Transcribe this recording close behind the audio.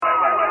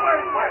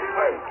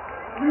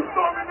You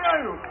Stormy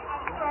Daniels.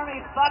 Stormy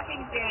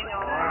fucking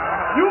Daniels.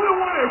 You the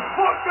one that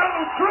fucked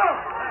Donald Trump.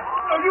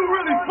 No, you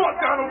really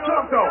fucked Donald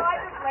Trump, though. I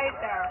just laid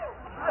there.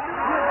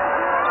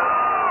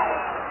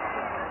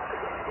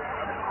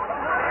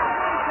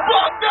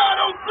 Fuck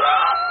Donald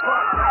Trump!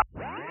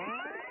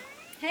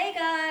 Hey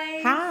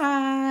guys!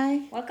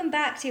 Hi. Welcome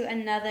back to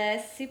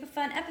another super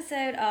fun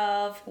episode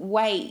of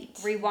Wait.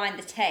 Rewind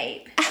the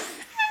Tape.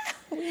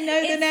 We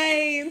know the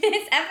name.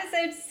 It's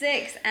episode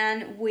 6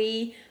 and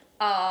we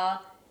are...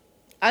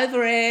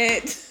 Over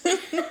it.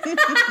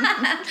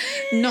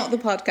 Not the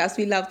podcast.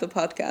 We love the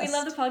podcast. We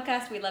love the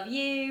podcast. We love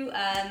you.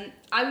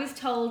 I was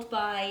told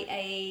by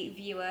a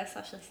viewer /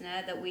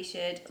 listener that we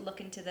should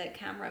look into the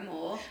camera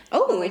more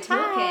when we're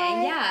talking.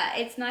 Hi. Yeah,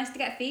 it's nice to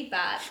get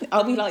feedback.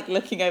 I'll be like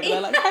looking over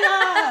there like,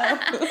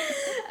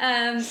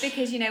 hello.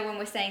 Because, you know, when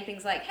we're saying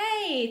things like,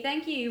 hey,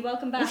 thank you,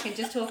 welcome back, and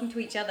just talking to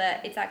each other,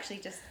 it's actually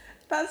just...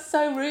 That's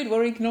so rude.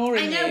 We're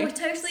ignoring you. I know, we're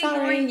totally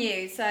ignoring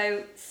you.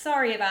 So,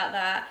 sorry about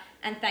that.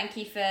 And thank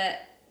you for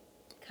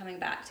coming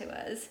back to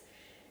us.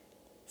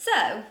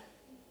 So,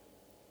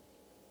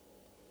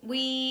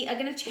 we are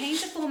going to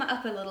change the format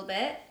up a little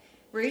bit.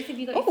 Ruth, have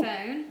you got your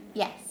phone?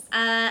 Yes.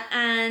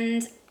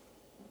 And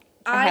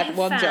I had have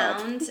one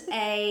found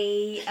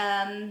a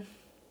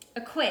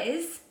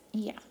quiz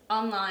Yeah.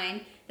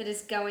 online that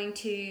is going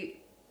to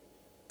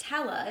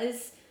tell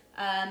us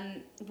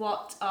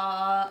what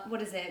our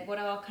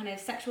kind of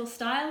sexual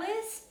style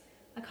is.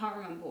 I can't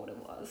remember what it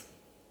was.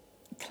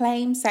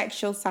 Claim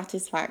sexual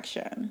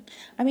satisfaction.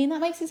 I mean, that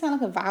makes it sound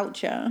like a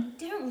voucher.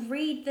 Don't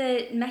read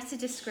the meta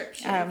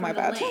description from my the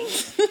bad. link.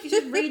 You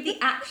should read the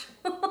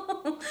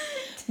actual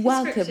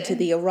Welcome to description.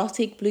 the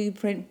erotic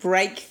blueprint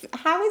break.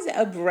 How is it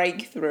a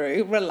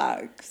breakthrough?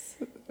 Relax.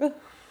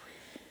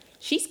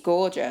 She's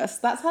gorgeous.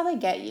 That's how they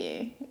get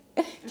you.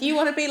 Do you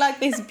want to be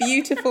like this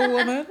beautiful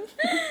woman?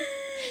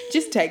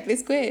 Just take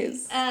this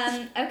quiz.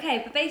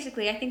 Okay, but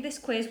basically, I think this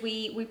quiz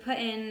we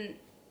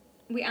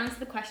answer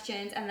the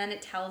questions and then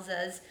it tells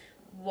us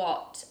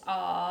what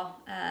our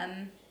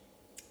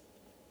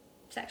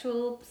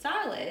sexual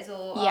style is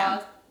or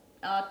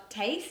our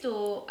taste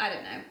or I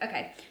don't know.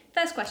 Okay,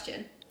 first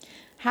question.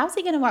 How's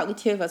it going to work with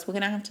two of us? We're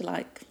going to have to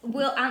like...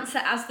 We'll answer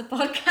as the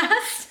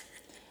podcast.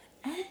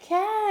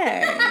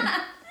 Okay.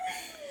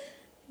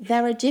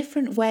 There are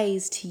different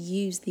ways to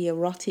use the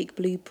erotic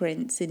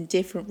blueprints in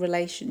different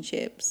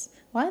relationships.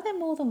 Why are there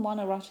more than one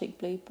erotic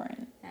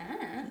blueprint?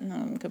 No,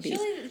 I'm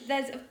confused. Surely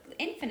there's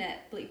infinite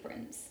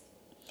blueprints.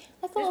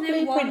 I thought a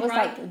there's no blueprint one was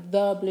like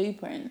the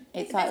blueprint.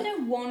 It's There's like... no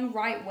one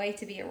right way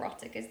to be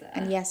erotic, is there?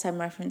 And yes, I'm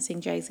referencing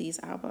Jay-Z's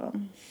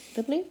album.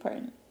 The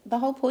blueprint. The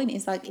whole point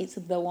is like it's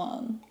the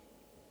one.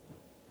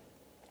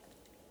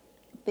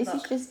 This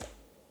Look. is just...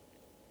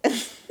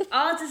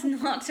 Ours is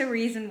not a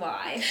reason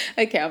why.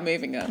 Okay, I'm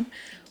moving on.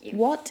 you.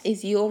 What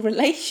is your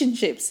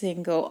relationship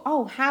single?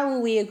 Oh, how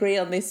will we agree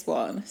on this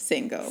one?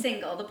 Single.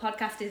 Single. The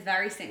podcast is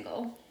very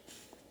single.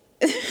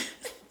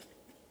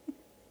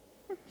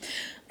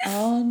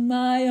 On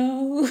my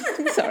own.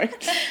 Sorry.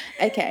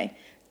 Okay.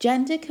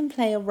 Gender can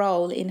play a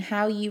role in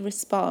how you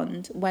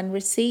respond when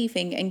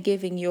receiving and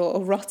giving your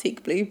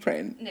erotic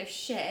blueprint. No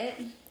shit.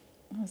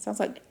 Oh, sounds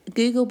like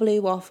Google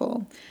Blue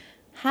Waffle.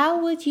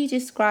 How would you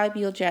describe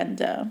your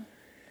gender?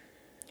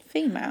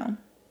 Female.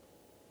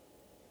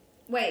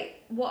 Wait,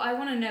 I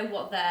want to know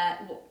what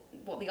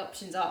the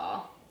options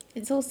are.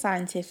 It's all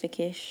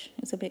scientific-ish.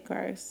 It's a bit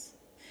gross.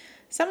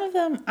 Some of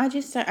them, I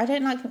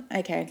don't like them.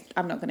 Okay,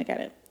 I'm not going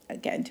to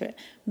get into it.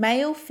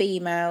 Male,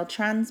 female,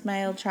 trans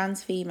male,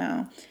 trans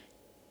female.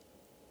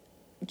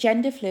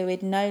 Gender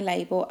fluid, no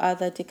label,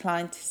 other,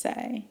 declined to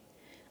say.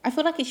 I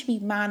feel like it should be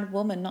man,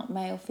 woman, not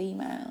male,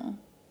 female.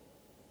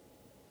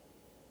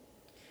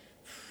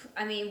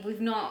 I mean,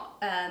 we've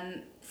not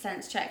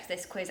sense checked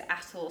this quiz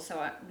at all,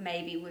 so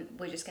maybe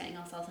we're just getting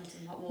ourselves into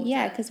some hot water.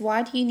 Yeah, because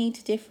why do you need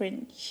to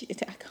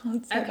differentiate? I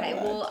can't say Okay,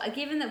 that word. well,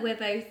 given that we're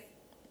both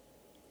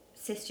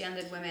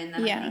cisgendered women,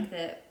 then Yeah. I think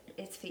that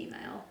it's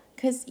female.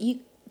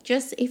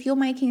 Because if you're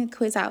making a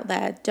quiz out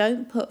there,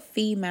 don't put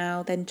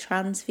female, then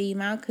trans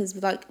female,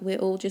 because like we're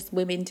all just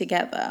women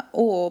together.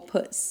 Or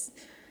put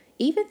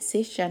even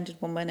cisgendered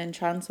woman and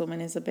trans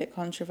woman is a bit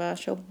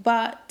controversial,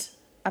 but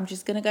I'm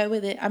just going to go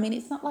with it. I mean,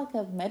 it's not like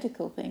a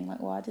medical thing.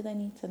 Like, why do they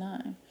need to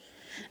know?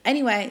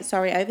 Anyway,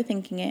 sorry,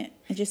 overthinking it.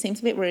 It just seems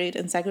a bit rude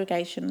and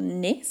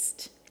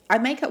segregationist. I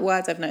make up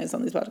words I've noticed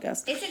on this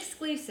podcast. It's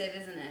exclusive,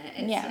 isn't it?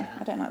 It's, Yeah,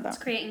 I don't like that.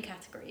 It's creating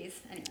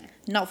categories. Anyway.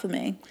 Not for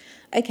me.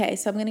 Okay,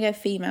 so I'm going to go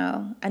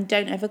female. And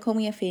don't ever call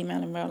me a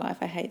female in real life.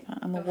 I hate that.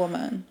 I'm a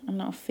woman. I'm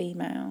not a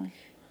female.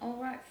 All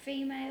right,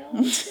 female.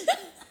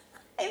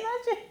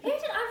 Imagine.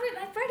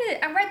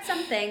 I read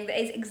something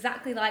that is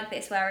exactly like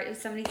this, where it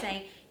was somebody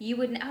saying you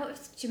wouldn't. Oh, it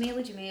was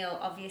Jamila,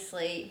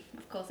 obviously.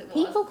 Of course it was.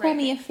 People call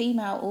me a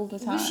female all the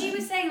time. Well, she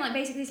was saying, like,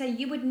 basically saying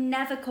you would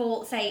never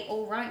say,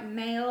 all right,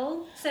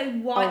 male. So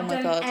why Oh my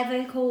don't God.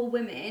 ever call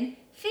women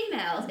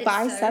females? But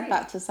I said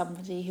that to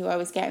somebody who I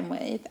was getting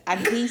with,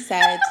 and he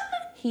said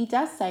he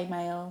does say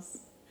males.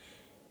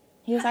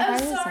 He was like, Oh, I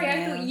will sorry, say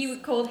I thought males. you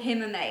called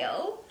him a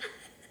male.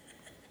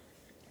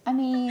 I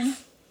mean,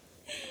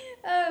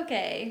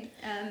 okay.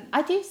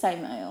 I do say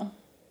male.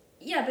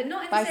 Yeah, but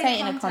not in But I the say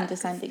same it in a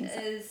context condescending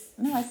as...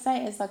 No, I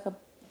say it as like a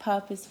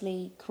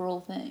purposefully cruel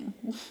thing.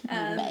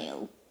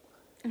 Male.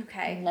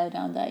 Okay. Low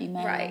down dirty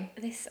male. Right.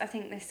 I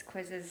think this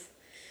quiz is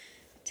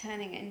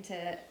turning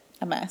into...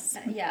 A mess.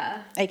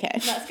 yeah. Okay.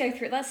 Let's go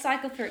through it. Let's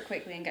cycle through it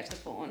quickly and get to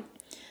the porn.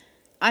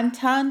 I'm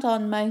turned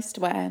on most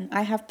when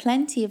I have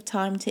plenty of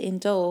time to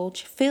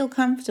indulge, feel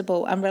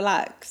comfortable and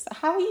relax.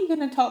 How are you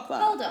going to top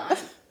that? Hold on.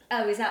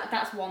 Oh,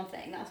 that's one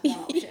thing. That's one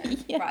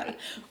option. Yeah. Right.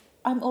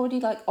 I'm already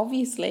like,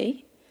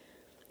 obviously.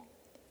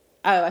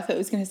 Oh, I thought I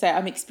was going to say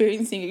I'm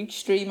experiencing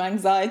extreme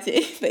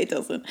anxiety, but it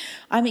doesn't.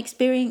 I'm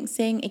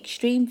experiencing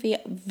extreme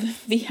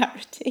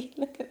variety.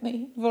 Look at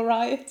me.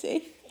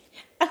 Variety.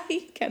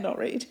 I cannot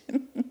read.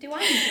 Do I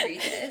need to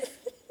read this?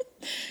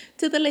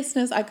 To the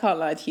listeners, I can't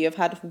lie to you. I've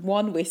had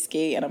one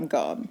whiskey and I'm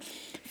gone.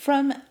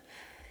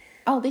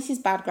 This is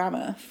bad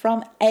grammar.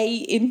 From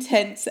a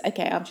intense...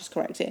 Okay, I'll just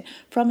correct it.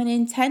 From an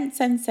intense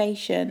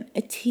sensation,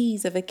 a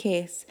tease of a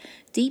kiss,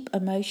 deep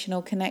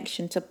emotional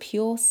connection to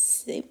pure...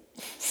 How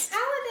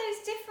are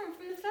those different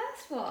from the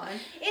first one?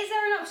 Is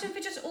there an option for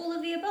just all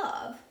of the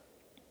above?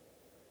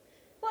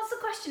 What's the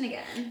question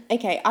again?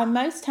 Okay, I'm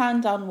most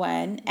turned on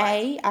when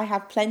A, I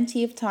have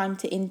plenty of time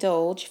to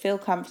indulge, feel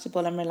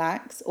comfortable and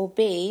relax, or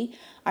B,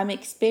 I'm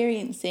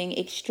experiencing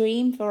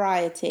extreme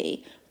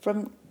variety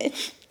from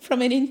it's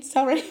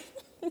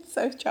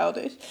so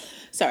childish.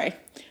 Sorry.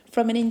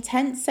 From an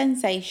intense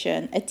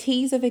sensation, a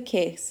tease of a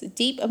kiss,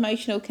 deep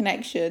emotional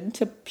connection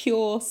to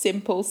pure,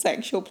 simple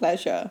sexual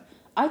pleasure.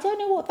 I don't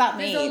know what that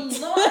means. There's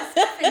a lot of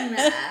stuff in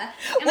there.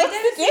 And What's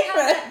I don't the see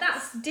how difference?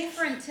 that's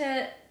different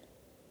to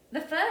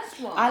the first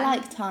one. I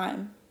like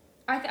time.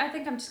 I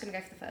think I'm just going to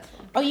go for the first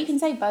one. Oh, you can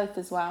say both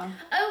as well.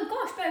 Oh,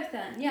 gosh, both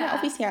then. Yeah. Yeah,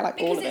 obviously I like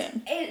all of it.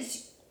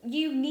 It's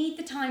you need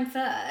the time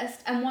first,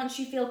 and once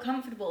you feel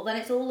comfortable, then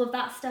it's all of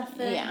that stuff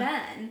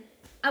then.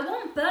 I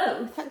want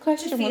both That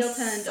question to feel was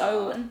turned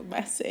so on.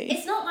 messy.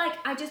 It's not like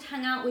I just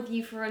hang out with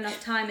you for enough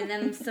time and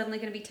then I'm suddenly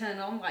going to be turned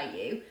on by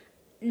you.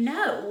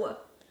 No.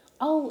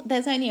 Oh,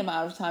 there's only a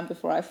matter of time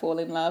before I fall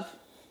in love.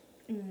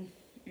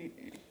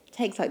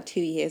 Takes like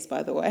 2 years,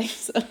 by the way.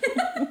 So.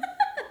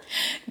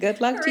 Good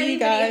luck For to you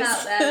anybody guys.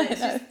 out there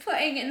that's just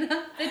putting in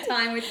the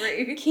time with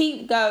Ruth.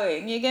 Keep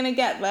going. You're going to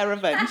get there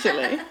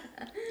eventually.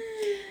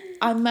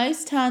 I'm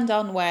most turned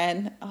on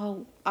when...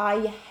 Oh,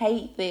 I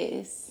hate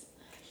this.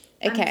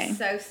 Okay. I'm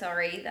so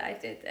sorry that I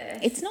did this.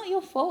 It's not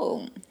your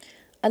fault.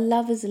 A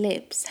lover's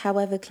lips,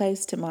 however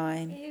close to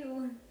mine.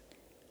 Ew.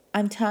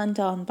 I'm turned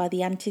on by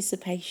the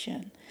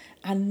anticipation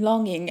and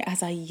longing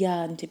as I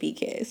yearn to be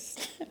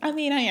kissed. I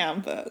mean, I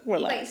am, but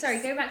relax. Wait, sorry,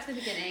 go back to the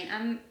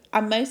beginning.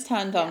 I'm most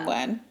turned on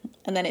when,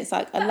 and then it's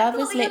like, a But I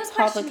lover's thought the other lips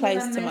hover question was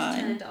close I'm to most mine.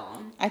 turned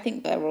on. I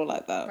think they're all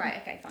like that. Right,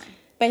 okay, fine.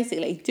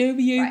 Basically, do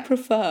you Right.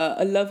 prefer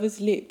a lover's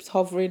lips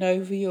hovering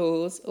over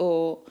yours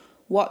or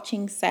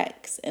watching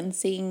sex and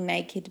seeing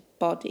naked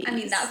bodies? I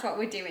mean, that's what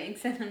we're doing,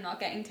 so I'm not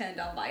getting turned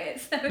on by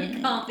it, so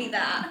it can't be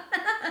that.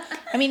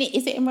 I mean,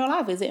 is it in real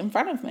life? Is it in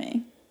front of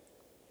me?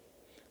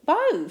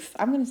 Both.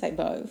 I'm going to say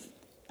both.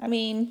 I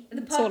mean,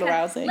 it's all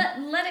arousing.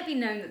 Let it be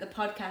known that the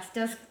podcast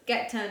does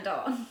get turned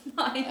on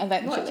by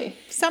Eventually. watching.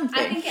 Something.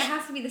 I think it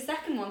has to be the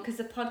second one because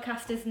the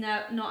podcast has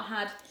not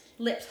had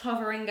lips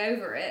hovering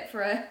over it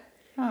for a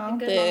Oh,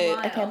 good boo. long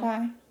while. Okay,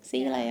 bye.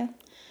 See you later.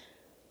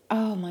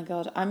 Oh my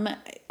god,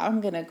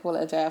 I'm gonna call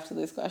it a day after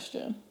this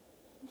question.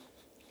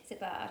 Is it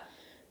bad?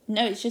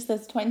 No, it's just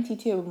there's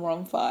 22 and we're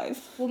on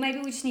 5. Well, maybe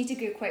we just need to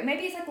go quick.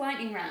 Maybe it's like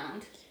lightning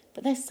round.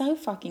 But they're so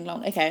fucking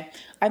long. Okay,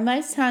 I'm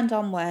most turned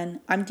on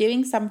when I'm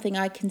doing something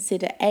I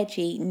consider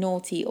edgy,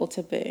 naughty, or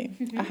taboo.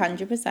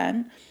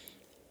 100%.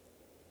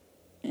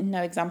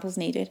 No examples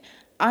needed.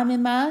 I'm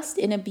immersed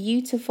in a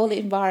beautiful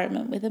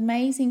environment with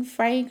amazing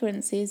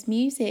fragrances,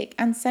 music,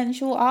 and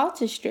sensual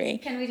artistry.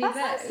 Can we do that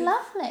both? sounds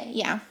lovely.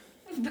 Yeah.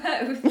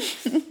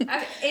 Both.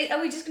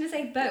 Are we just going to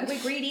say both?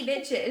 We're greedy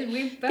bitches.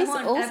 We both This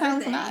want all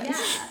everything. sounds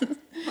nice. Yeah.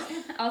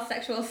 Our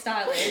sexual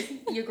style is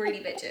you're greedy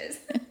bitches.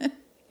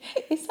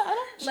 Is that an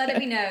option? Let it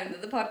be known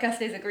that the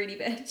podcast is a greedy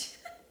bitch.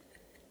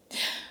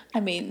 I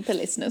mean, the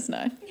listeners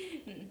know.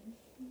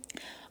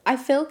 I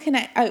feel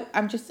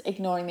I'm just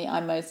ignoring the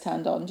I'm most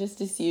turned on.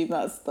 Just assume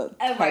that's the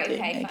Oh, right,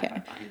 heading. okay,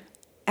 fine.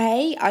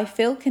 A, I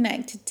feel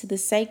connected to the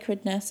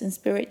sacredness and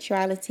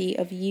spirituality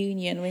of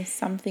union with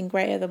something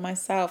greater than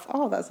myself.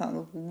 Oh, that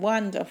sounds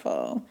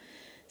wonderful.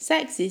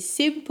 Sex is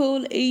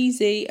simple,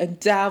 easy, and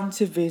down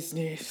to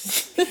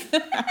business.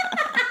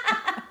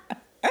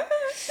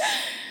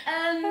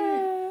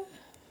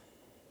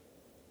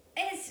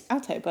 It's I'll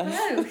take both.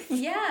 both,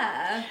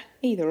 yeah.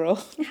 Either or.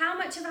 How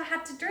much have I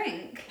had to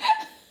drink?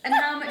 And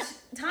how much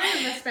time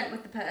have I spent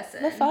with the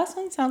person? The first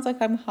one sounds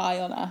like I'm high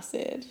on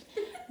acid.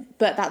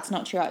 But that's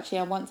not true, actually.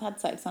 I once had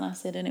sex on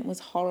acid and it was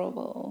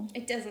horrible.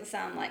 It doesn't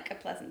sound like a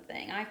pleasant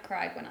thing. I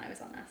cried when I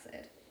was on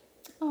acid.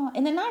 Oh,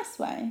 in a nice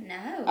way.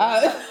 No.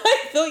 Oh,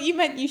 I thought you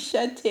meant you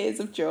shed tears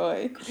of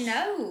joy.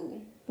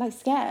 No. Like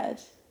scared.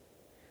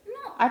 I'm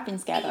not I've been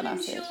scared on even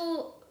acid.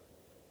 sure.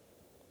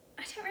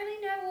 I don't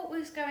really know what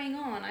was going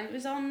on. I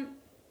was on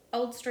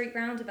Old Street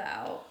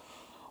Roundabout.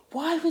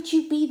 Why would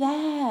you be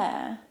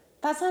there?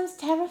 That sounds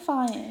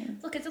terrifying.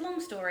 Look, it's a long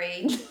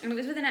story, and it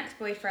was with an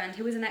ex-boyfriend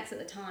who was an ex at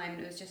the time,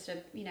 and it was just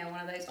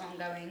one of those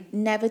ongoing.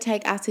 Never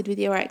take acid with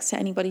your ex to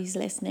anybody who's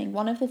listening.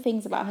 One of the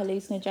things about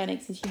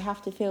hallucinogenics is you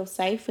have to feel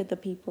safe with the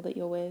people that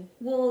you're with.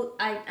 Well,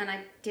 I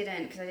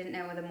didn't, because I didn't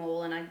know them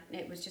all, and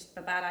it was just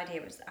a bad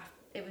idea.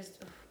 It was.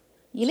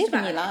 You live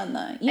and you learn,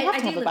 though. You have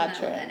to have a bad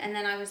trip. And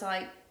then I was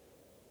like,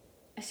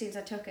 as soon as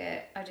I took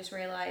it, I just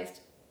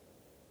realised,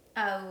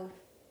 oh,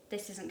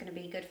 this isn't going to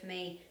be good for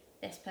me.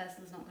 This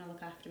person's not going to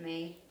look after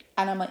me.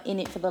 And I'm in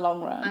it for the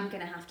long run. I'm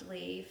going to have to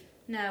leave.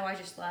 No, I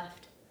just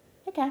left.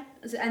 Okay.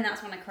 And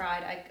that's when I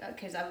cried,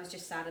 because I was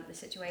just sad at the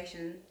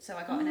situation. So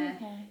I got in a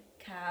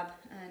cab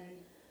and...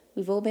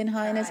 We've all been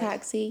high in a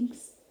taxi.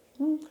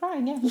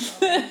 Crying, yeah.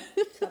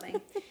 Sobbing.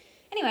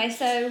 Anyway,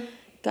 so...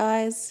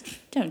 Guys,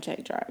 don't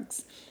take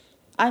drugs.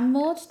 I'm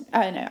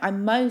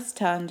most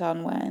turned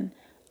on when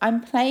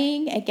I'm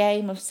playing a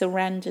game of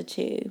surrender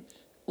to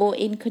or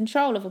in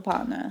control of a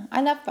partner.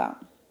 I love that.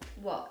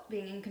 What?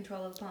 Being in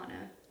control of a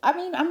partner? I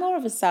mean, I'm more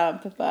of a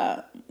sub,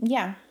 but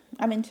yeah,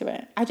 I'm into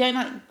it. I don't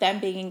like them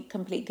being in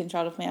complete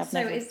control of me.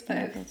 It's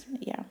both?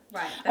 Yeah.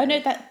 Right. Oh,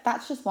 no,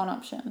 that's just one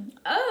option.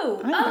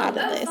 I'm bad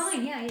at this.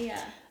 Fine,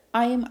 yeah.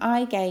 I am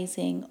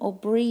eye-gazing or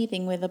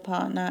breathing with a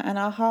partner and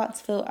our hearts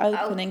feel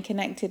open and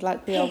connected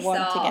like we are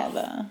one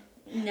together.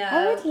 No.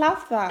 I would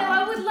love that. No,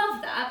 I would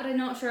love that, but I'm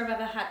not sure I've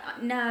ever had...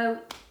 No.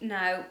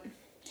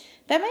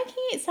 They're making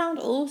it sound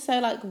also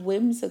like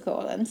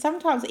whimsical, and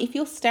sometimes if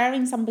you're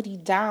staring somebody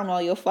down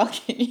while you're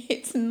fucking,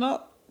 it's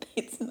not.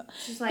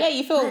 Just like, yeah,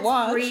 you feel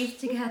let's breathe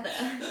together.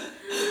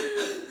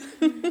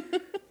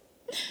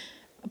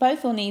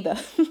 Both or neither.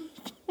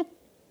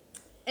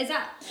 Is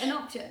that an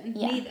option?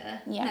 Yeah.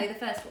 Neither? Yeah. No, the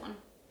first one.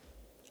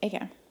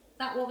 Okay.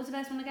 What was the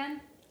first one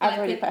again? I've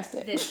already pressed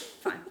it.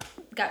 Fine.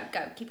 Go,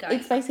 keep going.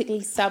 It's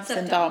basically subs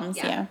and doms,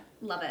 yeah.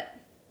 Love it.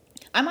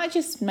 I might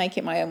just make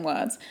it my own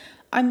words.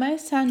 I'm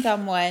most turned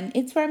on when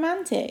it's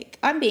romantic.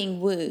 I'm being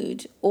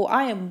wooed, or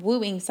I am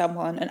wooing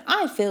someone and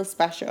I feel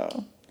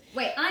special.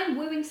 Wait, I'm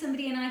wooing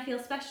somebody and I feel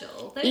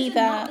special. Those Either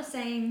are not the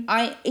same.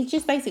 It's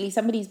just basically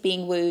somebody's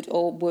being wooed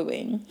or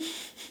wooing.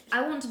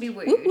 I want to be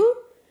wooed. Woo woo.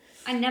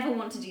 I never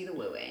want to do the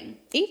wooing.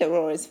 Either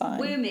or is fine.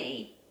 Woo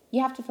me.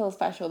 You have to feel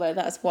special though.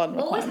 That's one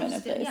requirement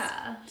of this.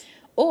 Yeah.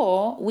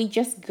 Or we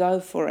just go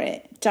for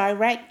it.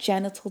 Direct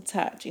genital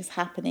touch is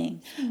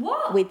happening.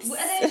 What? Are those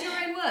your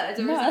own words?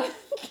 Or No. is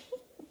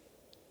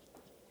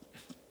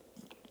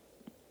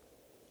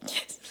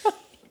that...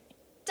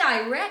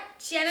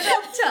 Direct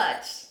genital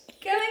touch.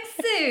 Coming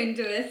soon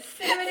to a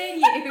cinema near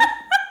you.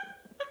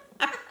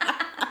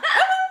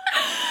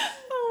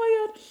 Oh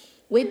my god.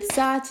 With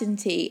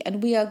certainty,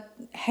 and we are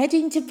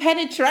heading to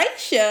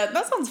penetration.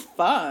 That sounds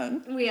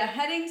fun. We are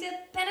heading to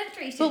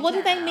penetration. But what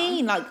do they now.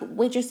 mean? Like,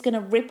 we're just going to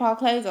rip our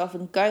clothes off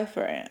and go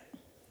for it?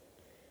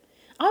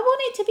 I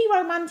want it to be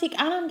romantic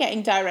and I'm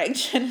getting direct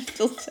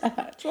genital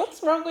touch.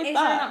 What's wrong with Is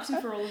that? there an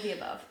option for all of the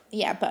above?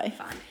 Yeah, both.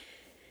 Fine.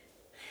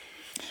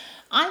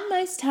 I'm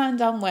most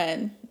turned on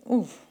when...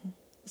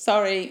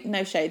 Sorry,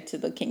 no shade to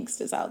the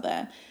kinksters out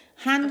there.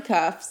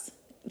 Handcuffs,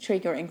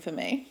 triggering for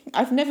me.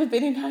 I've never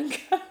been in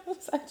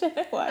handcuffs. I don't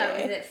know why. Oh,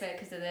 is it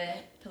because of the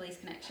police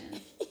connection?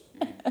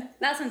 Yeah.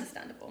 That's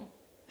understandable.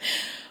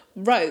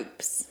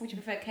 Ropes. Would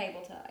you prefer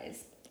cable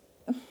ties?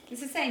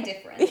 It's the same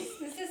difference.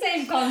 It's the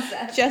same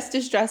concept. Just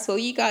as stressful.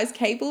 You guys,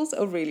 cables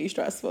are really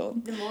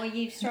stressful. The more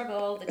you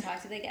struggle, the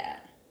tighter they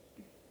get.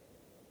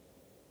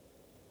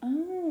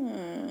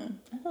 Oh,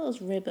 I thought it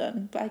was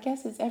ribbon, but I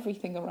guess it's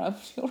everything around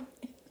your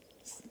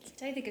wrist.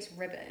 I don't think it's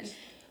ribbon.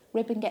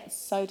 Ribbon gets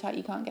so tight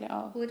you can't get it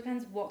off. Well, it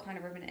depends what kind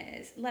of ribbon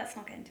it is. Let's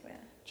not get into it.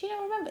 Do you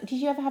not remember? Did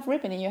you ever have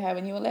ribbon in your hair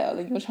when you were little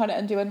and you were trying to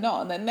undo a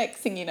knot and then next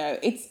thing you know,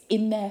 it's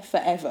in there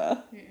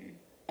forever?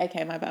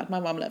 Okay, my bad. My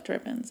mum loved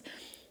ribbons.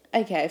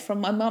 Okay, from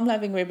my mum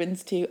loving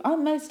ribbons to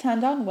I'm most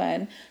turned on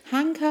when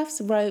handcuffs,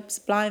 ropes,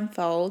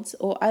 blindfolds,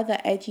 or other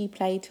edgy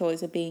play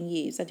toys are being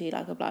used. I do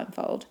like a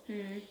blindfold.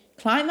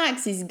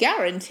 Climax is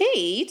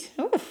guaranteed.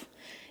 Oof.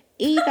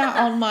 Either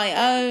on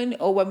my own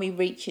or when we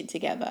reach it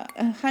together.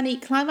 Honey,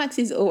 climax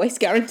is always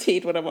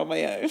guaranteed when I'm on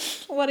my own.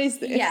 What is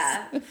this?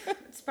 Yeah.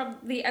 It's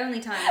probably the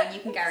only time when you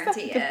can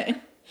guarantee it.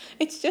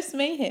 It's just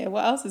me here.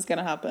 What else is going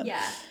to happen?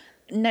 Yeah.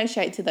 No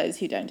shade to those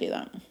who don't do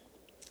that.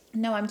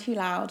 No, I'm too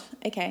loud.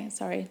 Okay,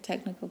 sorry.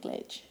 Technical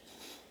glitch.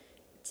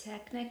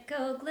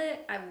 Technical glitch.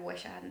 I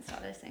wish I hadn't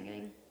started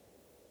singing.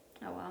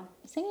 Oh well.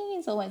 Singing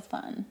is always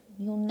fun.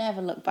 You'll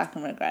never look back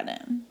and regret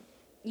it.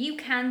 You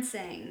can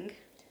sing.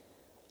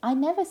 I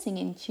never sing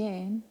in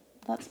tune.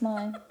 That's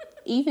mine.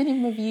 Even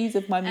in reviews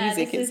of my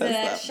music, it says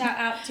that. This is a shout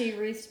out to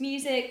Ruth's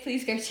Music.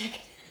 Please go check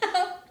it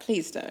out.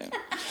 Please don't.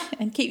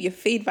 And keep your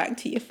feedback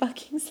to your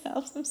fucking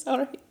selves. I'm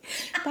sorry.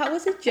 That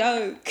was a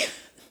joke.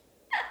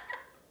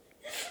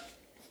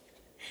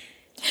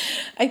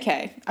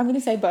 Okay, I'm going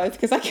to say both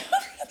because I can't.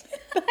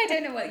 I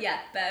don't know what. Yeah,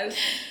 both.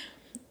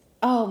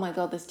 Oh my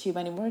god, there's too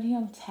many. We're already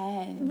on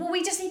 10. Well,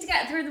 we just need to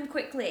get through them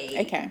quickly.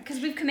 Okay. Because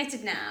we've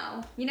committed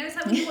now. You know, it's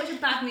like when you watch a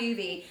bad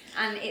movie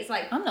and it's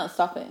like... I'm not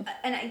stopping.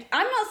 And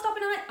I'm not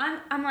stopping.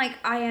 I'm like,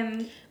 I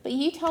am... But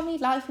you told me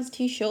life is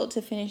too short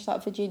to finish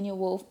that Virginia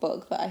Woolf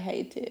book that I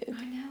hated.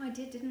 I know, I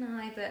did, didn't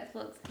I? But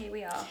look, here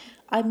we are.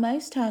 I'm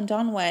most turned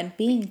on when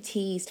being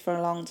teased for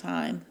a long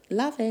time.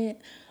 Love it.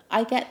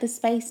 I get the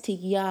space to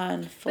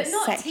yearn for But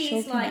not sexual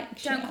tease like,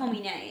 connection. don't call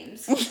me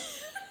names.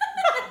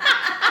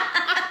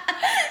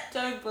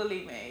 Don't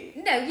bully me.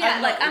 No, yeah,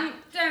 I'm like, not-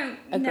 don't,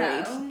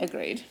 Agreed. no.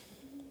 Agreed.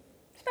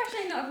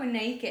 Especially not if we're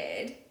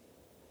naked.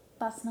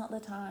 That's not the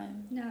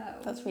time. No.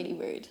 That's really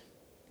rude.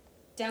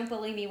 Don't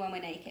bully me when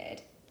we're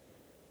naked.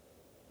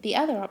 The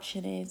other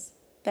option is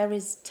there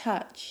is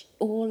touch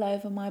all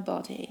over my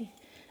body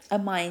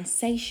and my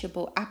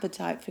insatiable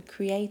appetite for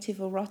creative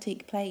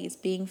erotic play is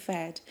being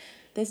fed.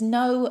 There's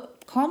no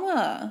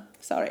comma.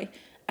 Sorry.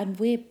 And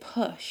we're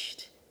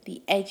pushed.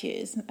 The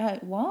edges.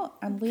 What?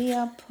 And we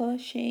are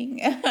pushing.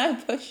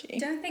 pushing.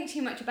 Don't think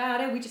too much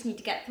about it. We just need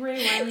to get through.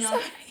 We're only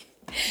on...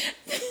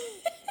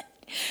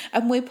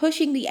 And we're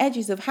pushing the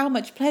edges of how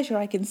much pleasure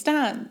I can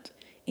stand.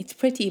 It's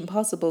pretty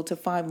impossible to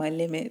find my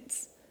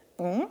limits.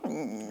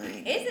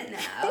 Is it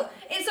now?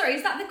 Sorry,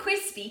 is that the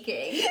quiz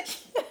speaking?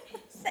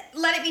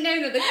 Let it be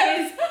known that the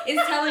quiz is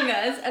telling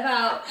us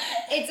about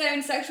its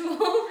own sexual...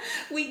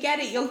 We get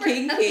it, you're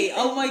kinky.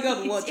 Oh my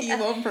god, what do you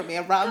want from me?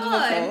 A round of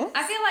applause?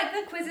 I feel like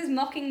the quiz is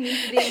mocking me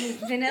for being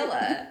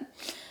vanilla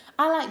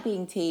I like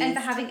being teased. and for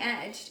having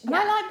edged. And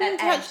I like being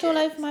touched all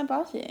edges. over my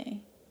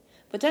body.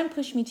 But don't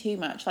push me too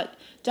much. Like,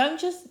 don't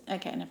just...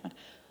 Okay, never mind.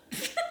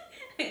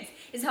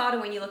 It's harder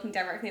when you're looking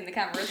directly in the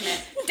camera, isn't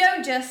it?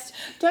 Don't just...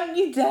 Don't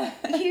you dare.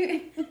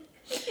 You...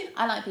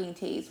 I like being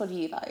teased. What do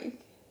you like?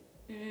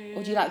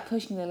 Or do you like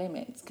pushing the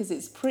limits? Because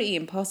it's pretty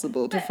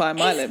impossible to find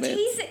my limits.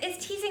 Is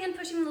teasing and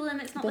pushing the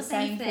limits not the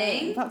same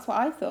thing? That's what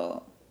I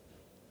thought.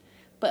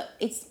 But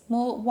it's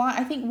more...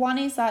 I think one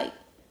is like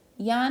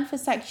yearn for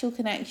sexual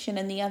connection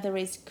and the other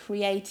is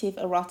creative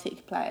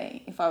erotic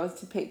play, if I was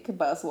to pick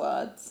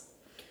buzzwords.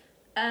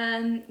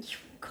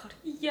 God,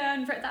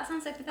 yearn for it. That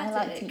sounds so pathetic.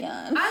 I like to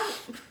yearn. I'm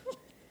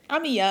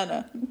I'm a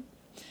yearner.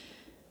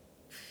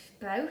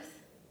 both.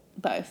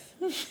 Both.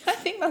 I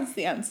think that's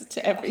the answer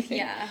to everything.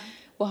 Yeah.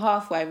 We're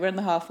halfway. We're in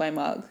the halfway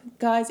mark.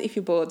 Guys, if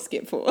you're bored,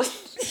 skip forward.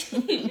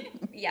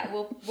 Yeah,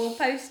 we'll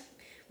post.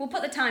 We'll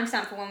put the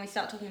timestamp for when we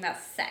start talking about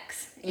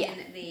sex Yeah.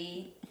 in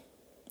the.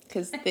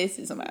 Because this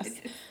is a mess.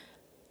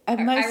 I'm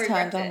I most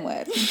regret turned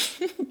onward.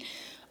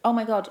 Oh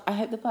my god, I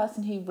hope the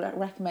person who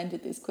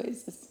recommended this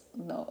quiz is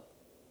not...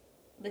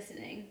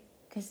 Listening.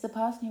 Because the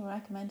person who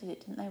recommended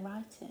it, didn't they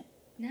write it?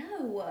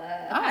 No,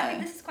 I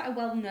think this is quite a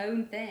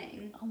well-known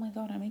thing. Oh my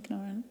god, I'm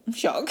ignorant. I'm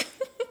shocked.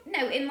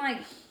 No, in like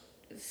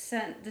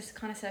certain this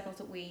kind of circles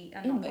that we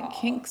are In not the part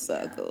kink of.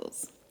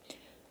 circles.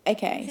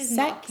 Okay, This is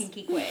sex... not a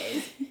kinky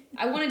quiz.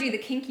 I want to do the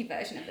kinky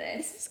version of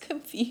this. This is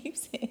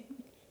confusing.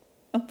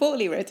 I'm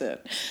poorly written.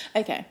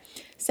 Okay.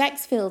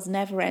 Sex feels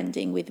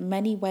never-ending with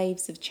many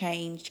waves of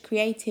change,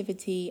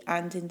 creativity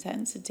and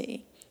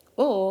intensity.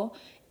 Or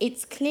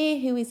it's clear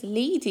who is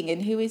leading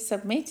and who is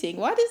submitting.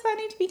 Why does that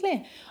need to be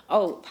clear?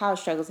 Oh, power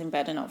struggles in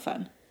bed are not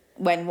fun.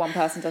 When one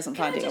person doesn't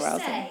find it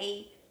arousing.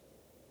 Say,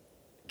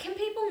 can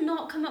people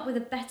not come up with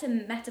a better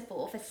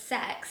metaphor for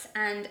sex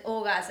and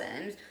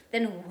orgasms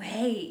than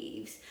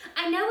waves?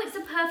 I know it's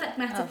a perfect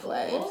metaphor.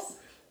 waves.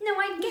 No,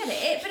 I get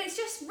it, but it's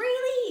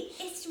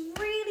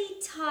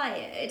really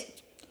tired.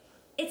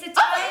 It's a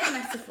tired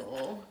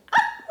metaphor.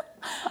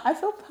 I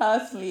feel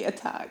personally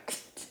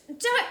attacked.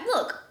 Don't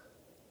look.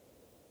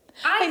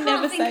 I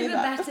never can't think say of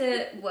that. a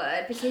better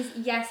word because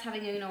yes,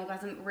 having an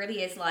orgasm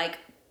really is like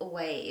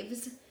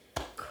waves,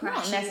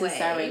 crashing Not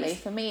necessarily. waves.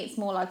 For me, it's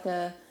more like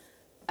a,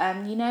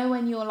 you know,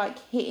 when you're like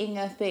hitting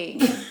a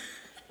thing,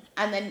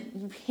 and then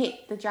you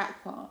hit the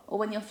jackpot, or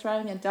when you're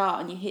throwing a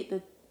dart and you hit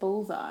the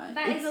bullseye.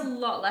 That is a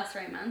lot less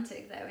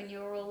romantic though, and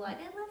you're all like,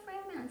 I love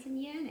romance and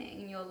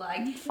yearning, and you're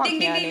like, Fuck ding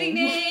ding ding ding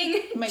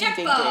ding, Maybe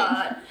ding,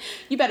 jackpot.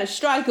 You better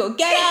strike or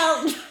get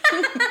out.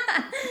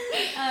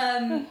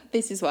 Um,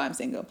 This is why I'm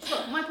single.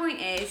 but my point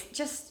is,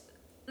 just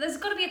there's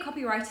got to be a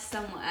copywriter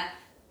somewhere,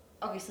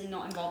 obviously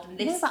not involved in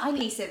this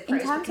piece of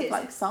prose in terms of because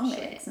like song shit.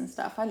 lyrics and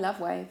stuff, I love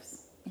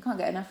waves. You can't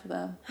get enough of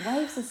them.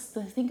 Waves is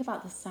think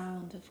about the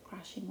sound of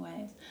crashing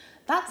waves.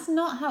 That's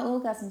not how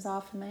orgasms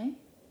are for me.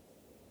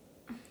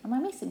 Am I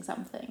missing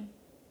something?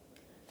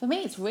 For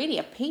me, it's really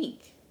a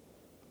peak.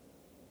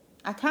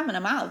 I come and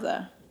I'm out of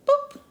there.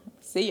 Boop.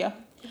 See ya.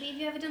 Have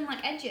you ever done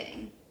like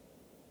edging?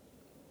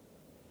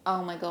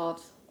 Oh my god.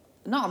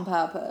 Not on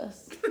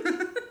purpose.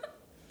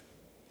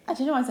 I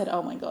don't know why I said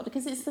oh my god,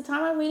 because it's the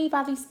time I really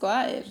badly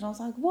squirted and I was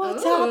like,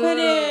 what's What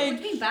happening?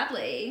 do you mean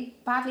badly?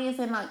 Badly as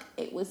in like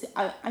it was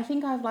I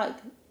think I've like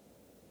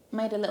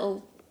made a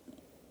little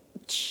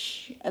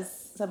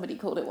as somebody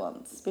called it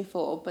once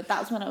before, but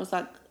that's when I was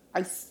like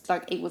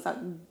it was like,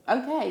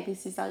 okay,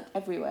 this is like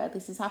everywhere,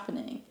 this is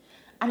happening.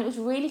 And it was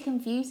really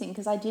confusing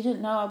because I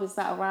didn't know I was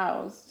that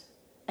aroused.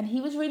 And he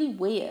was really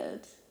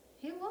weird.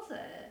 Who was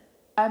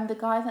it? The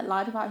guy that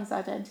lied about his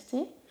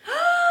identity.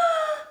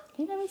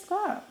 You know he's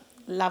got.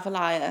 Love a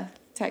liar.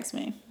 Text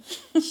me.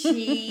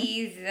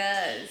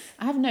 Jesus.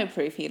 I have no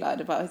proof he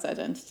lied about his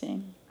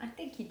identity. I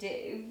think you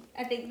do.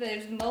 I think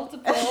there's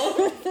multiple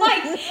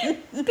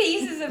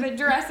pieces of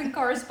address and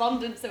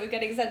correspondence that were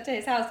getting sent to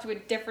his house to a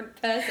different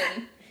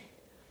person.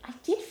 I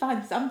did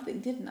find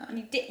something, didn't I?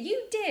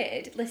 You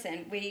did.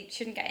 Listen, we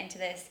shouldn't get into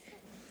this.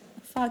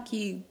 Fuck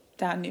you,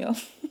 Daniel.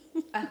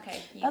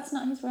 Okay. That's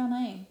not his real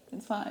name.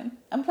 It's fine.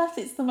 And plus,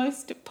 it's the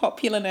most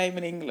popular name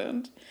in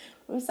England.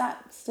 Or is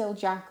that still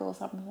Jack or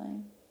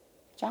something?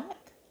 Jack?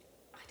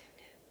 I don't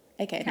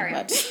know. Okay, Carry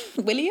never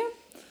mind. William?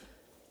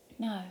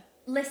 No.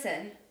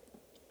 Listen.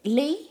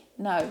 Lee?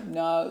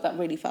 No, that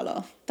really fell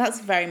off. That's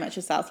very much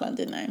a South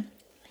London name.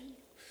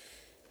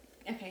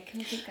 Okay, can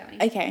we keep going?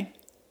 Okay.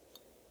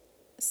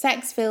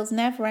 Sex fills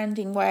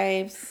never-ending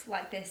waves.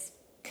 Like this.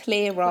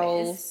 Clear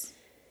roles.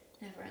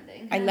 Never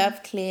ending. I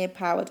love clear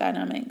power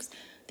dynamics.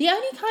 The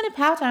only kind of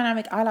power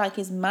dynamic I like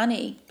is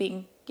money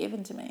being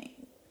given to me.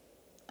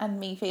 And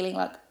me feeling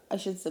like I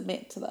should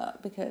submit to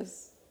that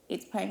because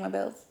it's paying my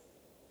bills.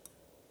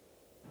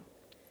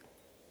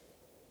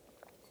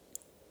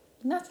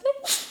 Natalie?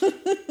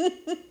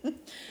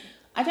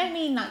 I don't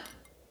mean like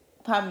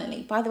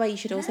permanently. By the way, you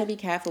should also be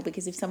careful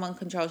because if someone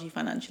controls you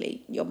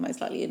financially, you're most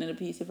likely in an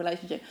abusive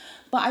relationship.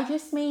 But I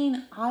just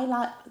mean,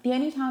 the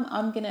only time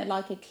I'm going to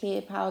like a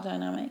clear power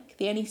dynamic,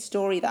 the only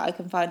story that I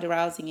can find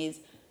arousing is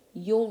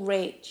you're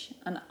rich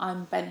and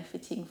I'm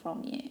benefiting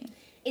from you.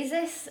 Is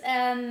this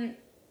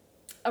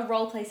a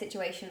role play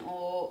situation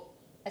or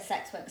a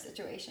sex work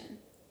situation?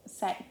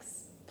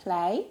 Sex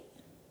play.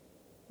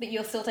 But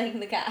you're still taking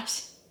the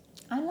cash?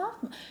 No,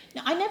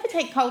 I never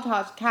take cold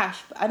hard cash.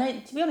 But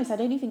to be honest, I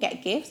don't even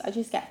get gifts. I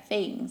just get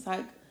things.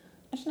 Like,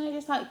 I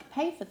just like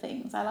pay for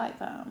things. I like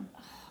them.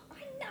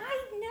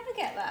 I never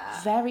get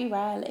that. Very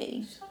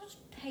rarely. I'll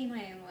just pay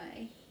my own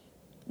way.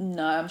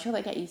 No, I'm sure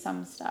they get you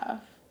some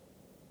stuff.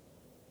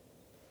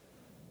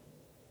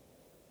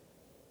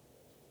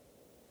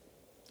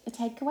 A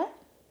takeaway?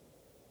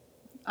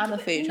 I'm a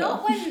food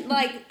Not whore.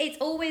 when, it's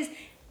always...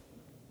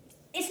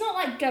 It's not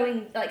like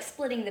going,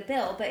 splitting the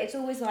bill, but it's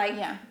always like...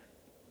 Yeah.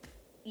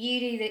 You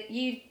do that.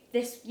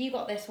 You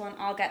got this one.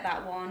 I'll get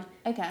that one.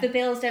 Okay. The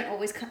bills don't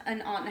always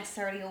and aren't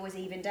necessarily always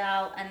evened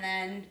out, and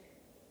then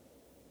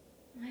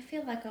I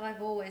feel like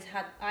I've always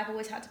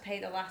had to pay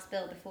the last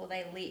bill before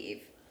they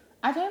leave.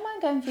 I don't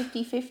mind going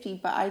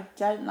 50-50, but I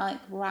don't like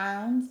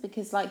rounds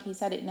because, like you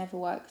said, it never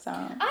works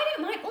out. I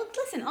don't mind. Well,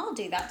 listen, I'll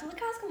do that till the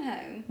cows come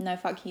home. No,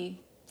 fuck you.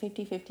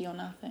 50-50 or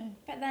nothing.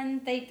 But then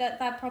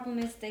that problem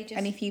is they just...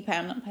 And if you pay,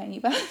 I'm not paying you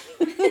back.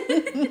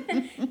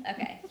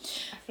 Okay.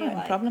 I feel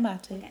like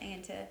problematic. we're getting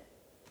into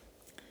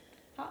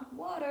hot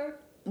water.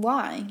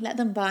 Why? Let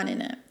them burn in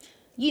it.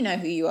 You know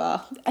who you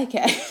are.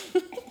 Okay.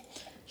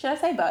 Should I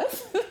say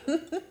both?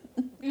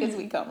 Because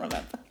we can't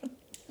remember.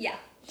 Yeah.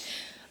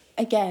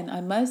 Again,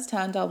 I'm most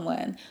turned on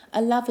when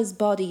a lover's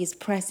body is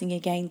pressing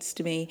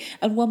against me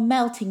and we're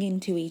melting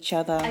into each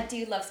other. I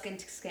do love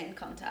skin-to-skin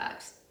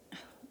contact.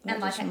 That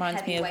And just a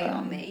reminds heavy me of, weight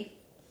on me.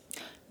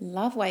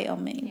 Love weight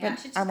on me, Yeah,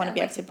 but I want to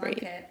be able to breathe.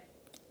 Blanket.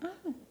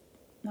 Oh,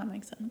 that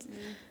makes sense.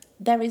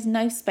 There is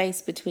no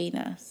space between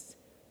us.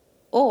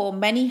 Or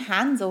many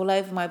hands all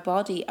over my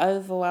body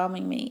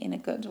overwhelming me in a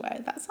good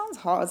way. That sounds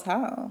hot as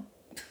hell.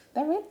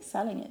 They're really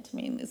selling it to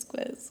me in this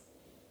quiz.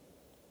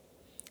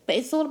 But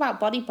it's all about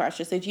body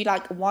pressure. So do you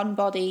like one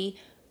body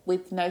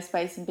with no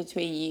space in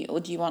between you, or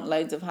do you want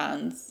loads of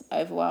hands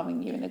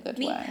overwhelming you in a good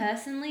way? Me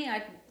personally,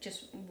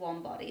 just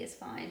one body is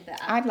fine.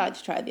 But I'd like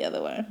to try the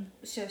other way.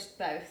 So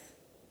both.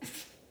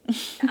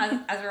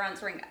 as we're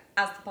answering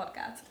as the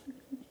podcast.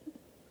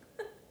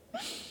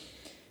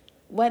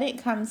 When it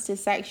comes to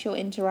sexual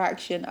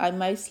interaction, I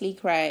mostly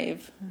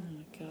crave... Oh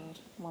my God,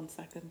 1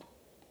 second.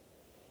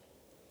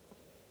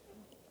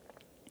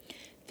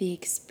 The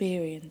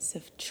experience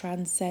of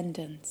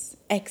transcendence,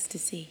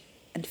 ecstasy,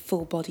 and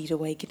full-bodied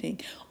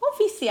awakening.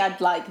 Obviously,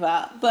 I'd like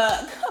that,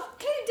 but...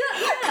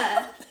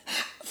 Yeah.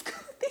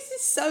 This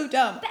is so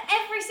dumb. But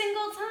every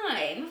single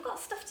time, I've got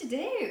stuff to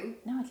do.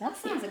 No, I'd love That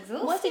sounds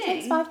exhausting. What if it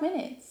takes 5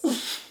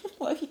 minutes?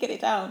 What if you get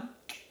it down?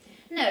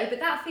 No, but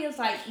that feels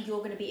like you're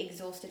going to be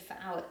exhausted for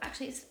hours.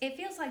 Actually, it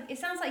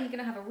sounds like you're going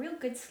to have a real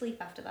good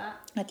sleep after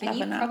that. I'd love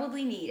and a nap. you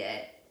probably need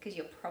it because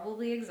you're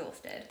probably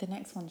exhausted. The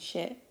next one's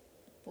shit,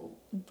 Ooh.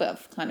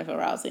 but kind of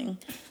arousing.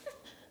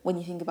 When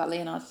you think about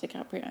Leonardo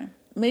DiCaprio.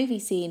 Movie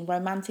scene,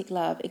 romantic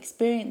love,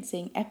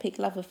 experiencing epic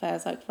love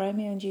affairs like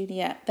Romeo and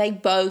Juliet. They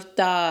both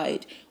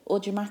died. Or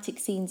dramatic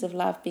scenes of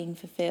love being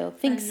fulfilled.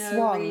 Think For no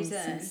swans reason.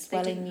 and They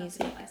swelling didn't have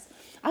music. to.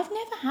 I've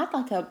never had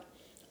like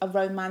a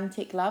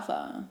romantic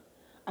lover.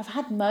 I've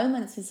had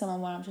moments with someone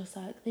where I'm just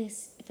like,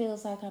 this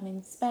feels like I'm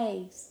in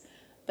space.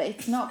 But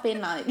it's not been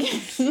like...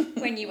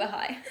 When you were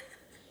high.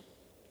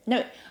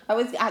 No, I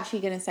was actually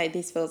going to say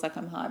this feels like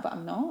I'm high, but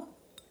I'm not.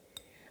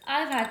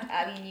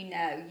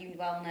 You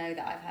well know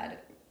that I've had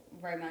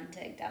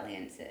romantic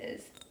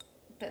dalliances,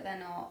 but they're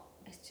not,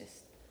 it's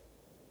just...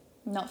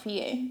 Not for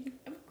you.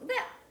 They're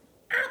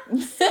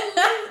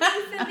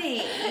absolutely for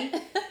me.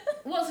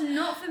 What's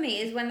not for me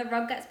is when the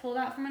rug gets pulled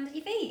out from under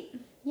your feet.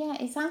 Yeah,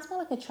 it sounds more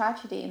like a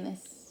tragedy in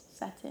this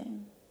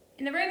setting.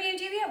 In the Romeo and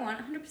Juliet one,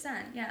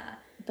 100%, yeah.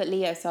 But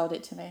Leo sold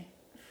it to me.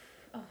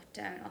 Oh,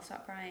 don't, I'll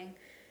start crying.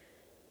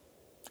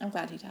 I'm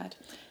glad he died.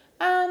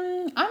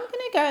 I'm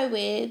gonna go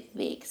with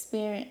the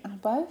experience.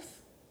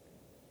 Both.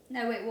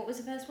 No, wait, what was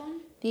the first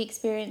one? The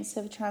experience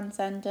of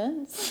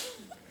transcendence.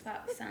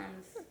 That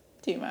sounds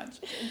Too much.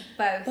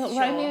 both. But sure.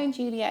 Romeo and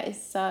Juliet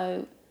is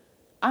so.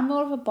 I'm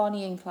more of a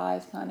Bonnie and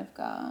Clyde kind of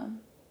girl.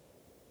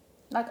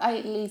 Like, I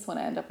at least want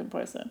to end up in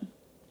prison.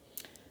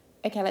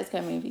 Okay, let's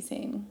go movie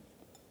scene.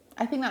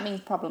 I think that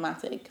means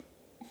problematic.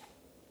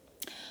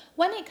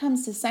 When it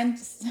comes to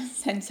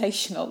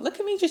sensational, look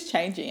at me just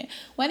changing it.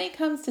 When it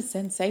comes to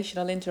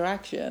sensational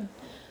interaction,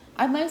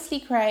 I mostly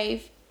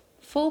crave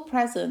full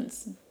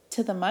presence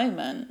to the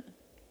moment.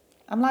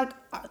 I'm like,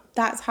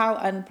 that's how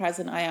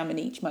unpresent I am in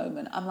each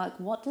moment. I'm like,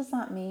 what does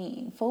that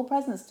mean? Full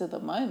presence to the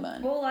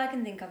moment. All I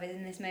can think of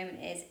in this moment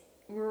is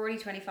we're already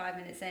 25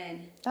 minutes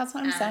in. That's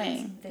what I'm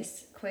saying.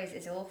 This quiz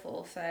is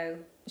awful, so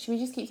Should we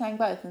just keep saying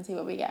both and see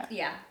what we get?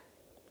 yeah.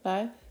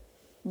 Both?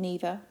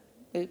 Neither.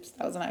 Oops,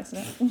 that was an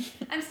accident.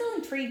 I'm still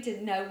intrigued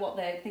to know what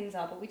the things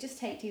are, but we just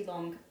take too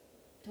long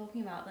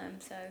talking about them,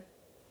 so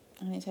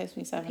And it takes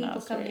me 7 people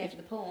hours to come here read. for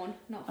the porn,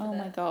 not for Oh the...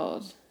 my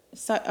god.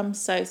 So I'm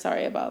so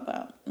sorry about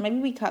that. Maybe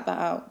we cut that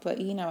out, but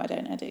you know I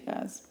don't edit,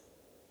 guys.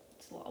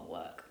 It's a lot of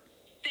work.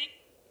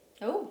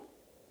 Oh.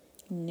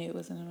 Knew it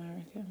was an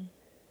American.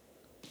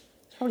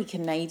 It's probably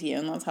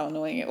Canadian, that's how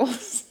annoying it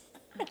was.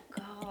 Oh,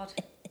 God.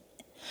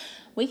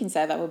 We can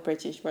say that we're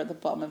British, we're at the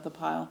bottom of the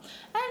pile.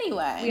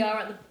 Anyway. We are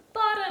at the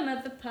bottom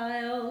of the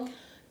pile.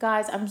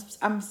 Guys,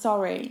 I'm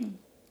sorry.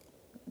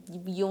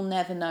 You'll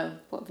never know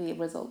what the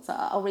results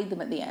are. I'll read them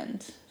at the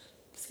end.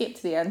 Skip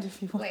to the end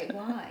if you want. Wait,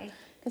 why?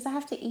 Because I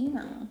have to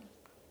email.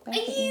 Are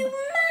you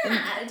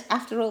mad?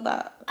 After all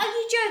that. Are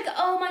you joking?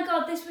 Oh my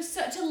god, this was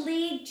such a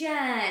lead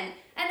gen.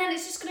 And then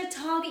it's just going to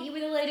target you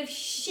with a load of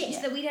shit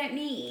that we don't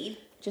need.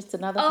 Just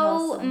another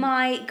Oh person.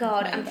 my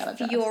god, with my I'm email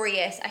address.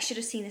 furious. I should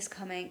have seen this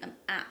coming. I'm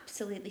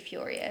absolutely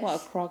furious. What a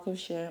crock of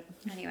shit.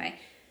 Anyway,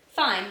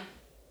 fine.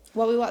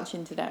 What are we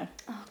watching today?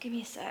 Oh, give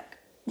me a sec.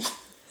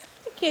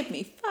 Give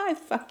me 5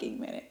 fucking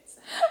minutes.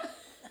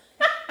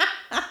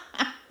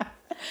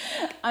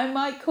 I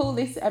might call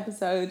this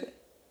episode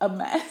a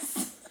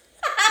mess.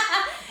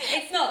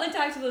 It's not the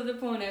title of the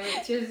porno,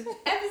 which is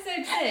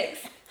episode 6,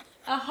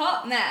 a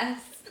hot mess.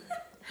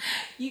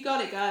 You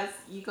got it, guys.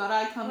 You got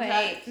eye contact.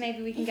 Wait,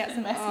 maybe we can get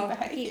some Messy I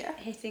keep behaviour.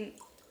 hitting.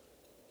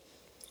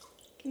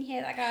 Can you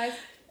hear that, guys?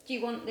 Do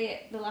you want the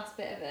last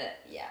bit of it?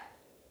 Yeah.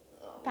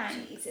 Oh, Thanks.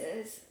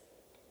 Jesus.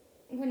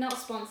 We're not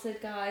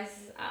sponsored, guys.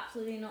 This is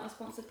absolutely not a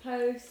sponsored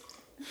post.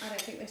 I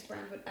don't think this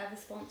brand would ever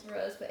sponsor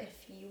us, but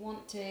if you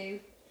want to...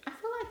 I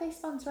feel like they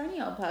sponsor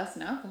any old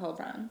person alcohol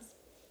brands.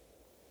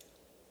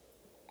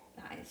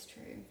 That is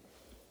true.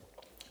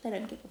 They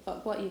don't give a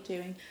fuck what you're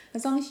doing.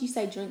 As long as you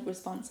say drink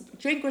responsibly.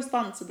 Drink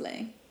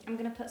responsibly. I'm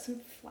going to put some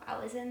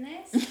flowers in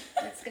this.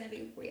 It's going to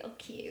be real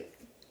cute.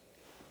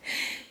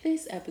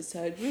 This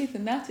episode, Ruth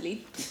and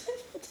Natalie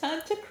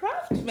turned to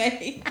craft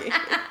making.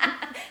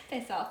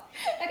 Piss off.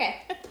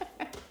 Okay.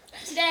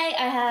 Today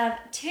I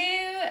have 2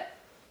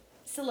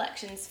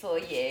 selections for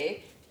you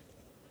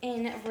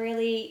in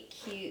really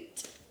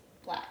cute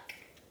black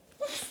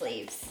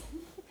sleeves.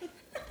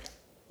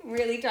 I'm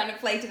really trying to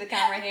play to the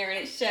camera here and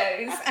it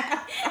shows.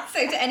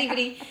 So to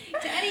any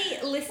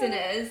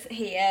listeners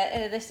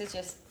here, this is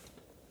just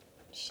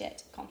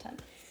shit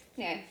content.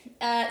 Anyway,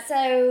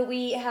 so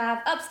we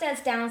have upstairs,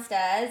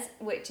 downstairs,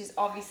 which is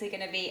obviously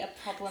going to be a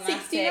problematic...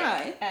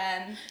 69?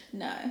 69?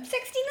 No. What do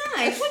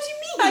you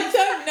mean? I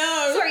don't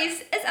know. Sorry,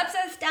 is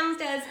upstairs,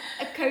 downstairs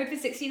a code for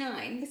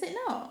 69? Is it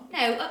not?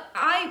 No,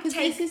 I Because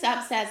take... this is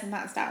upstairs and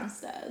that's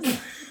downstairs.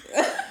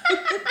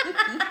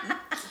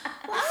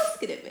 What else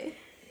could it be?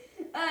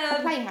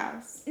 A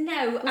playhouse.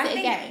 No, Was I it a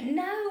think... game?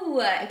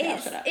 No, Okay,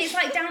 shut up. it's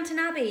like Downton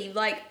Abbey.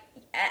 Like,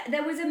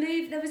 there was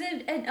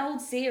an old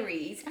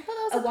series I thought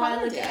that was a while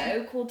comedy.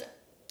 ago called...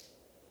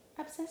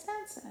 Upstairs,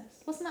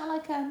 downstairs. Wasn't that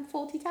like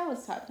 40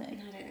 Towers type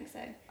thing? I don't think so.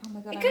 Oh my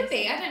god. It could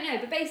be, I don't know,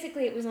 but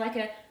basically it was like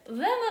a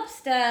them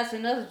upstairs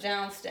and us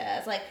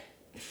downstairs, like...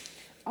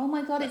 Oh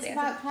my god, it's But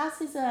about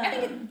classism. I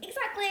think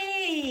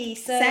exactly.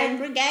 So,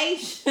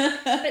 Segregation.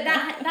 but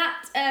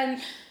that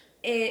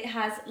it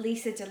has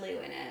Lisa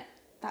DeLue in it.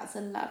 That's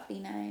a lovely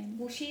name.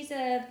 Well, she was up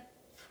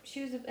there.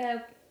 She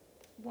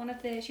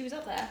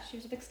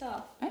was a big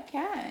star.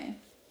 Okay.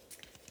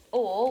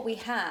 Or we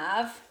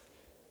have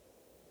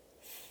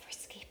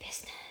Frisky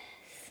Business.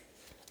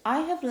 I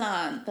have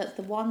learned that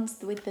the ones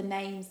with the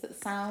names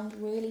that sound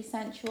really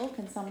sensual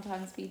can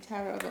sometimes be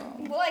terrible.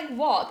 Well, like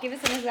what? Give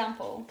us an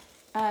example.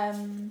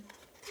 Sorry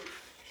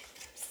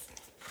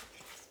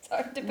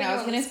to put No, you I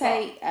was on going the to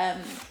say,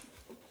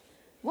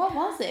 what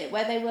was it?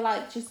 Where they were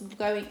like just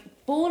going,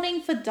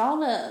 bawling for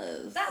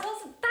dollars. That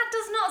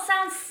does not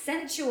sound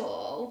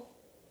sensual.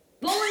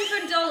 Bowling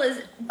for dollars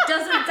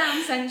doesn't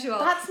sound sensual.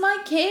 That's my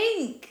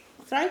kink.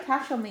 Throw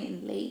cash on me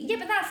and leave. Yeah,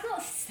 but that's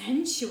not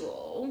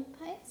sensual.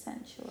 That is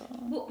sensual.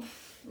 Well,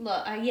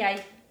 look,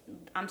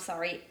 I'm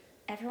sorry.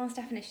 Everyone's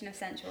definition of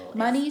sensual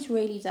Money's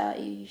really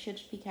dirty. You should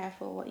be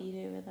careful what you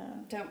do with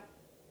it. is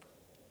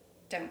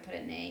don't put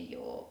it near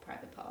your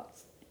private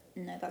parts.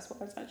 No, that's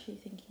what I was actually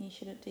thinking. You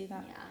shouldn't do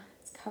that. Yeah.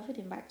 It's covered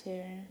in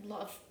bacteria. A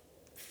lot of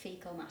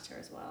fecal matter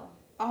as well.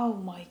 Oh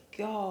my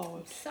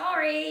god.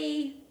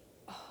 Sorry.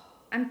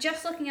 I'm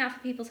just looking out for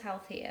people's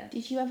health here.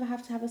 Did you ever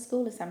have to have a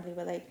school assembly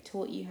where they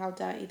taught you how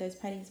dirty those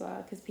pennies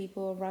were because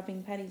people were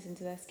rubbing pennies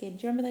into their skin?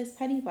 Do you remember those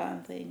penny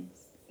burn things?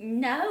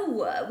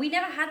 No, we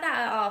never had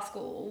that at our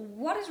school.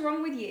 What is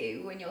wrong with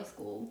you in your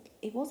school?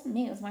 It wasn't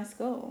me, it was my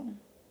school.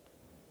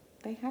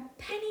 They had...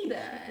 Penny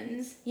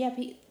burns? Yeah,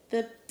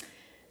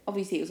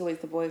 obviously it was always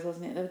the boys,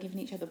 wasn't it? They were giving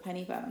each other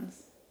penny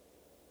burns.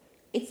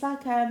 It's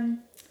like,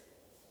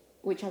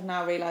 which I'm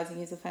now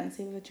realising is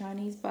offensive, a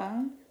Chinese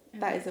burn.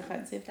 That is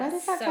offensive. Where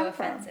does that so come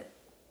offensive.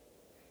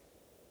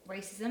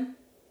 Racism,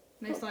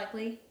 most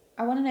likely.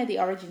 from? I want to know the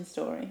origin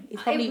story.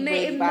 It's probably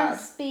really bad. It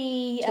must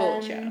be...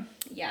 Torture.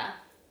 Yeah.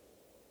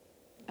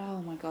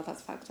 Oh my god,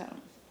 that's fucked up.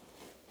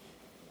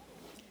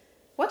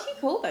 What do you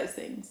call those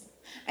things?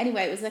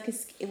 Anyway, it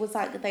was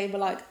like they were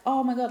like,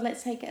 oh my god,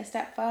 let's take it a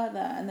step further,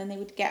 and then they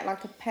would get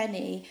like a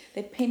penny.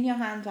 They'd pin your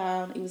hand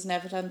down. It was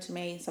never done to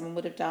me. Someone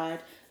would have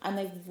died, and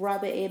they'd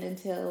rub it in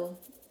until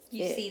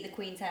You see the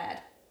Queen's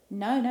head.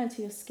 No,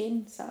 to your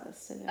skin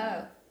cells.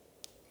 Oh.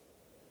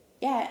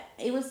 Yeah,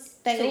 it was.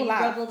 They So all you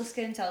laughed rub all the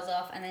skin cells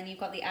off, and then you've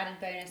got the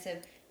added bonus of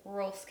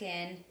raw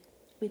skin.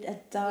 with a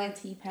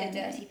dirty penny.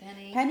 A dirty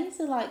penny. Pennies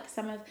are like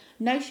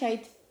no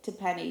shade to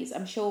pennies.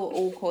 I'm sure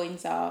all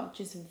coins are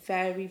just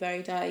very,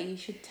 very dirty. You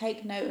should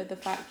take note of the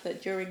fact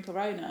that during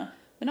Corona,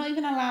 we're not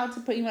even allowed to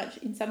pretty much,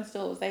 in some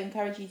stores, they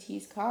encourage you to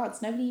use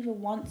cards. Nobody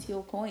even wants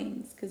your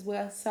coins because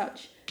we're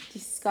such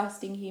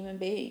disgusting human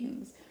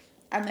beings.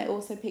 And they're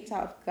also picked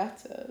out of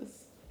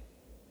gutters.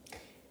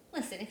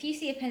 Listen, if you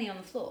see a penny on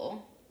the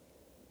floor,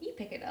 you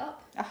pick it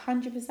up.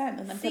 100%, and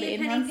then put it See a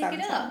in penny, hand pick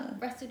it sanitizer.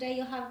 up. Rest of the day,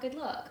 you'll have good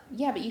luck.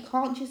 Yeah, but you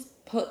can't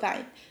just put that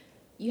in.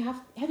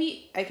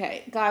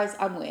 Okay, guys,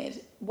 I'm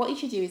weird. What you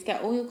should do is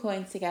get all your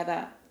coins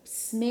together,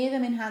 smear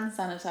them in hand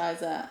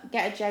sanitizer,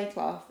 get a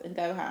J-cloth and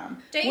go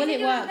ham. Don't you Will think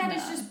it it would work be better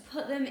now? to just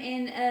put them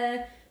in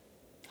a...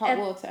 Hot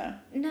water.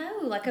 No,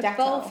 like a Dettol.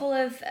 bowl full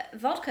of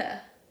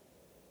vodka.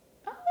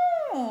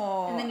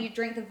 Oh. And then you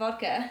drink the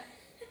vodka.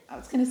 I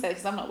was going to say,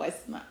 because I'm not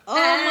wasting that. Oh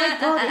my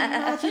god,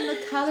 imagine the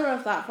colour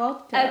of that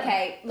vodka.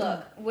 Okay,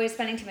 look, we're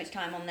spending too much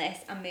time on this.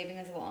 I'm moving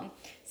us along.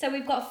 So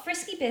we've got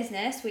Frisky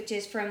Business, which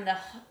is from the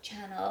Hot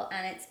Channel,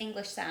 and it's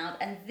English sound.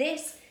 And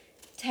this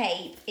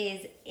tape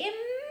is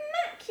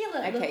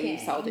immaculate looking. Okay, you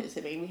sold it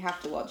to me. We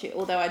have to watch it,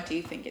 although I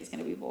do think it's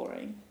going to be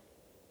boring.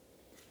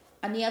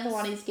 And the other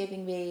one is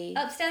giving me...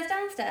 Upstairs,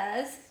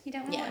 downstairs. You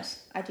don't want to watch?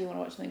 Yes, I do want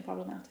to watch something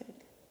problematic.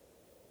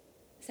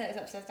 So it's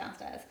upstairs,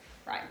 downstairs.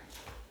 Right.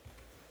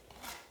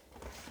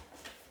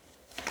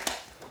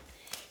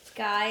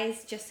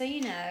 Guys, just so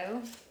you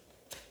know,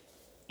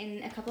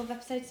 in a couple of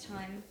episodes'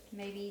 time,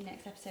 maybe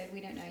next episode,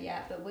 we don't know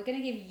yet, but we're going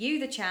to give you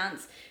the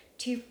chance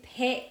to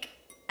pick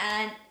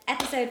an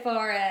episode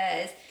for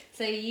us.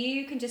 So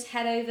you can just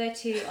head over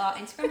to our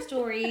Instagram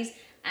stories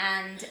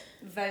and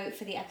vote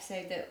for the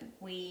episode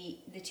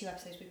the 2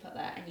 episodes we put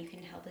there, and you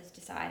can help us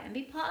decide and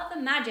be part of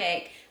the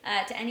magic.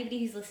 To anybody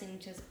who's listening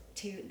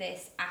to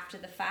this after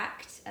the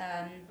fact,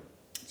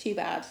 Too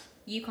bad.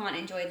 you can't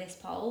enjoy this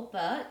poll,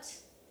 but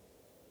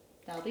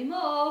there'll be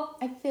more.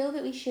 I feel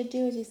that we should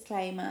do a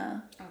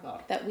disclaimer Oh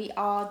god. that we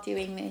are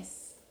doing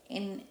this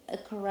in a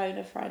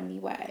corona-friendly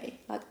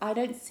way. Like, I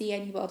don't see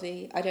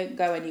anybody. I don't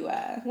go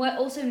anywhere. We're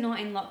also not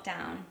in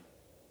lockdown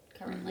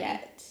currently.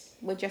 Yet.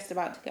 We're just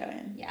about to go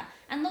in. Yeah.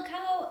 And look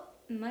how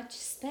much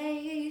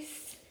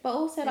space. But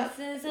also, like,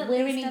 This is at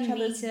we're in least a each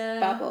other's metre.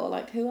 bubble.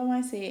 Like, who am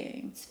I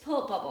seeing?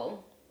 Support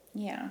bubble.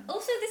 Yeah.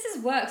 Also, this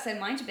is work, so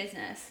mind your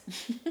business.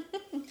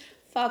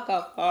 Fuck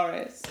off,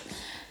 Boris.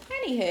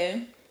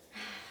 Anywho.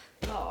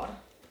 God.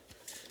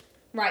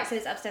 Right, so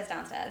it's upstairs,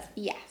 downstairs.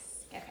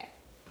 Yes. Okay.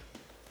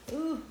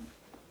 Ooh.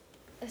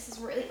 This is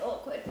really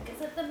awkward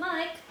because of the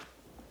mic.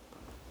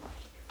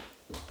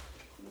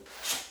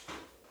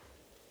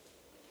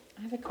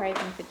 I have a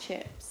craving for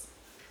chips.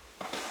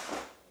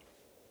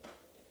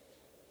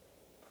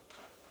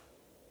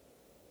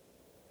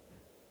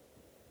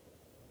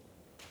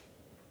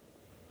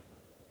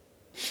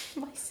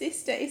 My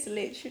sister is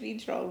literally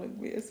trolling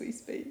me as we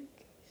speak.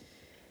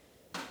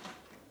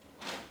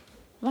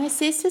 My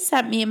sister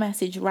sent me a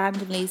message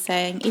randomly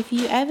saying, if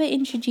you ever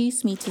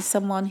introduce me to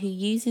someone who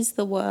uses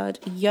the word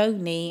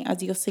yoni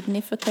as your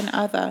significant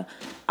other,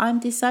 I'm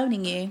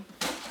disowning you.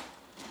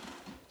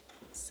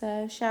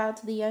 So shout out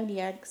to the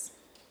yoni eggs.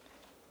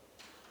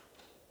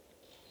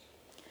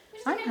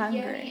 I'm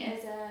hungry.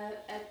 As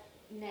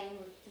a name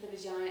for the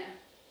vagina.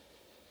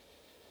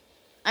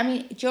 I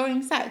mean,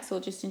 during sex or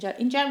just in general?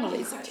 In general,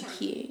 it's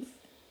cute.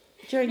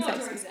 During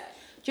sex.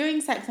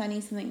 During sex, I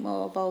need something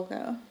more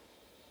vulgar.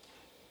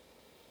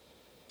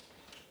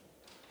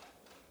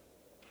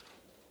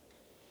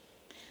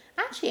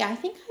 Actually, I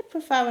think I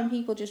prefer when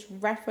people just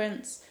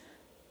reference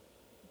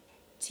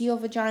to your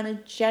vagina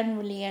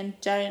generally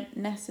and don't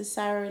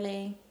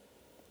necessarily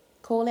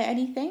call it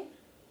anything?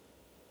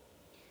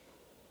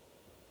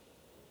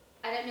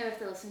 I don't know if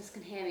the listeners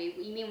can hear me.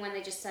 You mean when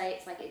they just say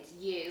it's like it's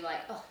you,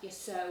 like, oh, you're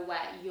so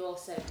wet, you're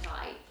so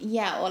tight.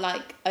 Yeah, or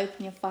like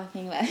open your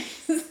fucking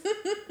legs.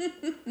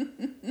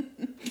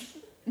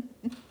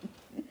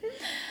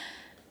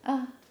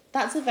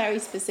 That's a very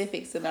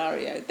specific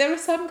scenario. There are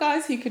some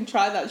guys who can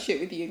try that shit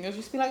with you and you'll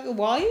just be like,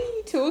 why are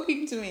you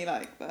talking to me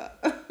like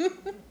that?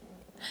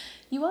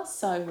 You are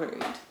so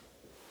rude.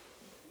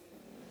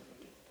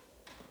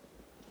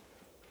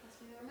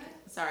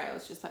 Sorry, I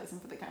was just posing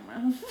for the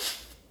camera.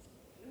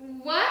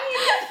 Why are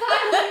you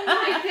finding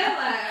my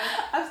pillow?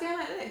 I was going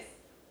like this.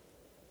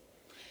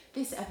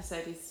 This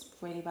episode is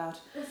really bad.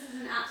 This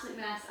is an absolute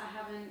mess. I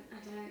don't know. I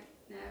don't know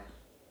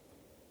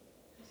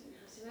how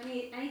to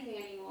do anything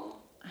anymore.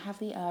 I have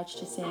the urge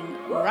to sing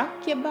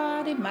Rock Your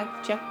Body, mic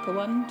check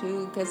 1,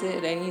 2, cause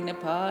it ain't a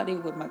party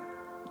with my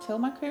till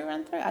my crew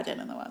run through. I don't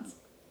know the words.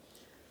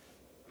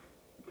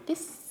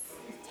 This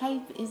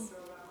tape is,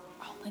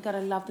 oh my god, I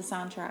love the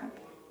soundtrack.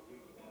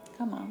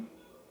 Come on.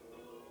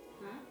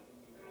 Huh?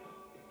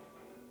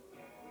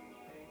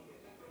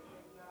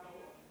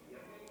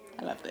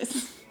 I love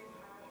this.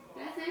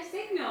 There's no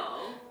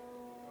signal.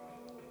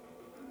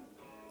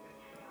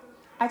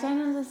 I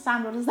don't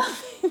understand, what does that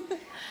mean?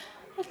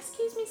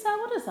 Excuse me, sir,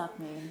 what does that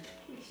mean?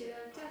 You should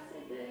have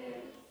tested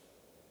this.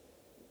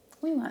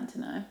 We want to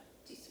know.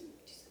 Do some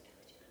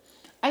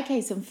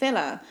Okay, some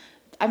filler.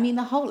 I mean,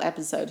 the whole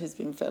episode has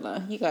been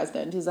filler. You guys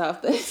don't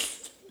deserve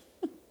this.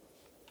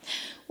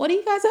 What are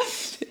you guys up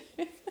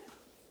to?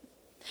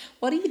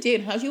 What are you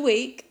doing? How's your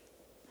week?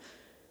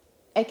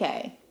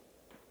 Okay.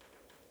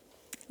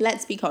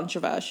 Let's be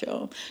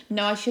controversial.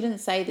 No, I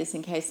shouldn't say this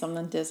in case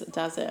someone does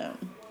it.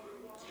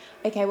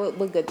 Okay,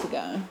 we're good to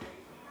go.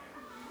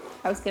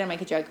 I was going to make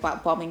a joke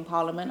about bombing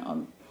Parliament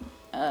on...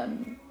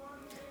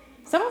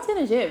 someone's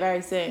going to do it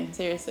very soon,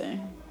 seriously.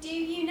 Do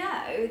you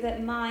know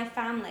that my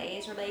family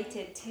is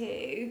related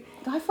to...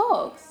 Guy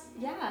Fawkes?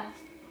 Yeah.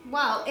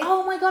 Well,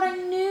 Oh my god, I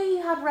knew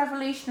you had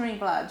revolutionary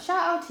blood.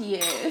 Shout out to you.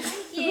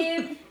 Thank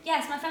you.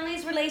 Yes, my family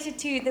is related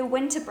to the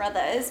Winter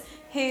Brothers,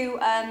 who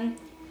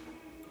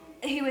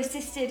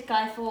assisted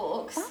Guy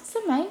Fawkes. That's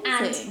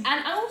amazing.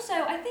 And also,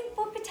 I think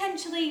we're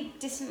potentially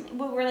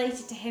we're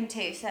related to him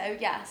too. So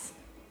yes.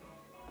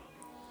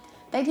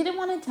 They didn't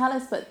want to tell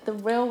us, but the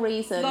real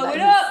reason... Blow that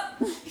it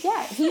up!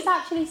 Yeah, he's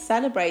actually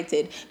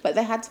celebrated, but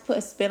they had to put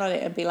a spin on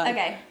it and be like,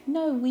 Okay.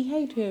 No, we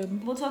hate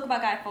him. We'll talk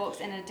about Guy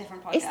Fawkes in a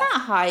different podcast. Is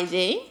that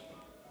Heidi?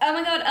 Oh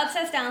my god,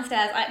 upstairs,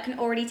 downstairs. I can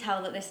already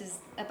tell that this is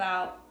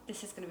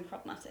going to be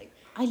problematic.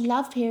 I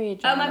love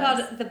period Oh dramas. my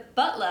god, the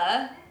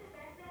butler.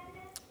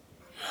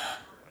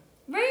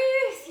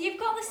 Ruth, you've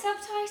got the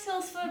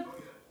subtitles for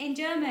in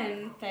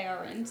German. They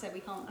are in, so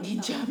we can't. In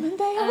understand. German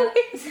they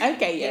are?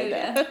 Okay,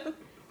 yeah.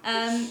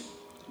 Yoda.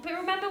 But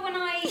remember when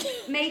I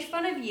made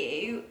fun of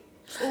you,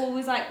 or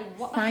was like,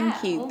 what the hell?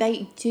 Thank you.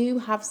 They do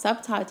have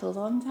subtitles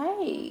on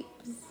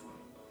tapes.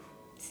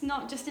 It's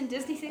not just in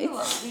Disney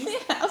sing-alongs.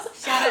 Yeah,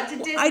 Shout out to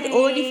Disney. I'd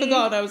already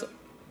forgotten.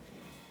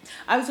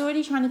 I was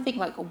already trying to think,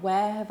 like,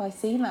 where have I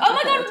seen that? Oh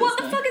my before god, what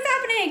the Disney? fuck is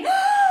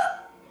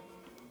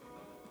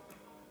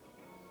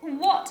happening?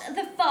 What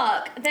the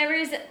fuck? There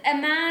is a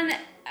man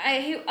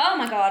who... Oh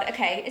my god,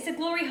 okay. It's a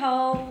glory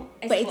hole.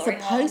 But it's a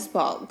post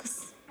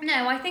box.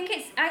 No, I think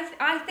it's...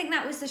 I think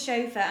that was the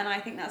chauffeur, and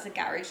I think that's a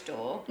garage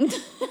door.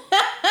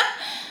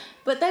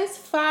 But those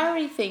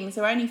furry things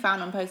are only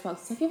found on post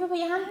boxes. Have you ever put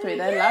your hand through?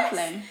 They're Yes.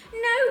 lovely.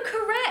 No,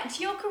 correct.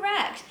 You're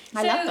correct.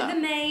 I love that. So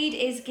the maid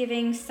is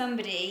giving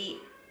somebody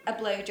a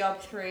blowjob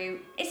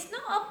through... It's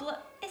not a blow...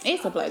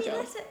 It's a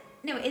blowjob.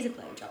 No, it is a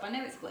blowjob. I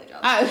know it's a blowjob.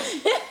 Oh.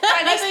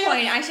 By this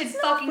point, I should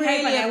fucking hope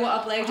I know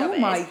what a blowjob is. Oh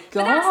my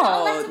But that's not a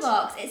God.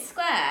 letterbox. It's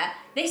square.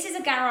 This is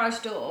a garage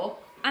door.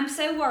 I'm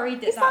so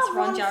worried that Is that's that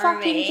Ron Ron Jeremy.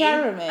 fucking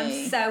Jeremy?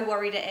 I'm so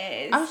worried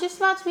it is. I was just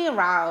about to be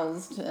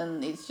aroused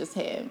and it's just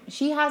him.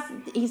 He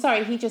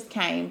just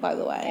came, by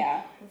the way.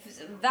 Yeah.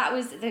 That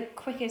was the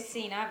quickest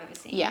scene I've ever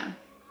seen. Yeah.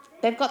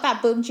 They've got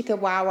that boom chicka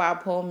wow wow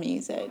porn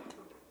music.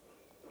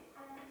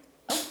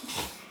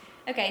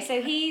 Okay,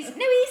 so he's the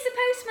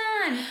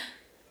postman.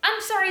 I'm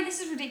sorry,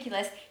 this is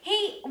ridiculous.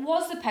 He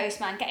was the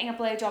postman getting a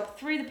blowjob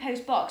through the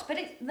post box, but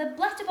the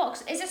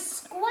letterbox is a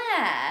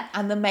square.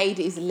 And the maid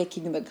is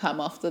licking the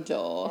cum off the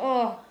door.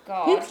 Oh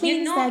God! Who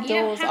cleans their You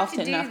don't doors have often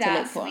to do enough to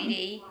that, lick one?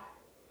 sweetie.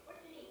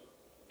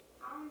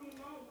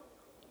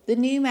 The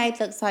new maid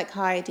looks like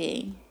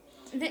Heidi.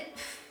 The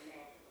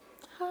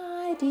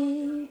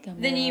Heidi,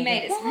 come new over,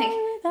 maid, it's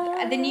play with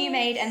like the new us.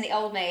 maid and the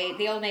old maid.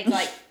 The old maid's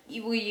like,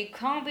 you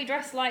can't be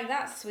dressed like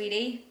that,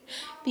 sweetie.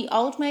 The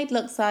old maid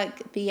looks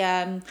like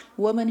the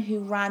woman who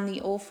ran the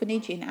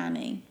orphanage in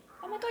Annie.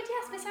 Oh my God,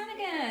 yes, Miss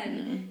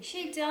Hannigan.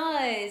 She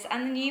does.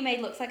 And the new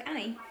maid looks like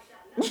Annie.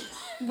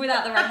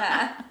 Without the red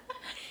hair.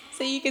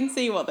 So you can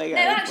see what they're No,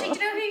 going actually, for. do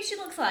you know who she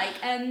looks like?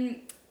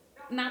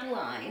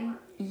 Madeline.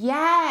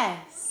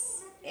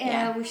 Yes.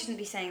 Yeah, we shouldn't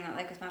be saying that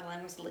though, because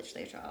Madeline was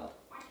literally a child.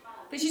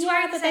 But she's Yeah,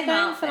 wearing the but they're same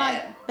going outfit.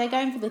 for they're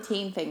going for the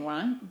teen thing,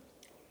 right?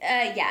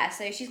 Yeah,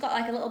 so she's got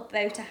like a little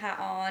boater hat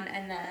on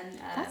and then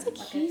That's a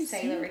like cute a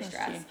sailorish dress.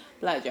 costume.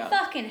 Blowjob.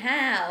 Fucking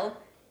hell.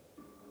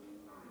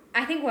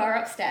 I think we're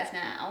upstairs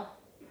now.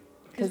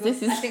 Because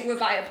I think we're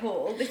by a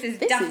pool. This is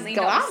This definitely is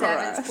not the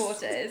glamorous. servants'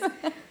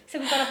 quarters. So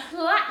we've got a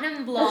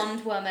platinum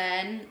blonde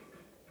woman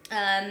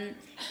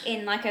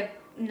in like a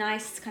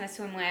nice kind of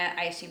swimwear.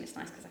 I assume it's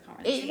nice because I can't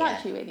really It's see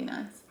actually really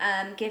nice.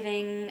 it.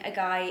 Giving a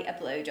guy a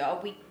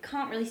blowjob. We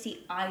can't really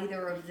see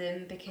either of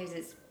them because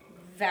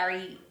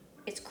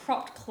it's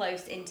cropped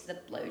close into the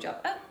blowjob.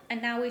 Oh,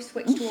 and now we've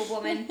switched to a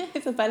woman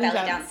It's a belly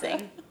dancer.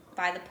 dancing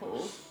by the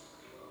pool.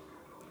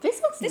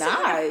 This looks This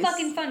nice. is like a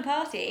fucking fun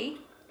party.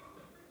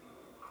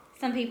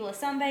 Some people are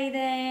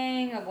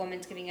sunbathing, a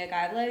woman's giving a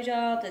guy a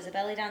blowjob, there's a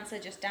belly dancer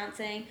just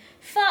dancing.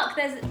 Fuck,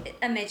 there's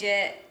a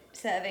midget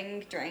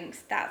serving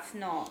drinks. That's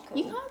not cool.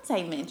 You can't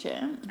say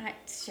midget.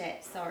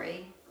 Shit,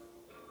 sorry.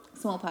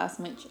 Small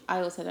person, which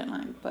I also don't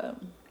like, but...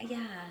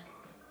 Yeah.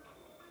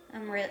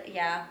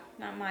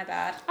 Not my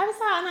bad. I was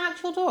at an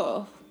actual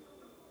dwarf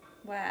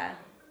Where?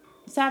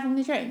 serving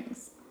the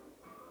drinks.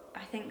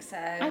 I think so.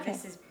 Okay.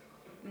 This is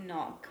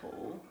not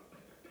cool.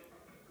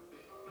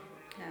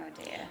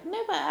 Oh dear.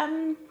 No,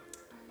 but,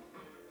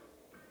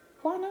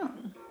 why not?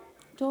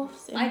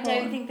 Dwarfs in I don't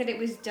porn. think that it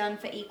was done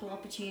for equal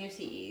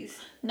opportunities.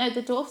 No,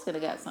 the dwarf's gonna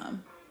get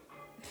some.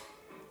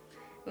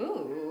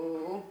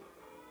 Ooh.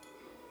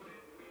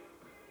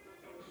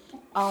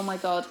 Oh my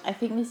god, I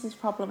think this is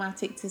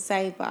problematic to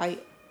say, but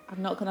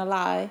I'm not gonna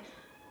lie.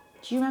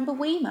 Do you remember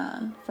Wee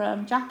Man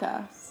from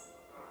Jackass?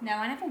 No,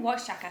 I never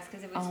watched Jackass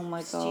because it was Oh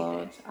my stupid.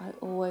 god, I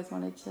always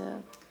wanted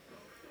to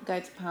go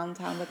to Pound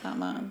Town with that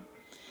man.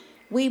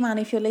 Wee Man,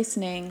 if you're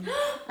listening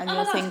and Oh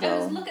you're my gosh,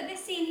 single. look at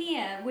this scene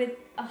here with,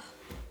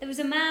 there was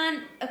a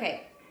man,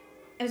 okay,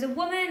 there was a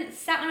woman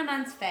sat on a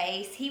man's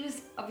face, he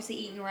was obviously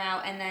eating her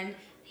out, and then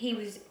he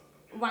was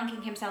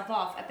wanking himself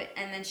off a bit,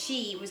 and then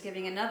she was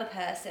giving another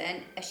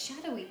person, a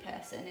shadowy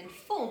person in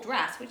full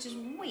dress, which is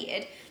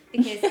weird,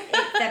 because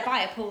they're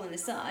by a pool in the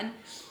sun,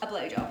 a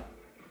blowjob.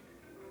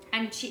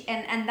 And she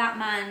and that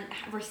man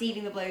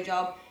receiving the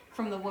blowjob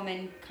from the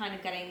woman kind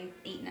of getting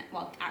eaten,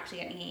 actually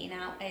getting eaten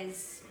out,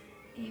 is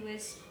he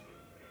was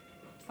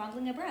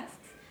fondling her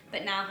breasts,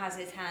 but now has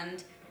his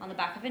hand on the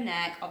back of her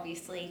neck,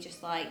 obviously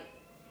just like,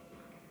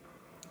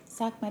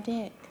 Suck my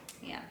dick.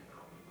 yeah.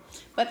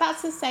 But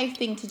that's a safe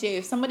thing to do.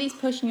 If somebody's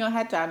pushing your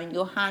head down and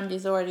your hand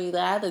is already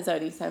there, there's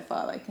only so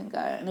far they can go.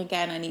 And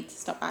again, I need to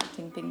stop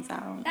acting things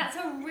out. That's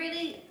a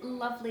really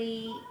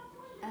lovely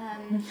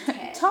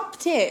tip. Top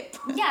tip.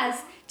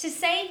 Yes, to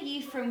save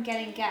you from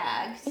getting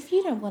gagged. If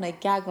you don't want to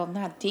gag on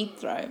that deep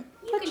throat,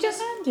 You put can your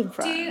just hand in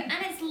front. and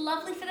it's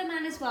lovely for the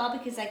man as well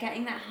because they're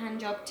getting that hand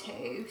job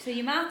too. So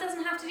your mouth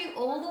doesn't have to do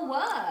all the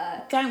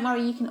work. Don't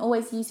worry, you can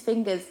always use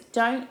fingers.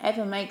 Don't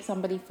ever make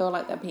somebody feel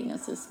like their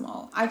penis is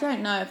small. I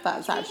don't know if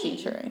that's actually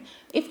true.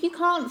 If you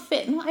can't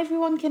fit, not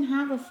everyone can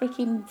have a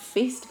freaking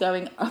fist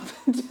going up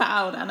and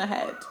down and a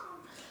head.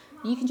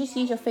 You can just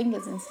use your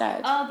fingers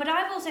instead. Oh, but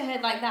I've also heard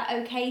like that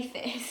okay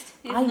fist.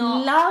 I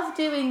love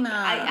doing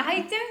that. I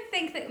don't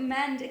think that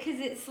men,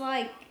 because it's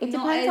like It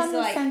not depends as on the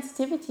like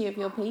sensitivity of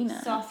your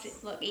penis. soft.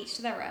 Look, each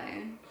to their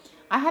own.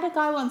 I had a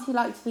guy once who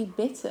liked to be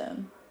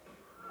bitten.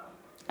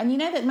 And you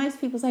know that most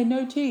people say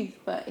no teeth,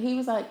 but he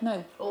was like,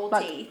 no. All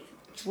like, teeth.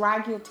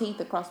 Drag your teeth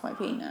across my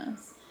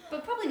penis.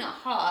 But probably not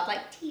hard,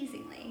 like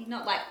teasingly,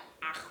 not like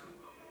ah.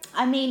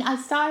 I mean, I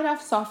started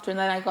off softer and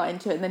then I got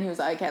into it and then he was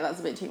like, okay, that's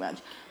a bit too much.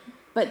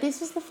 But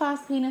this was the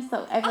first penis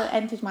that ever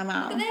entered my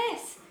mouth. Look at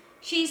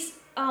this.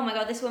 Oh my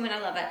god, this woman, I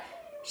love it.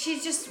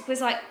 She just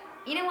was like,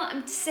 you know what,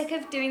 I'm sick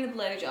of doing the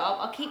blowjob.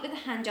 I'll keep with the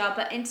hand job,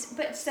 but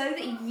so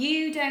that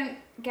you don't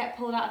get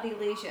pulled out of the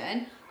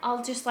illusion,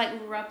 I'll just like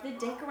rub the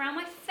dick around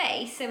my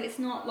face so it's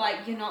not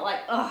like, you're not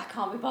like, oh, I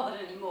can't be bothered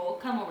anymore.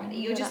 Come already.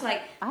 You're just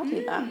like, I'll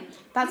do that. "Mm,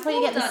 That's why you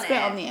you've get the all spit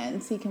done on the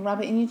end so you can rub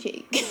it in your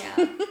cheek.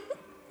 Yeah.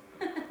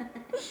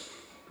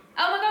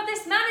 Oh my god,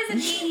 this man is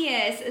a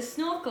genius. A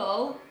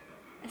snorkel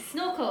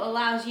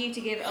allows you to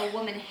give a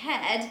woman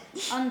head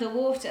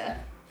underwater.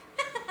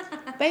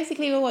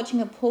 Basically, we're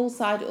watching a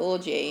poolside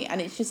orgy and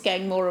it's just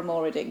getting more and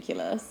more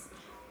ridiculous.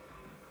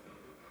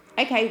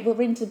 Okay,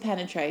 we're into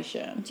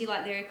penetration. Do you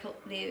like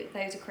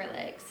those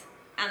acrylics?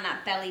 And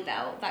that belly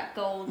belt, that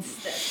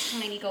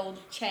tiny gold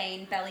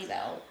chain belly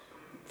belt.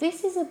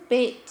 This is a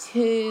bit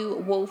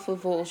too Wolf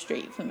of Wall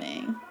Street for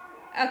me.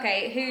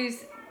 Okay,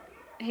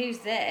 who's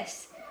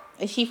this?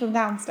 Is she from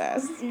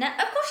downstairs? No, of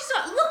course she's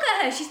not. Look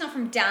at her. She's not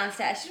from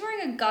downstairs. She's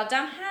wearing a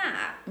goddamn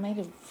hat. Made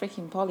of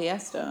freaking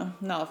polyester.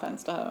 No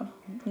offense to her.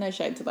 No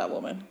shade to that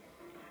woman.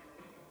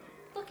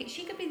 Look,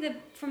 she could be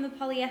from the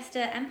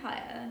polyester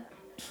empire.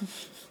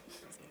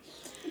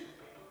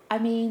 I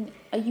mean,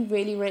 are you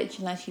really rich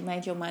unless you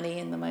made your money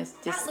in the most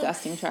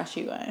disgusting,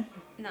 trashy way?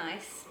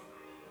 Nice.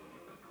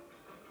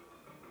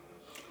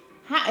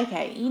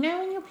 Okay, you know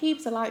when your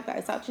pubes are like that,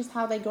 is that just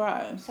how they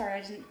grow? Sorry,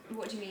 I didn't.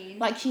 What do you mean?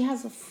 Like she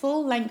has a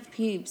full length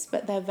pubes,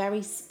 but they're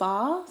very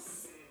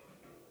sparse.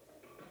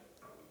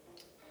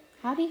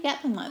 How do you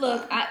get them like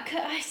Look, that?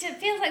 it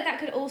feels like that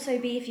could also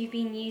be if you've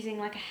been using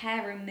like a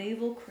hair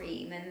removal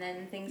cream and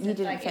then things You have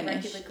didn't like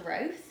finish. irregular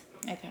growth.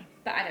 Okay.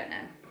 But I don't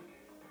know.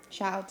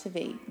 Shout out to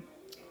Veet.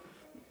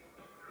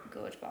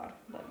 Gorge bar,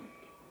 but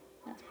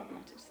that's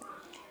problematic to say.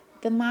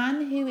 The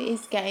man who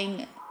is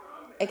getting...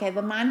 Okay,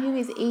 the man who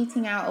is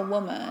eating out a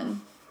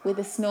woman with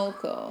a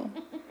snorkel.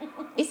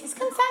 Is this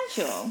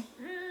consensual?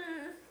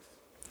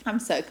 I'm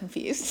so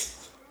confused.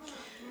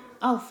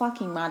 Oh,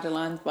 fucking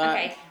Madeline's back.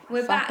 Okay,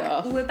 we're Fuck back.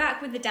 off. We're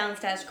back with the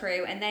downstairs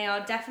crew, and they are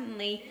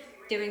definitely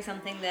doing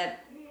something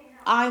that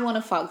I want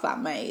to fuck that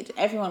maid.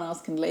 Everyone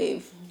else can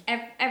leave.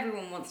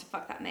 everyone wants to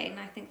fuck that maid, and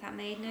I think that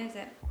maid knows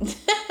it.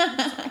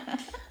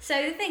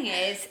 So the thing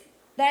is,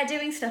 they're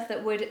doing stuff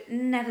that would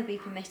never be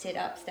permitted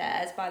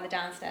upstairs by the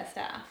downstairs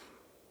staff.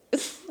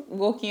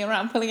 Walking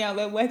around pulling out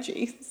their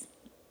wedgies.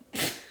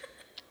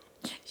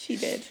 She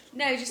did.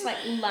 No, just like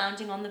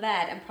lounging on the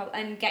bed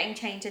and getting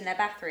changed in their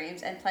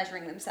bathrooms and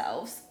pleasuring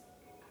themselves.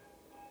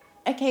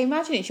 Okay,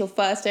 imagine it's your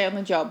first day on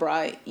the job,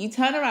 right? You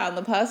turn around,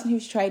 the person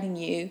who's training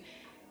you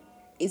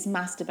is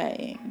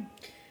masturbating.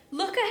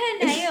 Look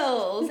at her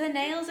nails. Her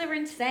nails are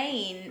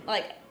insane.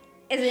 Like,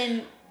 as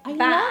in I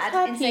bad,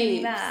 love her insanely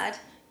pubes. bad.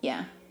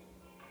 Yeah.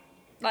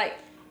 Like,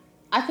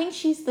 I think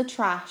she's the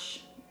trash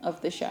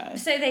of the show.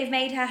 so they've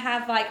made her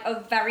have like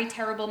a very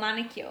terrible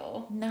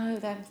manicure. No,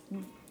 they're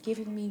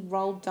giving me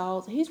Roald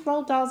Dahl's. Who's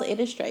Roald Dahl's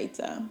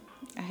illustrator?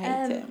 I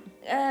hate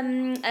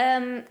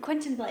him.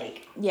 Quentin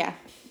Blake. Yeah.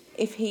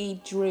 If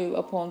he drew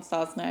a porn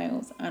star's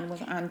nails and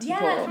was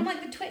anti-porn. Yeah, from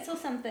like the Twits or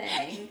something.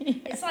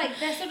 It's like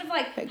they're sort of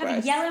like Bit have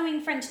gross.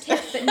 yellowing French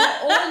tips, but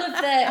not all of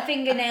the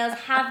fingernails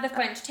have the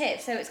French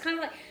tips. So it's kind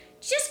of like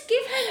just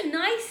give her a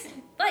nice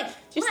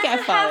Just let get a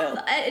her file.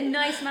 have a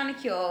nice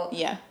manicure.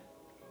 Yeah.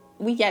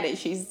 We get it,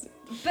 she's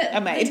But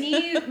a maid. the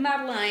new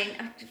Madeline,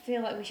 I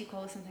feel like we should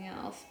call her something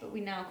else, but we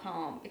now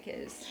can't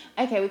because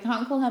Okay, we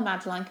can't call her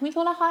Madeline. Can we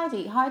call her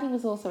Heidi? Heidi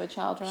was also a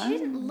child, right? she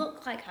didn't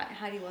look like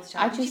Heidi was a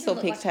I child. She just saw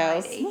didn't look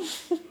like pigtails.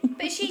 Heidi.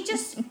 But she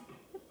just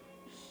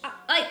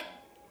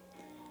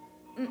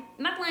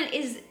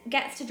Madeline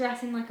gets to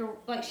dress in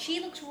like she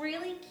looks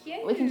really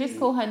cute. We can just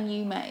call her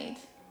new maid.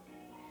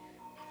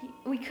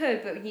 We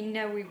could, but you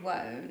know we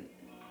won't.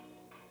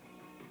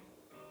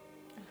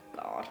 Oh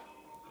God.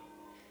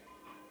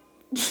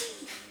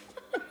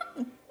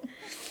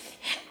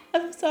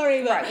 I'm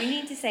sorry, but Right, we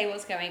need to say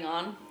what's going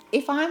on.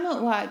 if I'm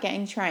at work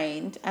getting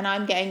trained and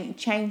I'm getting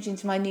changed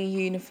into my new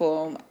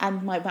uniform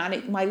and my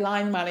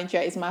line manager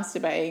is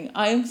masturbating,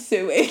 I am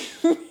suing.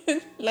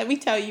 Let me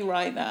tell you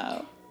right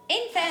now.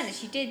 In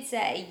fairness, you did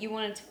say you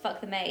wanted to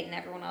fuck the maid and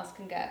everyone else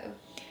can go.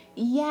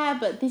 Yeah,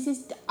 but this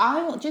is because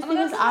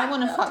I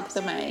want to fuck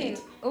the maid.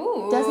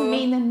 Ooh. Doesn't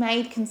mean the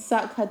maid can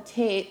suck her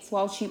tits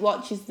while she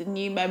watches the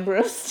new member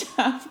of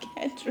staff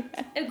get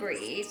dressed.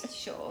 Agreed.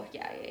 Sure.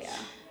 Yeah.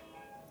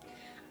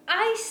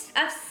 I've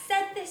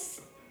said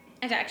this.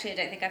 I don't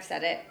think I've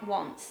said it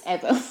once.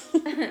 Ever.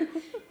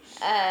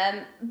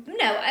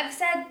 No, I've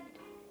said.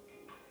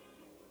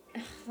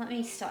 Let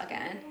me start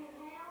again.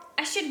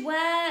 I should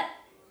wear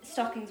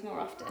stockings more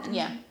often.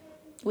 Yeah,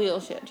 we all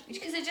should.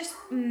 Because it just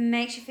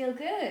makes you feel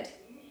good.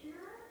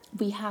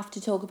 We have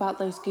to talk about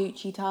those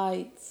Gucci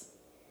tights.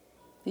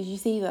 Did you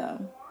see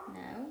them?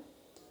 No.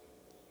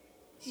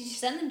 Did you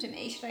send them to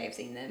me? Should I have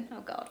seen them?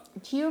 Oh God.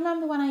 Do you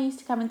remember when I used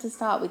to come into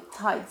start with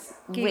tights?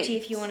 Gucci, ripped?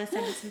 if you want to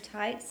send us some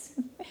tights,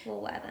 we'll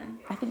wear them.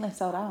 I think they've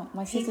sold out.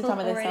 My sister People told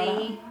me they sold out.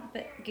 already,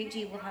 but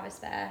Gucci will have a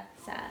spare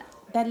set.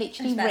 They're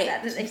literally Spare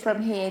set ripped that they-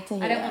 from here to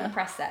here. I don't want to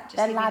press that. Just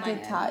They're give me my laddered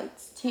own.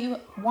 tights.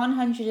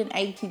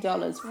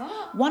 $180.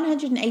 What?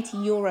 180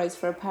 euros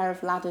for a pair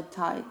of laddered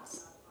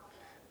tights.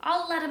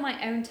 I'll ladder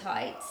my own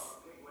tights.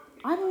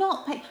 I'm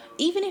not paying,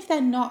 even if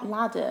they're not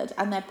laddered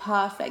and they're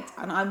perfect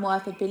and I'm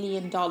worth $1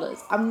 billion,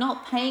 I'm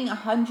not paying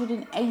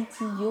 180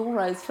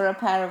 euros for a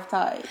pair of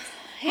tights.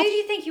 Who do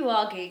you think you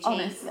are, Gucci?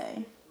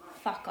 Honestly.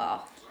 Fuck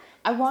off.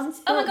 I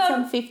once Oh my bought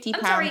God. some £50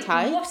 I'm sorry,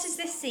 tights. what is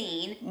this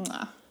scene?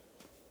 Mwah.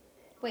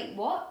 Wait,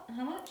 what?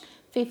 How much?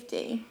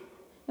 50.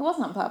 It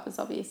wasn't on purpose,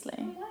 obviously.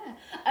 Where?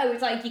 Oh,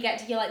 it's like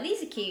you're like,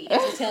 these are cute. You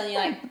get to tell and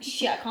you're like,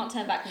 shit, I can't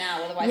turn back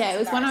now, otherwise Yeah, it's it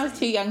was when I was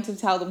too embarrassing. young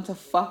to tell them to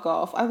fuck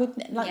off. I would,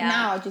 Yeah.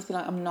 now I'd just be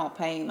like, I'm not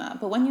paying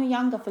that. But when you're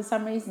younger, for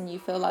some reason, you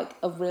feel like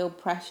a real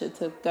pressure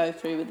to go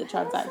through with the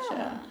How was transaction.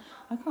 that?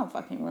 I can't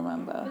fucking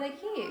remember. Were they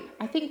cute?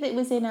 I think that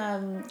was in,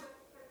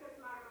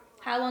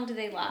 How long do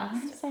they I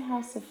want to last? say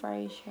House of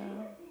Fraser.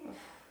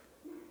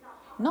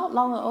 Not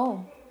long at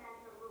all.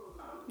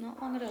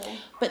 Not long at all.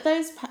 But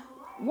those,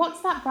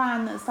 what's that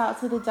brand that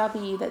starts with a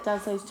W that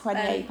does those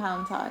 £28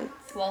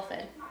 tights?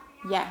 Walford.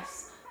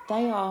 Yes,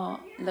 they are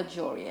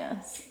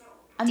luxurious.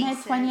 And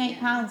Decent, they're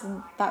 £28 yeah.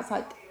 and that's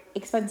like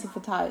expensive for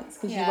tights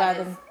because Yeah, you wear it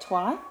them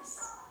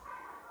twice.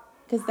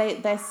 Because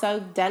they're so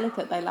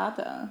delicate, they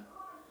ladder.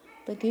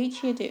 But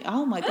Gucci do.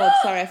 Oh my God,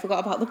 sorry, I forgot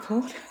about the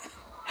porn.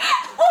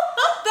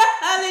 What the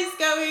hell is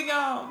going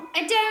on?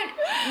 I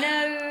don't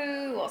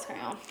know what's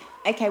going on.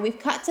 Okay, we've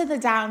cut to the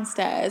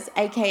downstairs,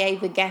 aka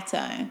the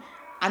ghetto,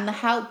 and the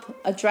help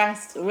are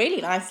dressed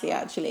really nicely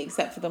actually,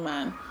 except for the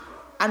man.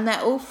 And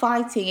they're all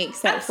fighting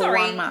except I'm for sorry.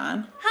 one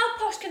man. How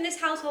posh can this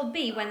household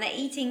be when they're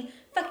eating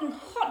fucking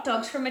hot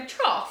dogs from a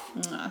trough?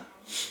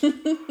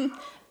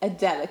 A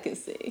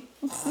delicacy.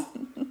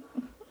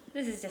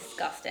 This is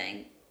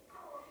disgusting.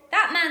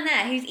 That man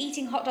there who's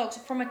eating hot dogs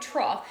from a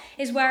trough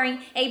is wearing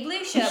a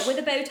blue shirt with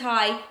a bow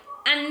tie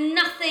and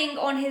nothing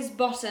on his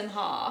bottom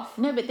half.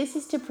 No, but this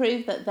is to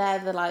prove that they're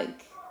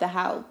the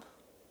help.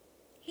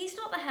 He's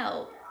not the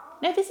help.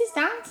 No, this is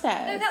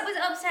downstairs. No, that was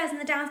upstairs and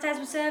the downstairs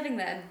was serving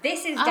them.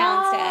 This is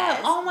downstairs.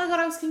 Oh my god,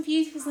 I was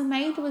confused because the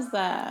maid was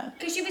there.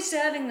 Because she was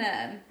serving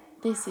them.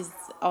 This is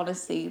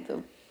honestly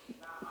the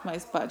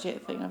most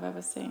budget thing I've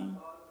ever seen.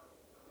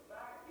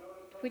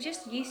 We're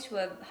just used to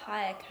a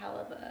higher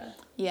caliber.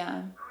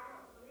 Yeah.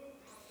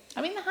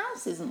 I mean, the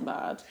house isn't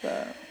bad,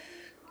 but...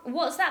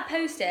 What's that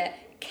poster?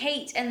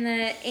 Kate and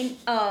the...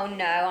 Oh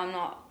no, I'm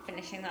not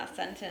finishing that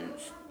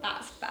sentence.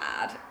 That's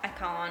bad. I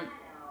can't.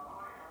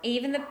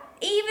 Even the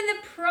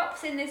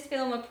props in this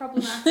film are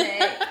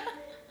problematic.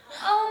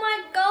 Oh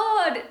my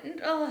god.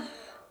 Oh.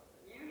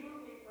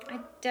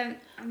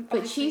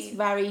 But she's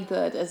very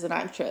good as an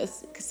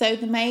actress. So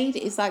the maid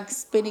is like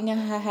spinning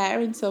her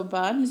hair into a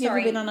bun. Have you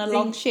ever been on a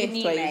long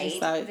shift where you're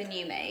just like... The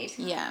new maid.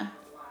 Yeah.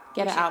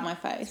 Get it out of my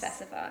face.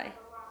 Specify.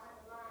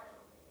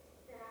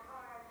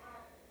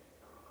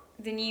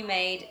 The new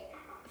maid,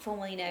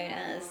 formerly known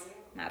as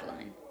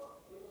Madeline.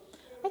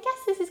 I guess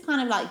this is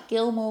kind of like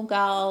Gilmore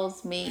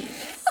Girls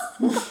meets...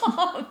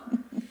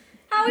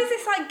 How is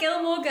this like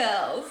Gilmore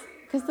Girls?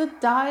 Because the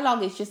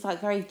dialogue is just like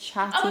very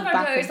chatty, Oh my God,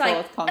 back and it's like,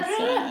 forth,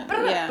 constant.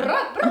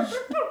 Yeah.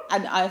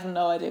 And I have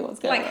no idea what's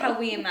going Like on. how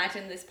we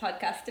imagine this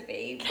podcast to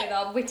be with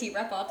our witty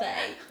repartee,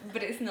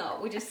 but it's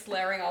not. We're just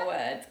slurring our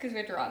words because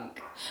we're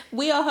drunk.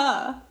 We are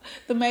her.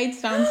 The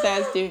maid's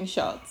downstairs doing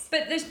shots.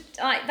 But there's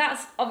like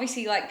that's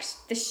obviously like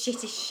the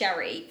shittest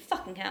sherry.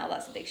 Fucking hell,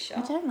 that's a big I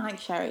shot. don't like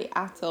sherry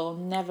at all.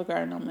 Never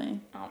grown on me.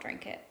 I'll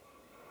drink it.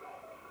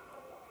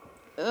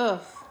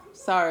 Ugh.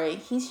 Sorry.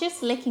 He's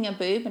just licking a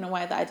boob in a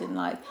way that I didn't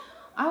like.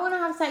 I want to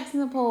have sex in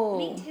the pool.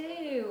 Me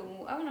too.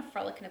 I want to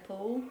frolic in a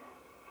pool.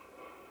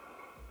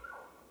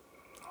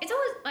 It's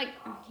always like,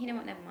 you know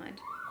what, never mind.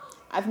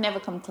 I've never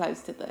come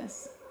close to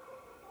this.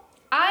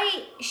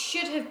 I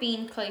should have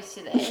been close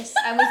to this.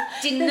 I was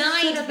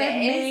denied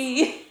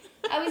this.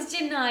 I was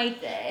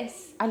denied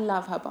this. I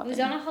love her I body. was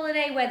on a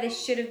holiday where this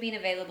should have been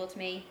available to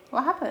me.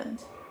 What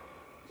happened?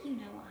 You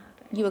know what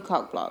happened. You were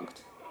cock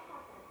blocked.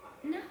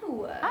 No.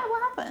 What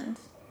happened?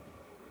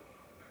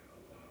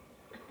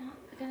 I'm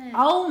not gonna...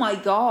 Oh my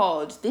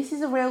god. This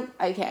is a real...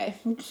 Okay.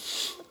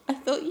 I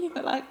thought you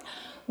were like...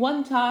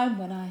 One time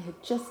when I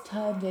had just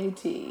turned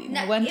 18,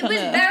 No, I went it on was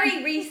a...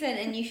 very recent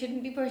and you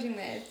shouldn't be pushing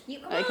this. You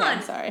come Okay, on.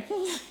 I'm sorry.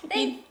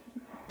 You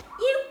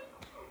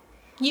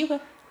You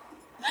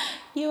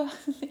were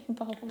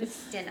involved. was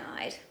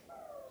denied.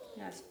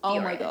 I was Oh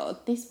my furious.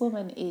 god, this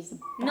woman is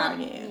Not,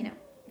 banging. you know,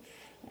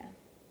 yeah,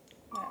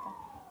 whatever.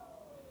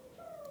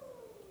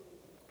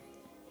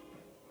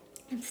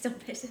 I'm still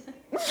bitter.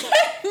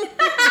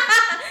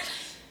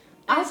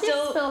 I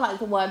just feel like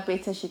the word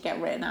bitter should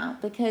get written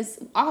out because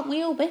aren't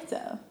we all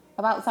bitter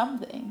about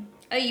something?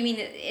 Oh, you mean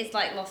it's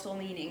like lost all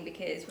meaning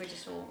because we're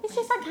just all... It's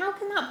just like, how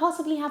can that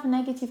possibly have a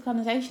negative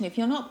connotation? If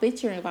you're not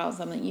bittering about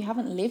something, you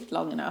haven't lived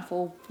long enough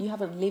or you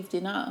haven't lived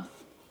enough.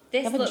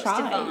 This haven't looks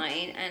tried.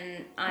 divine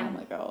and Oh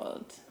my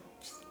god.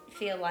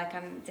 feel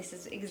like this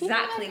is think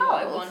exactly they're what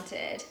I cold?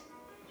 wanted.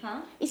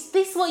 Huh? Is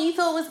this what you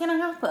thought was going to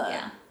happen?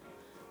 Yeah.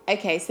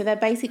 Okay, so they're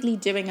basically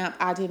doing up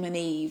Adam and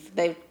Eve.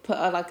 They've put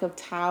like a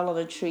towel on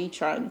a tree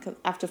trunk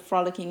after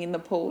frolicking in the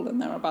pool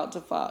and they're about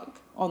to fuck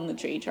on the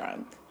tree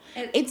trunk.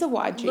 It's a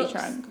wide tree looks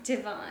trunk.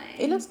 divine.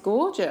 It looks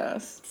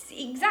gorgeous.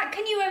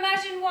 Can you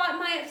imagine why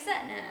am I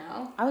upset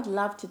now? I would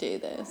love to do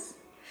this.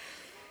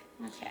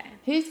 Okay.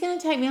 Who's going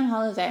to take me on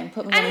holiday and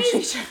put me And on a tree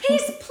he's trunk?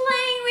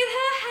 playing with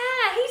her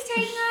hair. He's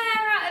taking her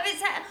hair out of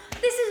its hair.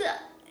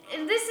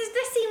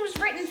 This scene was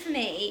written for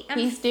me. I'm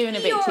He's doing a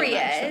bit too much for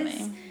furious.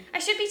 me. I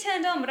should be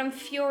turned on, but I'm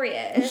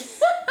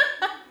furious.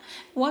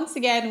 Once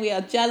again, we are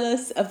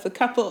jealous of the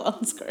couple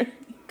on screen.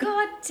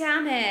 God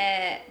damn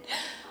it.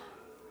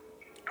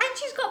 And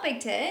she's got big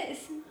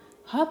tits.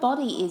 Her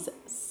body is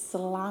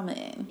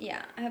slamming.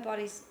 Yeah, her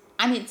body's...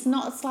 And it's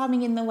not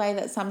slamming in the way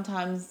that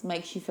sometimes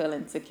makes you feel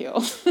insecure.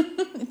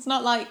 It's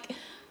not like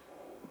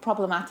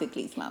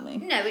problematically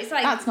slamming. No, it's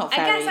like... That's not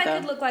fair I guess I either.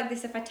 could look like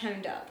this if I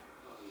toned up.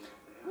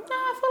 No,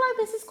 I feel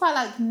like this is quite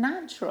like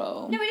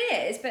natural. No, it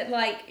is, but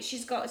like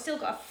she's still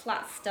got a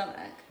flat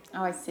stomach.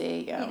 Oh, I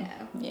see. Yeah. You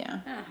know. Yeah.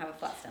 I don't have a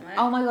flat stomach.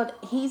 Oh my god,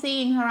 he's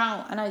eating her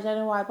out, and I don't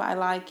know why, but I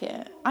like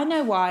it. I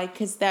know why,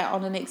 because they're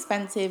on an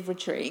expensive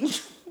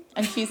retreat,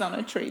 and she's on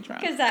a tree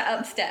trunk. Because they're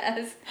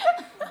upstairs.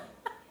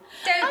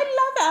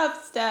 I love it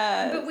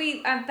upstairs.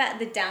 But I bet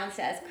the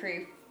downstairs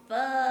crew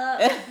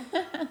fuck.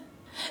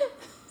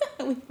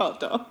 With hot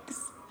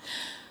dogs.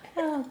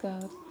 Oh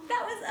god.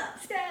 That was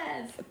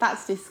upstairs.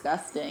 That's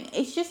disgusting.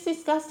 It's just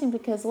disgusting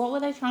because what were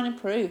they trying to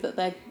prove? That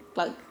they're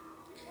like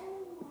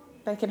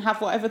they can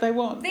have whatever they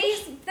want.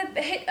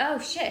 Oh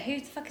shit, who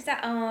the fuck is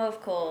that? Oh,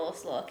 of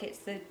course, look, it's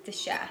the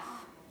chef.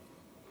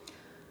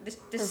 the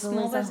There's small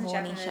always a person chef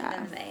horny and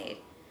chef. the maid.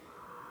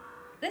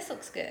 This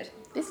looks good.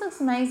 This looks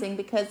amazing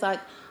because, like,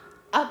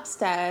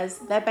 upstairs,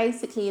 they're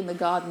basically in the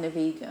Garden of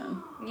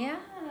Eden. Yeah,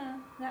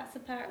 that's the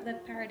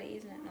parody,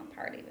 isn't it? Not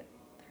parody, but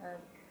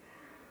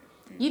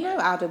You know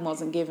Adam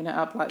wasn't giving it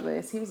up like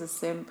this. He was a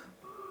simp.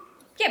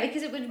 Yeah,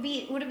 because it would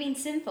have been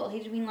sinful.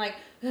 He'd have been like,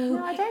 oh,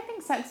 No, I don't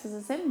think sex was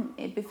a sin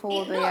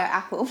before the no.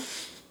 Apple.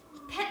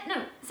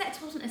 No,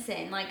 sex wasn't a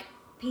sin. Like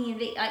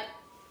P&V, like,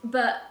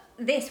 but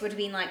this would have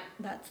been like,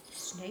 that's the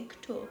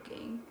snake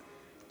talking.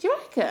 Do you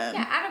reckon?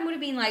 Yeah, Adam would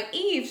have been like,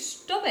 Eve,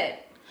 stop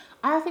it.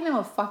 I think they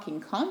were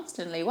fucking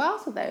constantly. What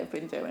else would they have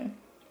been doing?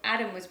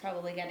 Adam was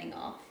probably getting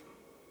off.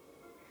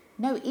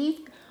 No,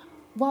 Eve.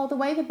 Well, the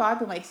way the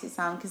Bible makes it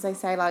sound, because they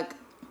say, like,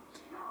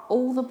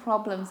 all the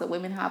problems that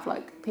women have,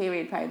 like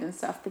period pain and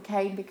stuff,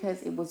 became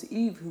because it was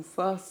Eve who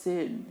first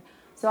sinned.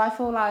 So I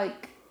feel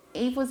like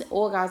Eve was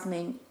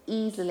orgasming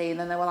easily, and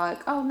then they were like,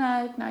 oh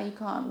no, you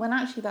can't. When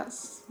actually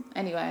that's,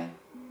 anyway,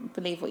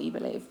 believe what you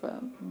believe,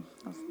 but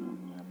that's not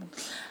what happened.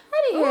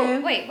 Anywho.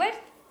 Ooh, wait, where the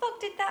fuck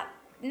did that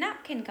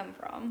napkin come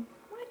from?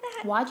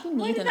 Why do you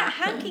need Where a did that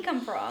napkin? hanky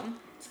come from?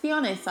 To be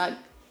honest, like,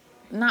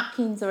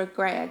 napkins are a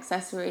great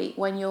accessory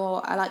when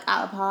you're like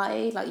at a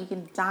party. Like, you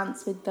can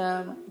dance with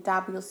them,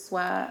 dab your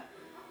sweat,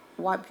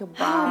 wipe your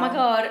brow. Oh my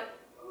god.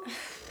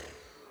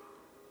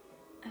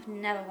 I've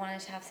never wanted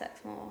to have sex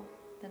more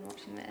than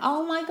watching this.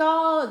 Oh my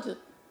god.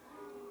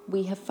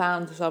 We have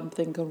found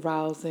something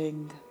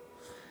arousing.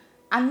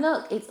 And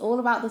look, it's all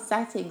about the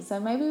setting. So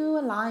maybe we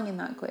were lying in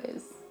that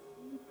quiz.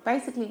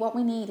 Basically, what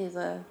we need is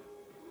a...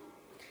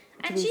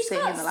 And be she's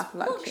sitting got, in the lap of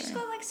look, luxury. she's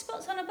got like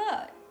spots on her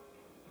butt.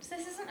 So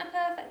this isn't a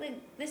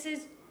perfect, this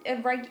is a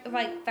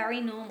like very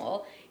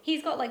normal.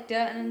 He's got like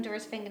dirt under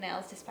his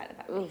fingernails despite the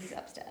fact that he's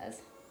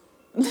upstairs.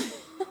 Where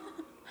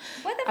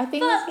the I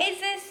think fuck this- is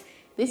this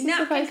This is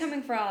napkin supposed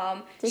coming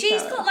from? to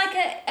She's show got us. like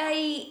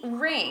a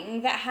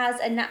ring that has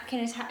a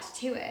napkin attached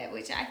to it,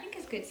 which I think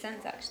is good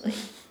sense actually.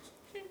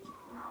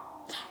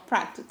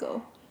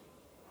 Practical.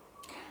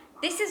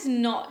 This is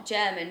not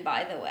German,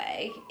 by the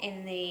way,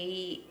 in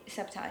the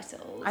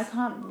subtitles. I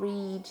can't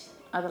read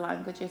other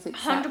languages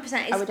except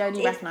 100%. I would only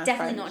It's recognise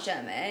definitely French not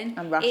German.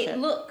 and Russian. It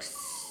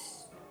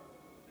looks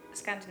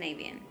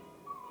Scandinavian.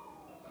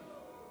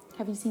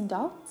 Have you seen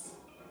Dogs?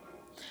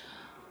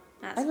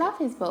 That's I love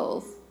his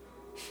balls.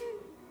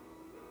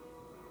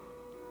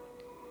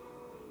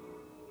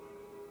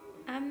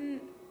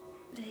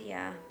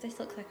 Yeah. This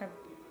looks like a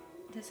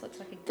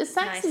The sex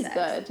nice is sex.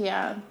 good,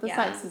 yeah. The Yeah.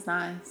 sex is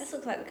nice. This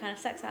looks like the kind of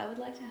sex I would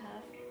like to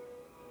have.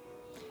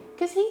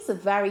 Because he's a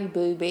very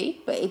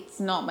booby, but it's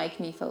not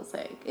making me feel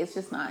sick. It's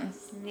just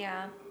nice.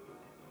 Yeah.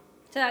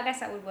 So I guess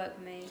that would work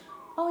for me.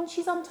 Oh, and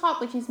she's on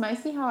top, which is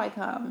mostly how I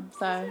come.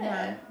 So, Is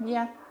it?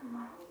 yeah.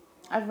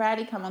 I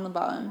rarely come on the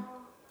bottom.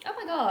 Oh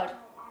my god.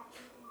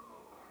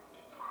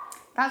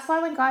 That's why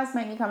when guys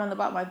make me come on the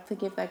bottom, I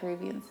forgive their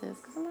grievances.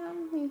 Because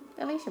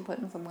at least you're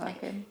putting some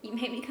work in. You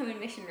made me come in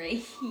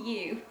missionary.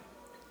 You.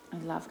 I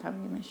love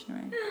coming in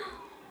missionary.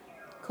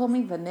 Call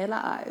me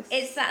Vanilla Ice.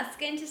 It's that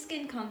skin to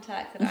skin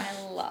contact that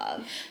I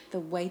love. the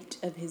weight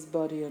of his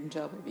body on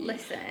top of you.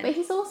 Listen. But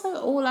he's also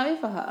all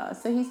over her,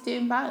 so he's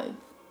doing both.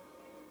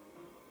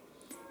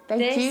 They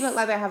do This- look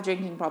like they have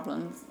drinking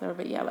problems. They're a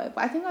bit yellow,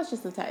 but I think that's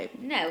just the tape.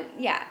 No,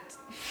 yeah.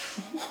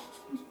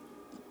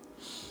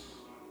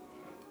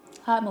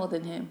 Her more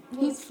than him.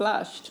 He's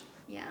flushed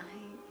Yeah.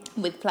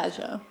 with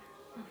pleasure.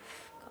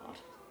 God.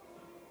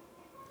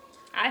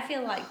 I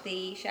feel like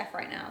the chef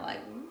right now, like,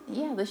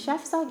 Yeah, the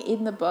chef's like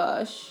in the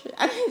bush,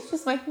 and it's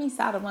just making me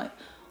sad. I'm like,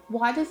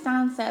 why does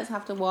downstairs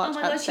have to watch oh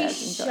my god, upstairs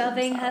she's enjoy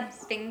shoving her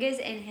themselves? fingers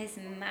in his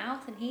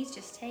mouth and he's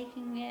just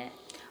taking it.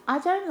 I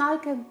don't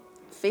like a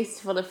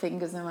fistful of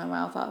fingers in my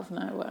mouth out of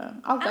nowhere.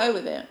 I'll go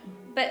with it.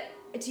 But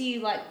do you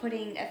like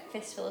putting a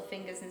fistful of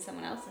fingers in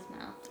someone else's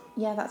mouth?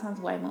 Yeah, that sounds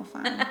way more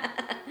fun.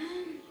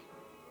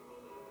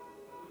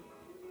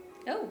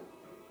 Oh.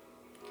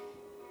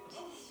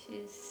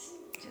 She's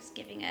just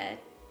giving a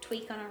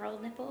tweak on her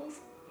old nipples.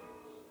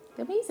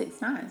 The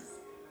music's nice.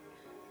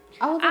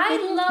 Oh, the I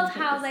video's love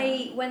completely how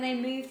silent. when they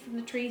moved from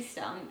the tree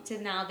stump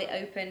to now the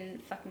open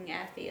fucking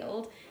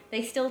airfield,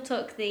 they still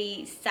took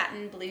the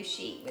satin blue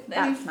sheet with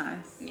them. That's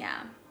nice.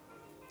 Yeah.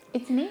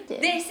 It's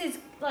needed. This is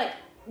like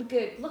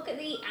good. Look at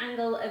the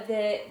angle of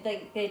the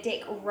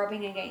dick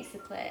rubbing against the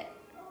clit.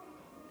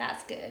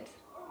 That's good.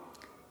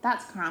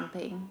 That's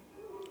cramping.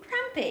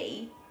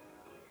 Crampy?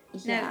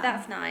 Yeah. No,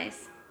 that's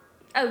nice.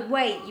 Oh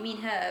wait, you mean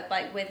her,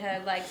 like with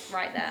her legs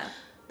right there.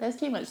 There's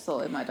too much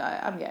salt in my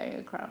diet. I'm getting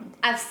a cramp.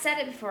 I've said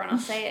it before and I'll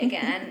say it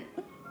again.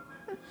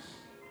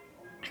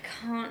 I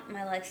can't,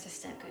 my legs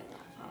just don't go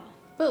that far.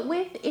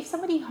 But if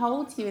somebody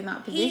holds you in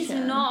that position... He's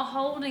not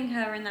holding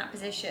her in that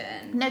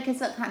position. No,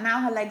 because look, now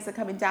her legs are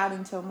coming down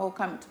into a more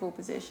comfortable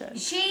position.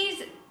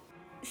 She's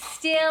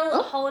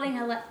still holding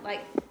her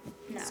like,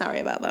 no. Sorry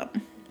about that.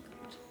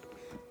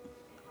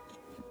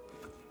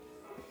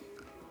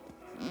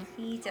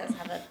 He does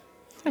have a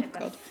bit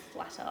of a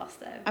flat ass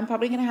though. I'm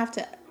probably going to have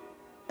to...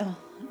 Oh,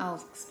 I'll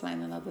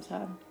explain another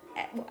time.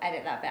 We'll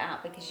edit that bit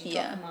out because you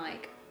Yeah. got the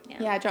mic.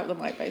 Yeah, I dropped the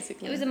mic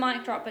basically. It was a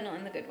mic drop, but not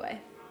in the good way.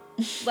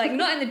 Like,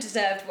 not in the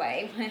deserved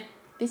way.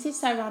 This is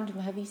so random.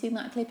 Have you seen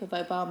that clip of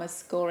Obama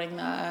scoring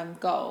that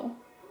goal?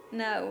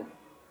 No.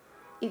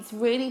 It's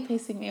really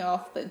pissing me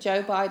off that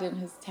Joe Biden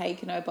has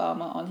taken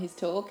Obama on his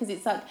tour, because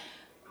it's like,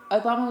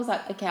 Obama was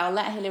like, okay, I'll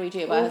let Hillary do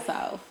it by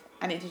herself,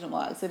 and it didn't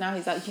work. So now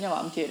he's like, you know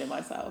what, I'm doing it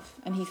myself.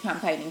 And he's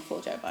campaigning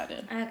for Joe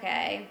Biden.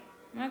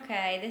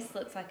 Okay, this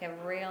looks like a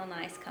real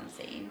nice cum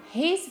scene.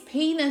 His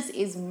penis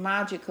is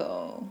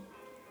magical.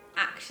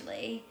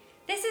 Actually,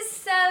 this is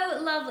so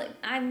lovely.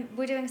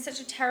 We're doing such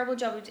a terrible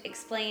job of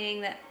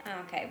explaining that.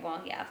 Okay,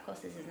 well, yeah, of course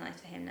this is nice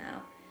for him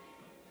now.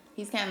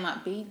 He's getting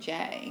that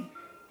BJ.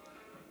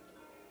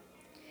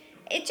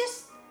 It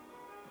just,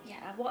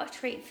 yeah, what a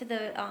treat for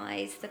the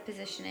eyes, the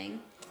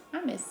positioning.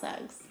 I miss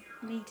sex.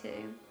 Me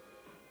too.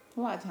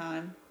 What a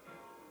time.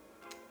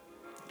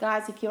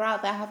 Guys, if you're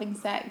out there having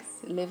sex,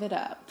 live it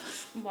up.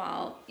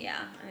 Well, yeah,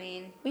 I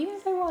mean... We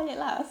didn't say while it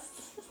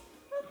lasts.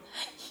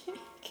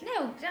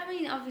 No, I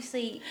mean,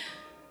 obviously...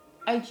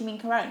 Oh, do you mean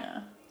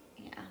Corona?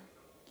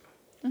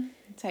 Yeah.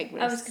 Take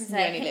risks. I was going to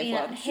say, You only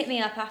live once. hit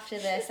me up after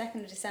the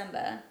 2nd of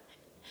December.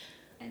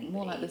 Anybody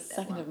More like the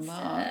that 2nd of wants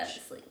March. to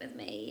sleep with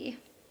me.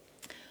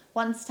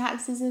 Once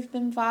taxes have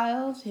been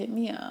filed, hit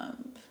me up.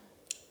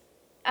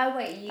 Oh,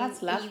 wait,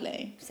 That's are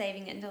lovely. you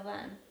saving it until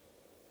then?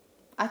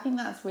 I think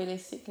that's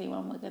realistically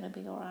when we're going to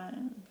be alright.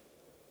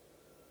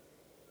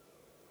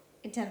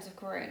 In terms of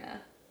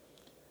Corona?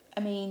 I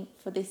mean,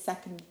 for this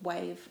second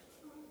wave.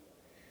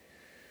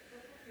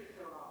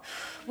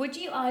 Would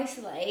you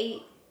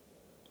isolate?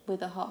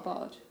 With a hot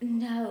bod.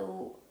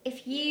 No.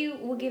 If you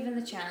were given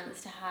the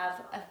chance to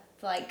have a,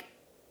 like...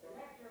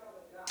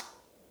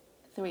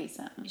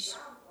 Threesome.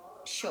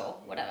 Sure,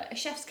 whatever. A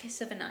chef's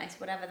kiss of a nice,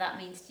 whatever that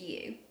means to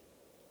you.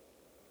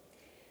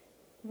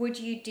 Would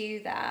you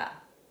do that?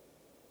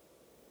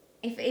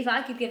 If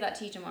I could give that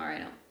to you tomorrow,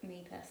 not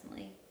me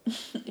personally.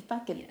 If I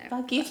could, You know, if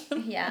I give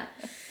them. Yeah.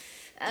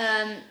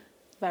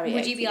 Very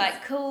Would you be 80s.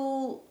 like,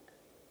 cool,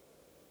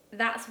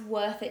 that's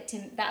worth it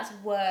to, that's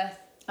worth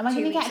Am I 2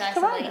 going to weeks get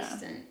Corona?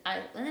 isolation? No,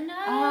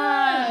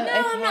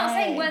 Oh, I'm not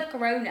saying okay. worth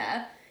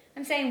Corona.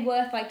 I'm saying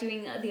worth like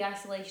doing the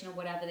isolation or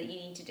whatever that you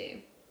need to do.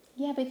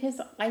 Yeah, because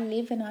I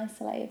live an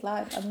isolated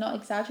life. I'm not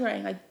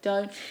exaggerating. I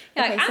don't.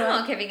 You're like, Okay, so I'm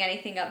not giving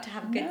anything up to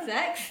have good No.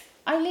 sex.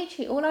 I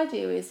literally, all I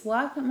do is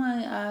work at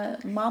my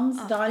mum's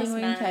Oh, dining this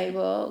room man.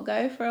 table,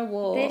 go for a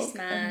walk, This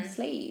man. and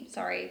sleep.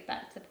 Sorry,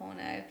 back to the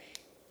porno.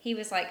 He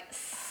was like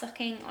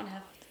sucking on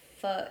her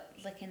foot,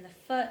 licking the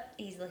foot.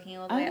 He's looking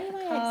all the way Only up the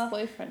my calf,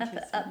 ex-boyfriend should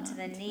up say to the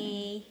that to me.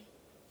 knee.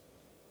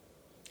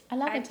 I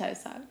love a toe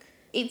suck.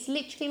 It's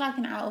literally like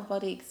an out of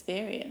body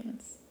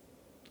experience.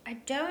 I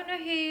don't know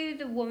who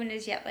the woman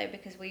is yet though,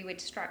 because we were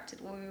distracted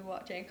while we were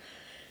watching.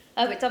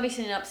 Oh, it's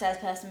obviously an upstairs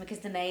person because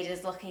the maid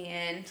is looking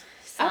in.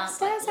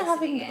 Upstairs are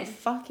having in.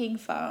 fucking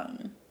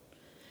fun.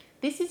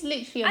 This is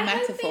literally a I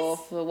hope metaphor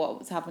it's- for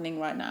what's happening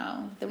right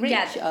now. The rich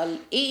Yeah. are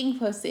eating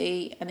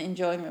pussy and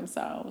enjoying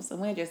themselves, and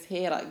we're just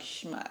here like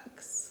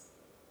schmucks.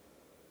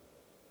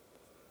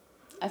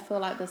 I feel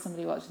like there's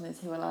somebody watching this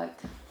who are like,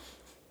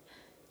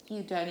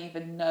 you don't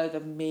even know the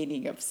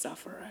meaning of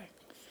suffering.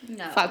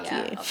 No, Fuck yeah,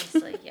 you.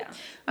 obviously, yeah.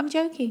 I'm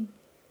joking.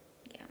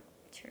 Yeah,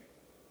 true.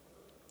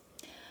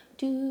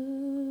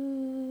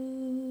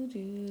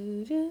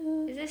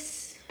 Is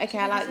this... Okay,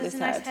 I like this a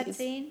nice head. head It's-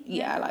 scene?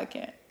 Yeah, I like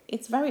it.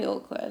 It's very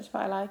awkward, but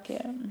I like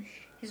it.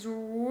 He's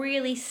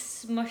really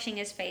smushing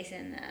his face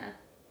in there.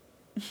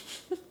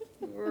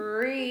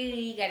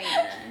 Really getting in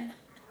there.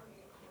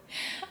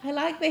 I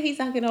like that he's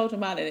like an older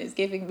man and it's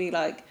giving me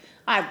like,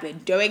 I've been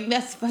doing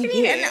this for What do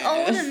years. you mean, an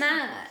older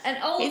man? An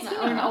old Is man? he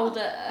Or an not?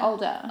 older?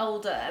 Older.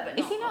 Older, but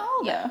Is he not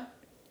older? Yeah.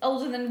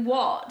 Older than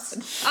what?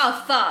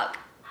 Oh, fuck.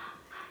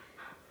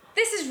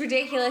 This is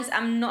ridiculous.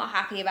 I'm not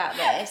happy about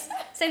this.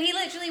 So he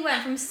literally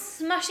went from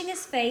smushing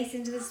his face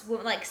into this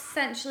woman, like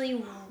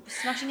essentially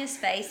smushing his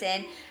face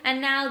in, and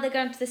now they're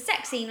going to the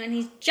sex scene when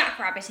he's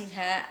jackrabbiting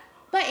her.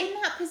 But in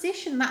that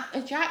position, that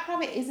a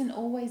jackrabbit isn't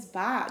always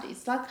bad.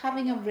 It's like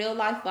having a real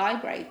life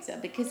vibrator,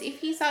 because if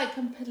he's like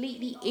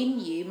completely in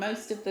you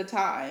most of the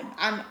time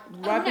and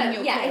rubbing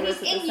your if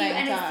clitoris it's at in the you same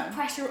and it's time, the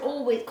pressure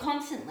always,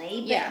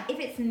 constantly, but Yeah. if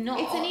it's not,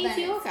 it's an then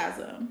easy it's-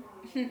 orgasm.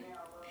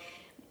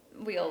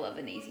 We all love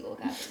an easy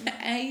orgasm.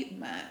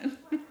 Amen.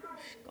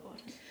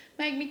 God.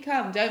 Make me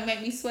come, don't make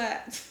me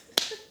sweat.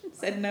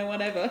 Said no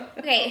one ever.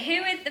 Okay,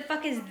 who the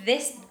fuck is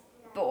this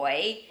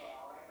boy?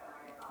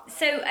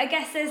 So I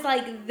guess there's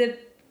like the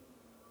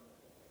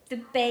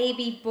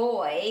baby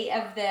boy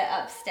of the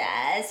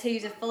upstairs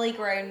who's a fully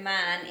grown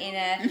man in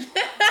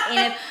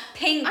a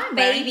pink I'm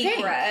wearing baby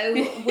pink.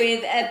 grow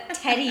with a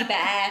teddy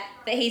bear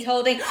that he's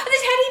holding. And the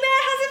teddy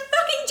bear has a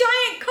fucking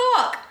giant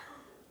cock.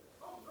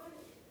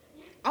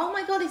 Oh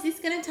my god, is this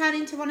going to turn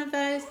into one of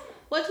those,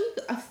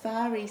 a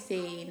furry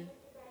scene?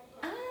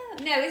 Oh,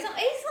 no, it's not.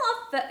 It's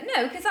not.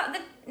 No, because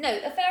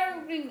a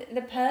fairy,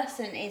 the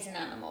person is an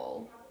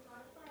animal.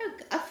 Oh,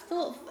 I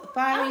thought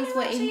furries no,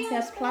 were actually, into yeah,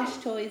 it's plush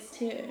fine. toys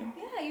too.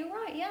 Yeah, you're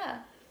right. Yeah.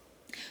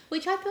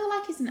 Which I feel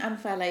like is an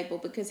unfair label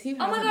because who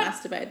Oh my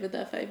hasn't God. masturbated with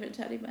their favourite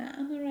teddy bear?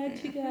 I'm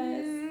alright, you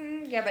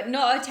guys. Yeah, but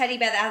not a teddy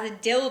bear that has a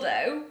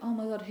dildo. Oh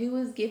my god, who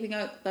was giving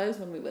out those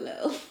when we were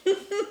little?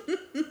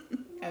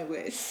 I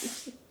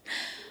wish.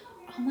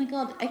 Oh my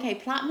god, okay,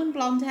 platinum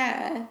blonde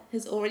hair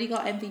has already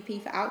got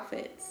MVP for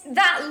outfits.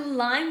 That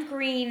lime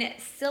green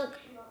silk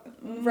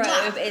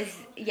robe is,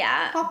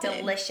 Poppin'.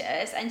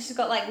 delicious. And she's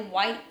got like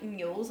white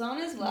mules on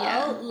as well.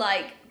 Yeah.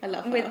 Like, I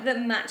love her. with the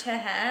match her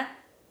hair.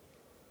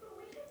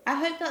 I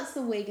hope that's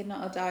the wig and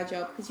not a dye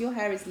job because your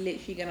hair is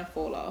literally going to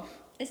fall off.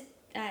 It's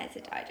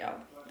a dye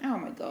job. Oh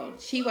my god.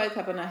 She woke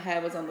up and her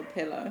hair was on the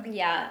pillow.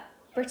 Yeah,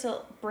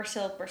 brittle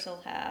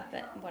hair,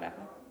 but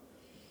whatever.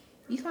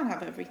 You can't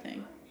have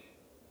everything.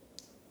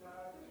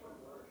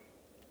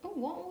 Oh,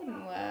 what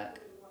wouldn't work?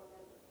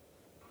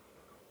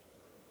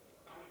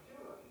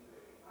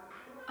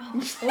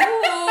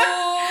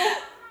 Oh.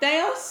 They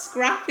are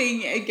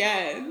scrapping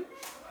again.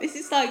 This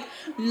is like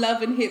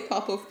love and hip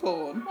hop of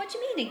porn. What do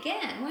you mean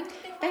again? When did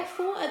they? They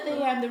fought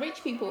at the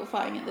rich people were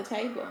fighting at the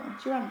table.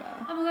 Do you remember?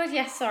 Oh my god,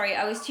 yes, sorry.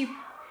 I was too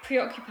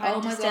preoccupied and Oh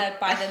my disturbed god,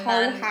 by the the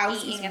whole man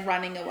house eating is a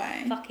running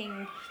away.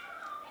 fucking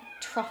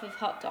trough of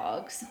hot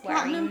dogs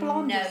Platinum wearing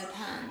blonde no is-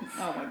 pants.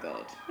 Oh my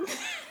god.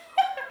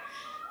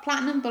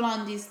 Platinum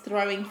blonde is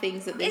throwing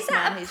things at this Is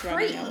that man a who's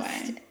running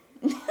priest?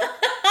 away.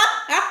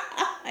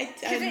 I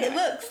Because don't it know.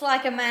 looks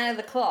like a man of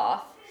the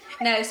cloth.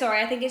 No,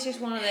 sorry, I think it's just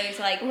one of those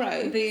like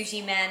Robes.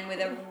 bougie men with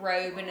a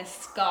robe and a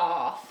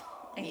scarf.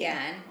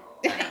 Again.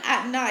 Right?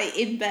 At night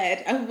in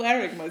bed, I'm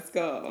wearing my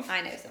scarf.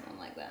 I know someone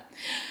like that.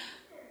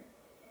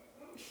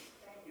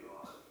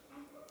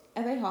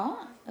 Are they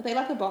hot? Are they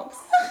like a boxer?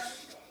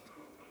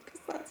 Because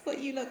that's what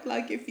you look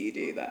like if you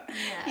do that.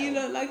 No. You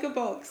look like a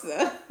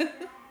boxer.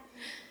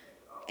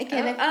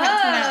 Okay, they've kept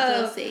an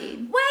outdoor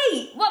scene.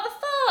 Wait, what the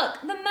fuck?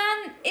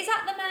 Is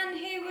that the man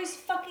who was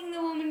fucking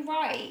the woman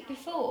right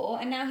before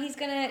and now he's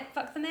gonna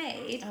fuck the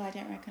maid? Oh, I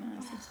don't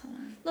recognise this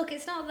one. Look,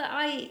 it's not that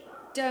I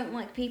don't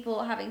like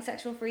people having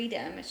sexual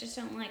freedom, it's just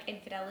don't like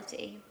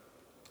infidelity.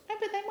 No,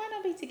 but they might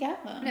not be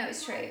together. No,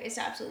 it's true. It's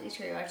absolutely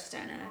true. I just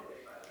don't know.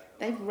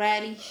 They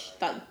rarely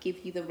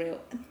give you the real.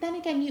 Then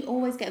again, you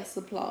always get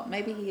the plot.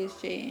 Maybe he is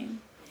cheating.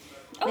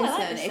 Oh, I like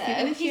Listen, this if you're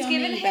gonna though. cheat He's on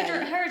given me, her,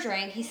 babe- her a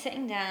drink, he's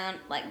sitting down,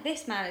 like,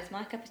 this man is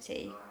my cup of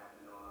tea.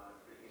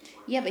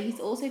 Yeah, but he's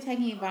also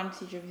taking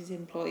advantage of his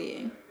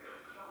employee.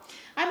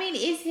 I mean,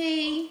 is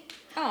he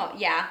Oh,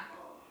 yeah.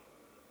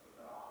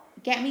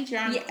 get me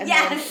drunk and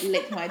Yes. then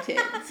lick my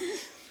tits?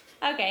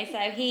 Okay,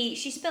 so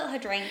she spilt her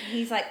drink,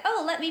 he's like,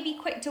 oh, let me be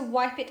quick to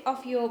wipe it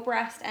off your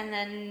breast and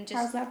then How's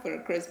just that for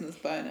a Christmas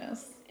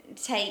bonus?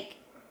 take,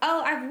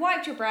 oh, I've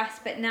wiped your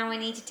breast, but now I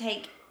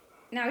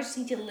just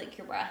need to lick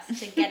your breast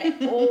to get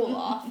it all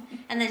off,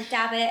 and then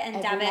dab it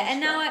and dab it,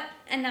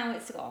 and now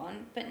it's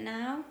gone. But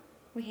now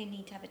we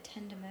need to have a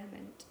tender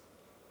moment.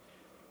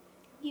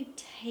 You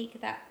take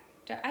that.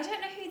 I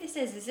don't know who this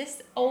is. Is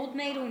this old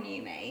maid or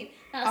new maid?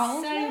 That's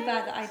Old so maid?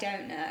 bad that I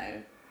don't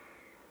know.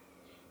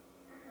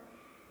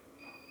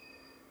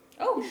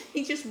 Oh,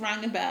 He just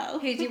rang a bell.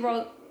 who's he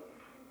roll?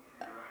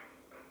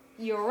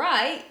 You're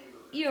right.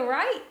 You're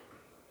right.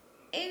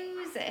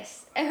 Who's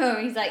this? Oh,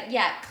 he's like,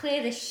 yeah,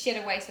 clear this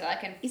shit away so I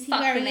can Is he fuck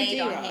the wearing maid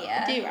a on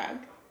here. do-rag?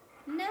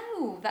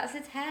 No, that's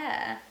his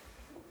hair.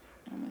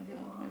 Oh my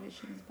god, my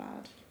vision's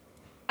bad.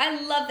 I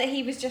love that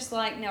he was just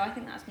like, no, I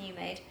think that's new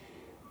maid.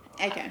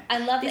 Okay. I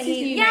love This that is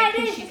he. new Yeah, maid it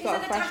 'cause is she's because got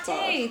of a the fresh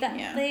tattoo. bod. That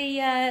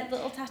Yeah. the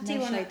little tattoo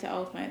No on shade it. to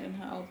old maid and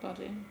her old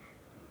body.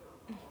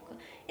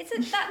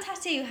 That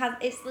tattoo has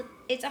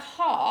it's a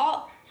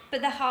heart,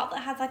 but the heart that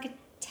has like a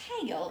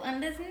tail,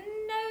 and there's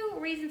no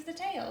reason for the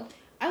tail.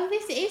 Oh,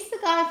 this is the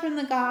guy from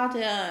the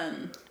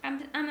garden.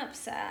 I'm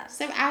upset.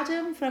 So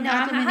Adam from No,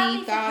 I'm Adam and happy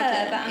Eve for her, but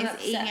I'm Garden is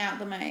upset. eating out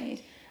the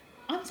maid.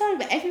 I'm sorry,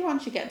 but everyone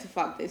should get to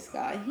fuck this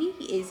guy. He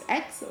is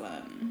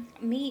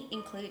excellent. Me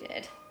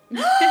included.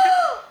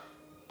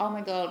 Oh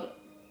my god.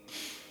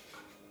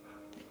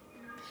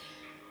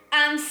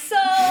 I'm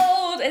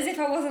sold, as if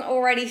I wasn't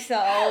already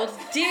sold.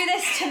 Do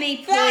this to me,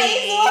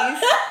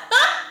 please.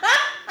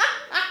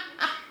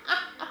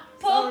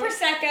 Pour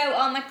prosecco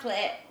on my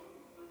clit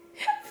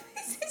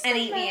and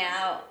eat me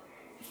out.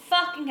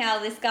 Fucking hell,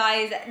 this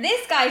guy's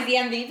the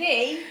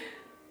MVP.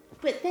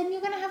 But then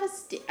you're gonna have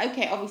a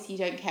okay, obviously you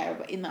don't care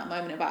about in that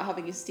moment about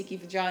having a sticky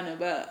vagina,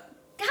 but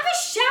Have a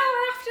shower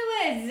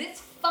afterwards.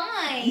 It's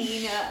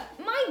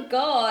fine. My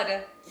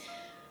God.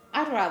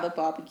 I'd rather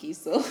barbecue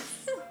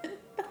sauce.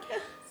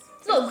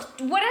 Look,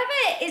 whatever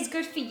is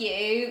good for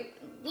you,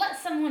 let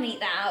someone eat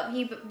that out of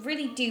you, but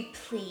really do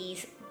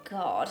please,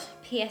 God,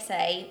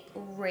 PSA,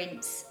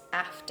 rinse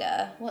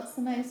after. What's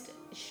the most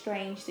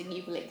strange thing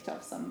you've licked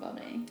off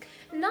somebody?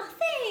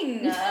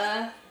 Nothing.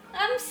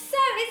 I'm so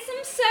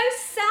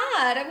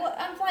sad.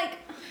 I'm like,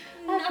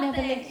 I've nothing.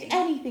 never licked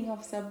anything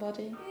off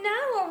somebody. No,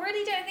 I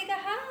really don't think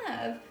I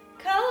have.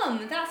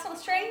 Come, that's not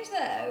strange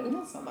though.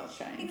 That's not that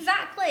strange.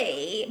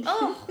 Exactly.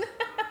 Oh.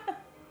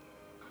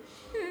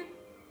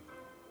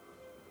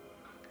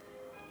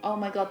 Oh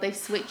my god, they've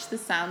switched the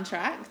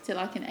soundtrack to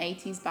like an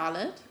 80s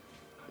ballad.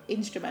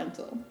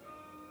 Instrumental.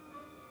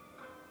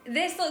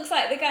 this looks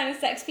like the kind of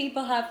sex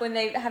people have when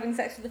they're having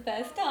sex for the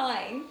first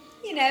time.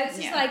 You know, it's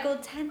just like all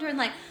tender and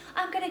like,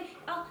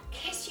 I'll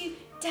kiss you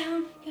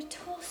down your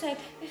torso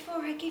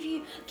before I give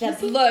you the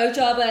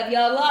blowjob of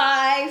your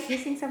life.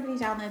 Kissing somebody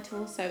down their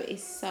torso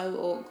is so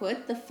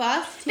awkward. The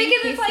first two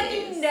Because kisses, it's like,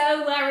 you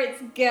know where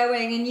it's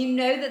going, and you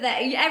know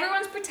that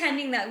everyone's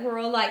pretending that we're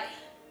all like,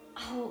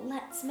 oh,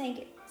 let's make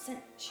it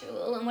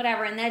sensual and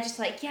whatever, and they're just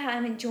like, yeah,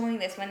 I'm enjoying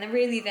this, when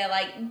they're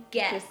like,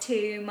 get just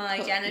to my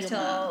put your genitals.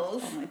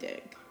 mouth on my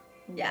dick.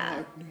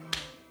 Yeah.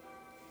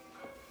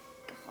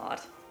 God.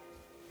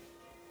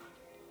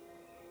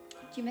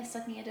 Do you miss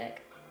sucking a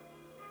dick?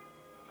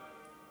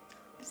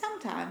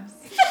 Sometimes.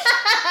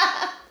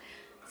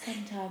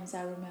 Sometimes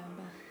I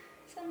remember.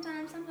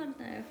 Sometimes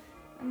no.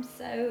 I'm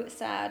so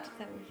sad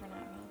that we've run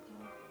out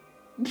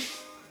of alcohol.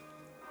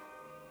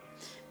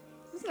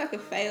 This is like a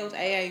failed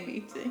AA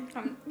meeting.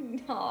 I'm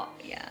not,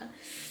 yeah.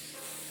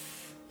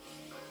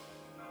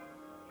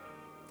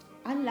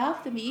 I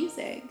love the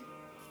music.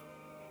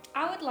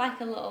 I would like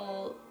a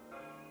little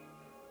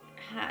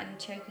hat and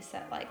choker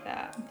set like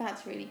that.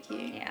 That's really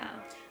cute. Yeah.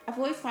 I've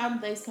always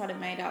found those kind of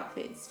made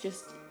outfits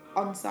just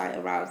on-site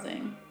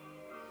arousing.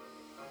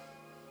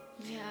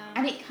 Yeah.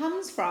 And it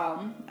comes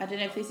from, I don't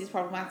know if this is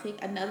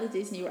problematic, another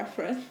Disney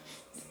reference.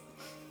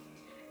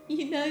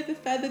 You know the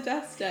feather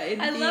duster in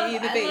Beauty and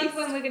the Beast. I love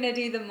when we're going to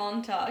do the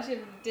montage of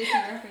Disney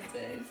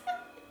references.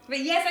 But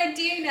yes, I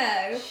do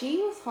know. She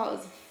was hot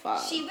as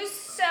fuck. She was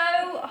so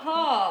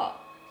hot.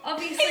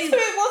 Obviously, So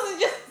it wasn't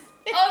just...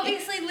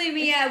 obviously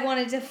Lumiere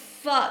wanted to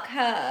fuck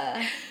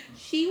her.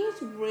 She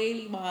was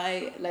really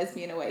my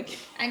lesbian awakening.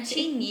 And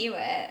she knew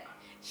it.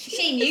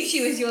 She knew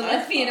she was your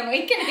lesbian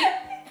awakening.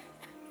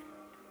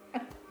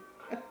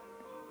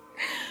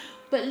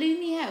 But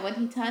Lumiere, when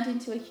he turned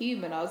into a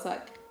human, I was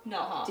like,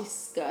 Not hot.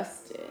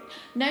 disgusted.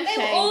 No They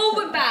shame. all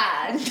were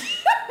bad. Even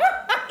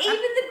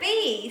the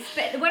Beast.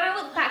 But when I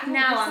look back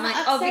now, I'm like,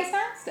 Upstairs,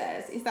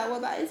 downstairs. Is that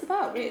what that is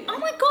about, really? oh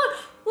my god,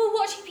 we're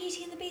watching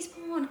Beauty and the Beast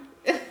porn.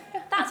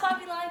 That's why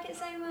we like it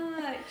so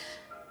much.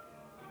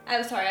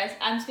 Oh, sorry,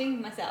 I'm speaking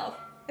for myself.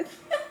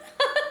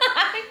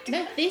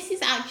 No, this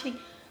is actually,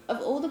 of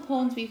all the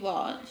porns we've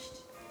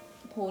watched,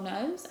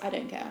 pornos, I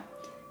don't care.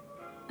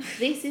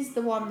 This is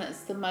the one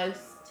that's the most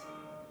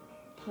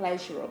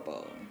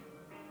pleasurable.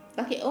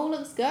 Like, it all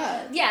looks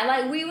good. Yeah,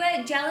 like we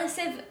were jealous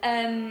of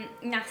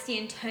Nasty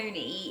and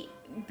Tony,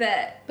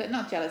 but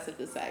not jealous of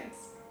the sex.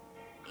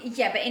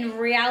 yeah, but in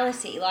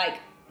reality, like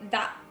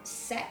that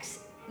sex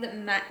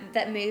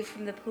that moved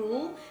from the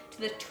pool to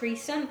the tree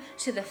stump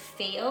to the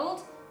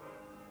field.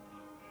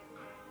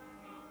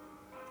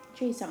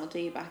 Treesome will do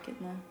you back in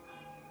there.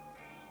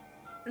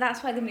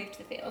 That's why they moved to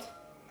the field.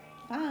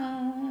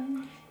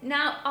 Fun.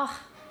 Now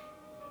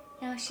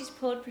she's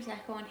poured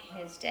Prosecco on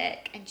his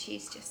dick, and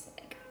she's just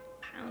like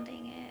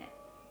pounding it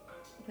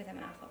with her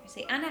mouth,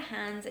 obviously, and her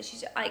hands. And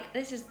she's like,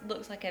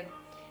 looks like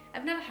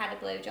I've never had a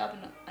blowjob,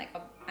 and like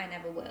I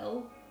never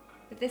will,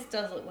 but this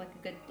does look like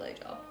a good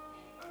blowjob.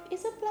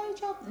 Is a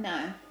blowjob?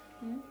 No.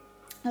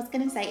 I was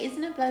going to say,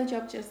 isn't a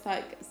blowjob just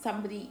like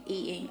somebody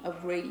eating a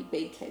really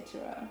big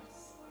clitoris?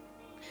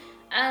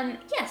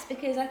 Yes,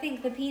 because I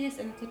think the penis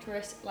and the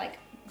clitoris, like,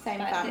 Same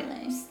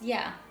family.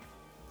 Yeah.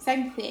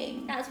 Same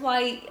thing. That's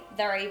why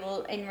they're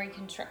able, in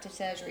reconstructive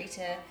surgery,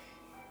 to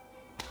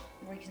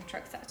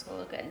reconstruct sex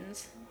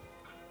organs.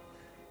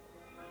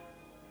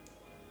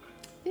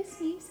 This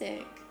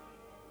music.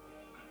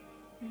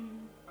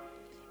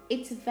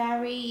 It's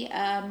very,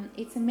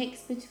 it's a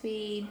mix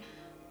between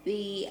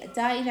the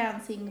Dirty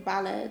Dancing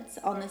ballads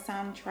on the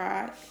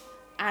soundtrack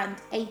and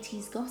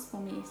 80s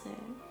gospel music.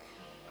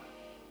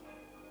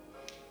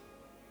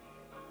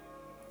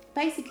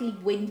 Basically,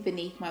 wind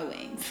beneath my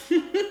wings.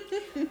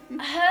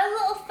 Her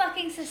little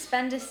fucking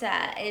suspender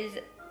set is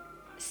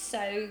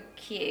so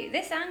cute.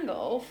 This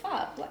angle,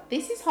 fuck. Like,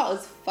 This is hot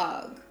as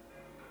fuck.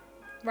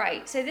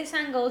 right, so this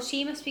angle,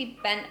 she must be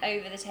bent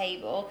over the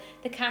table.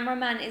 The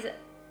cameraman is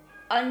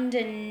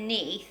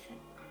underneath.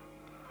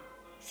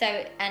 So,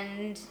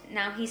 and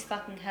now he's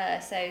fucking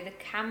her. So the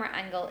camera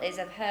angle is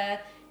of her.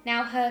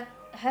 Now her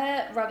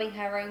rubbing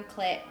her own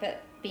clit,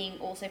 but being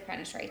also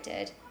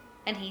penetrated.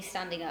 And he's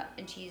standing up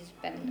and she's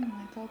bending Oh up.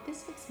 my god,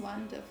 this looks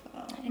wonderful.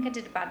 I think I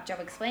did a bad job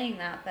explaining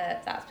that,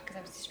 but that's because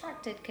I was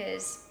distracted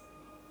because,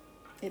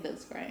 It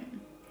looks great.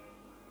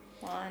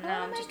 well,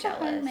 now I'm just a jealous.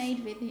 homemade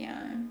video.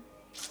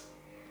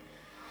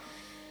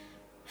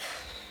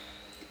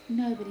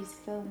 Nobody's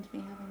filmed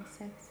me having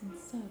sex in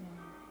so long.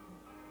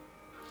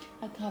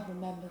 I can't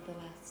remember the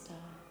last time.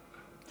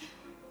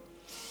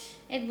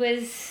 It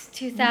was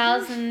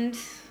 2000,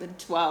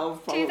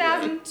 12 probably.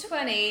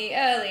 2020,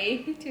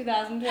 early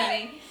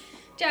 2020,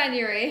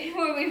 January,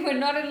 when we were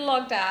not in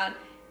lockdown.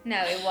 No,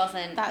 it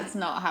wasn't. That's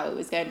not how it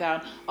was going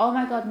down. Oh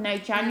my god, no,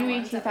 January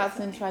No, it's never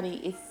 2020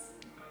 is...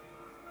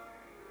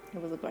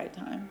 It was a great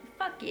time.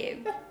 Fuck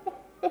you.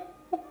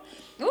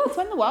 It's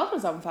when the world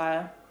was on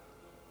fire.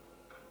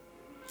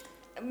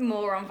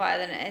 More on fire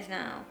than it is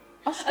now.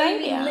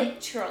 Australia. I mean,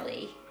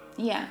 literally.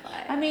 Yeah.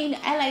 fire. I mean,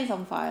 LA's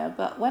on fire,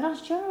 but when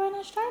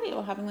Australia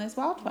were having those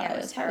wildfires, Yeah,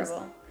 it was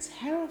terrible.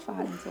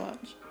 Terrifying to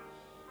watch.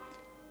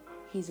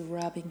 He's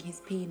rubbing his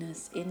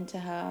penis into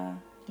her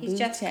He's booty.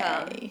 just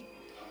come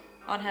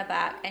on her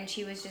back, and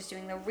she was just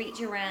doing the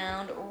reach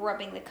around,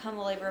 rubbing the cum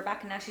all over her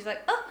back, and now she's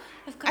like, oh,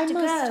 I've got to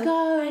must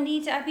go.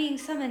 I'm being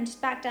summoned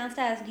back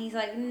downstairs, and he's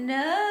like,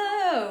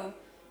 no,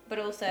 but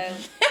also,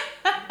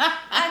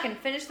 I can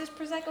finish this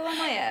Prosecco on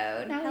my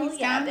own. Now Hell he's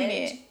yeah, down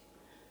bitch. it.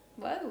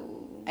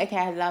 Whoa. Okay,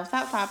 I love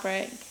that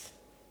fabric.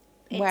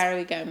 Where are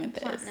we going with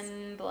this?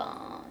 Platinum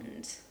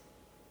blonde.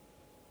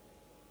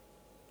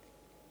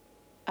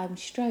 I'm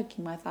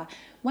stroking my thigh.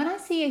 When I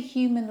see a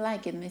human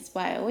leg in this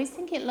way, I always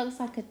think it looks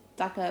like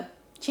a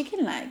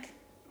chicken leg,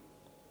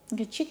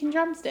 like a chicken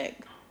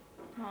drumstick.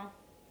 Oh,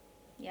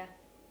 yeah.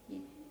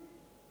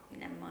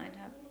 Never mind.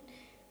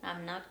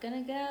 I'm not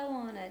gonna go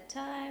on a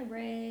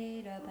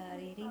tirade about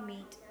eating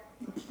meat.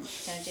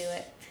 Don't do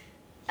it.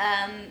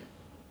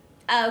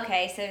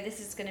 Okay, so this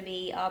is gonna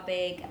be our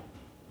big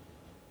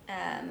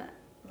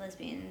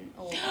lesbian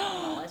or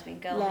not lesbian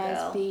girl.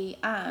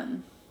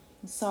 Lesbian.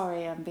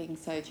 Sorry, I'm being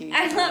so juicy.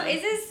 I love.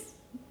 Is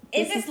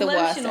this the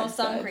worst lotion or episode.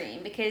 sun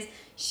cream? Because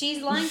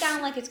she's lying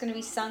down like it's going to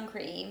be sun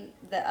cream,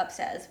 the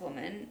upstairs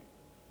woman,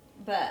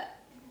 but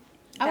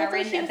they're thought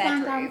in she a was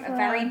lying bedroom, down for a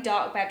very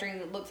dark bedroom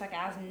that looks like it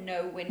has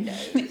no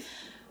windows.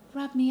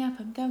 Rub me up,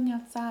 I'm going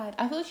outside.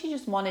 I thought she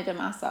just wanted a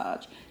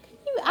massage. Can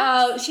you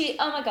ask?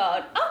 Oh my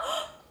god.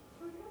 Oh,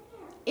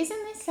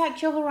 Isn't this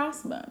sexual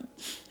harassment?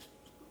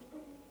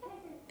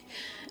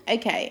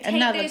 Okay, take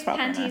another those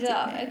problematic panties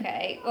off. thing.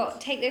 Okay, well,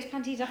 take those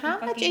panties off. How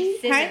and much are fucking you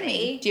scissor paying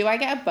me? Do I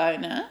get a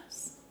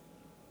bonus?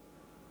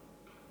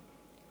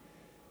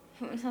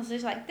 It sounds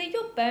just like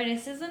your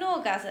bonus is an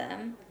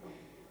orgasm.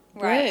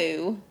 Right.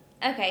 Boo.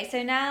 Okay,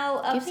 so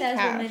now Give me upstairs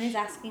cash. woman is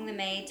asking the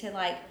maid to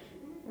like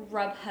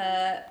rub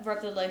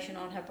the lotion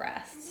on her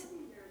breasts,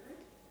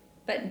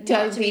 but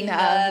Don't not to be be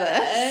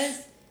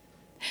nervous.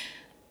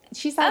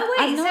 She's like, Oh,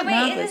 wait, I'm so not wait,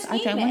 is nervous. this I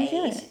new don't want to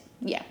do maid? it.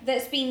 Yeah.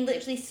 That's been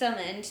literally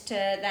summoned to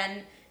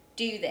then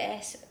do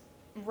this,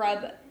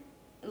 rub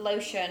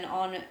lotion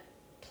on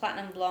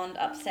platinum blonde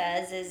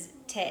upstairs'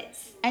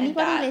 tits. and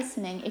Anybody back.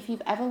 listening, if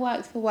you've ever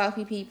worked for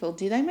wealthy people,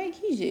 do they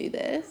make you do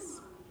this?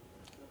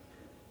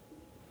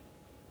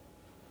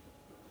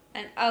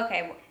 And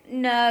okay,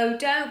 no,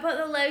 don't put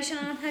the lotion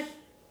on her.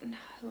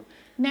 No.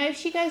 No, if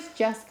she goes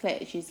just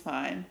clit, she's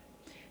fine.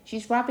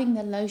 She's rubbing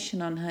the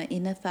lotion on her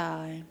inner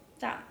thigh.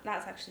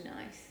 That's actually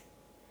nice.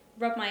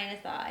 Rub my inner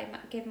thigh.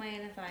 Give my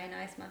inner thigh a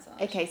nice massage.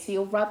 Okay, so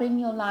you're rubbing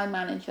your line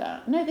manager.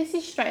 No, this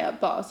is straight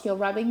up boss. You're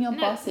rubbing your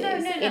boss's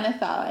inner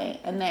thigh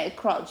and their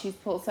crotch is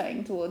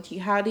pulsating towards you.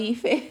 How do you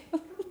feel?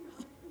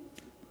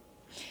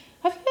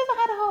 Have you ever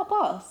had a hot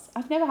boss?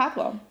 I've never had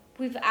one.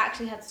 We've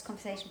actually had this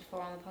conversation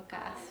before on the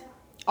podcast.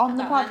 On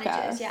the About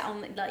podcast?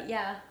 managers.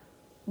 Yeah.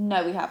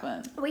 No, we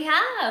haven't. We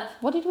have.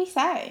 What did we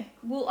say?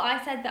 Well,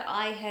 I said that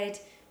I had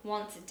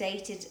once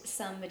dated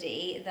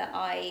somebody that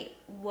I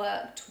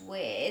worked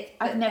with.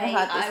 I've but never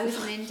heard this I was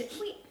before. an intern.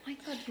 Wait, my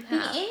God, you The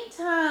have.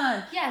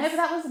 intern. Yes. No, but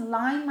that was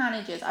line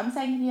managers. I'm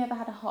saying, have you ever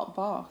had a hot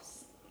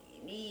boss?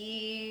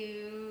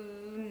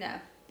 No.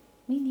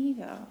 Me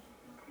neither.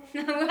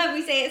 When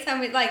we say it,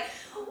 something like,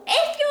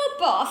 if your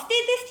boss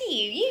did this to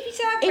you, you'd be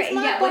so If angry.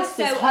 my Yeah, boss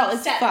we're was so hot as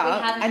upset that we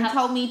fuck haven't and had-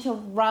 told me to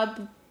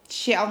rub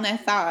shit on their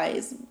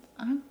thighs,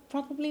 I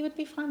probably would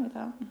be fine with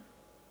that.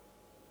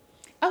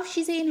 Oh,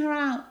 she's eating her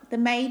out. The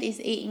maid is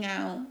eating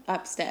out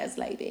upstairs,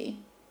 lady.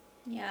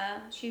 Yeah,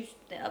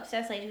 the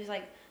upstairs lady was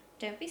like,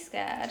 don't be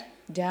scared.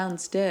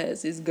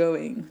 Downstairs is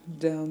going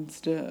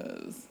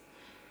downstairs.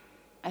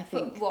 I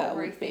think But what that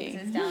Ruth would be.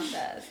 thinks is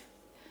downstairs.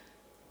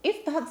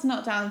 If that's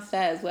not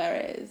downstairs,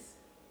 where is?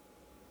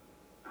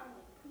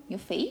 Your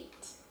feet?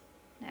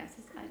 No,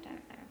 I don't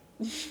know.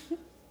 It's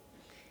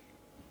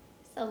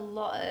a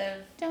lot of...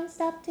 Don't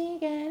stop till you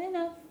get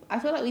enough. I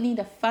feel like we need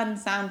a fun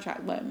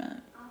soundtrack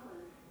moment.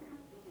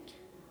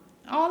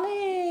 Olive!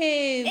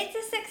 It's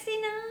a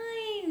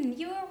 69!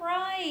 You were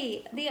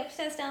right. The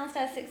upstairs,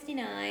 downstairs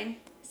 69.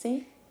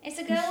 See? It's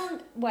a girl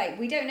on... Wait,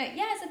 we don't know.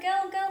 Yeah, it's a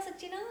girl on girl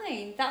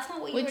 69. That's not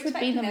what you Which were would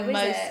be expecting the though, is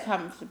most it?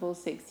 comfortable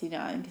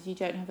 69 because you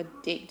don't have a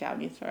dick down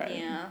your throat.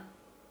 Yeah.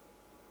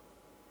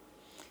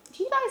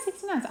 Do you like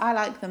 69s? I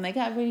like them. They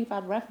get a really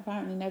bad rep.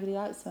 Apparently nobody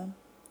likes them.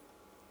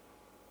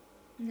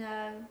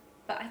 No.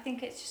 But I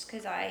think it's just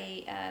because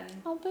I...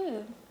 Oh,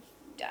 boo.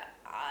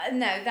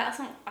 no, that's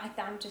not... I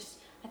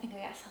think I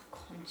get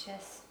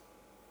self-conscious.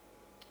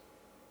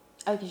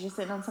 Oh, because you're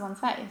sitting on someone's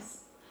face?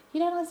 You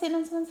don't like sitting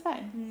on someone's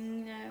face?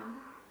 No.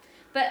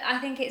 But I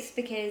think it's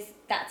because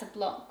that's a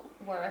block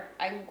where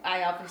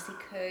I obviously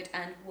could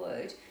and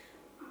would.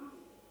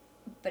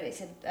 But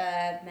it's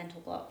a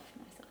mental block for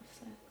myself,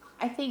 so...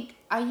 I think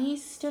I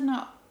used to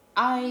not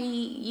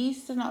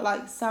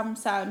like some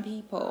certain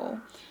people.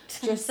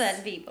 Just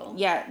certain people.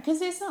 Yeah,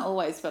 because it's not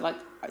always, but like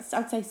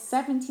I'd say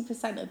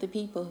 70% of the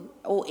people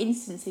or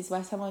instances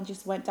where someone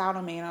just went down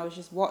on me and I was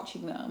just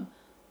watching them,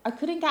 I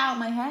couldn't get out of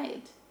my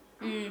head.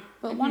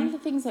 But one of the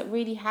things that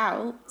really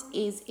helped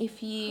is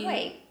if you...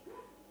 Wait.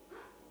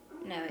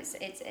 No,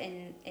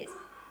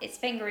 it's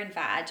finger in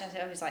vag.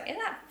 I was like, is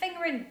that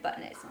finger in? But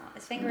no, it's not.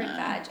 It's finger in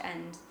vag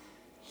and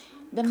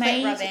The clit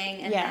maid,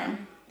 rubbing and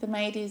then. the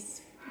maid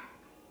is.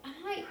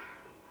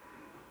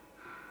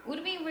 Would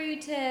it be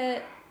rude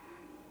to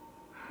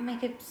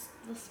make a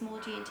little small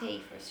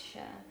G&T for us to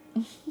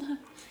share?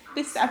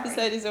 This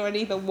episode is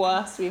already the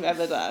worst we've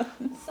ever done.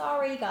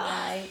 Sorry,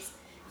 guys.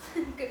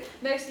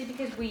 Mostly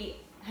because we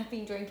have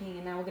been drinking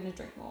and now we're going to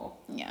drink more.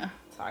 Yeah.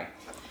 Sorry.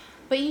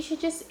 But you should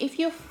just, if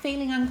you're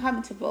feeling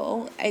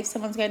uncomfortable, if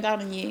someone's going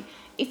down on you,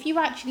 if you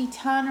actually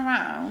turn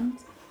around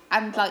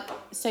and like,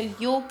 so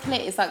your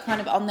clit is like kind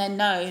of on their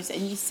nose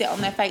and you sit on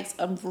their face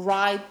and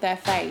ride their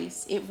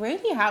face, it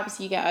really helps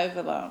you get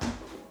over them.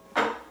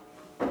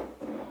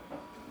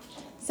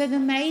 So the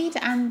maid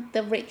and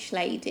the rich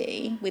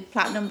lady with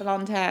platinum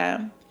blonde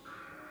hair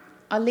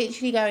are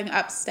literally going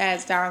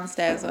upstairs,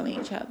 downstairs on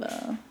each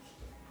other.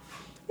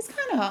 It's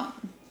kind of hot.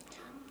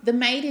 The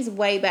maid is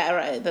way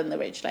better than the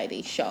rich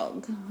lady,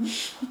 Shog.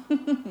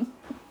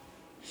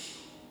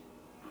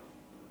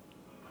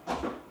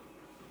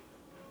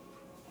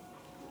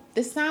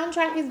 The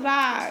soundtrack is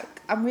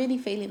back. I'm really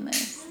feeling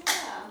this.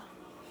 Yeah.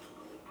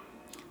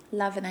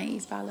 Love an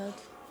 80s ballad.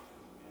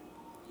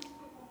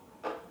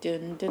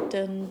 Dun dun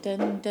dun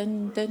dun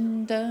dun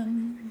dun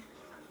dun.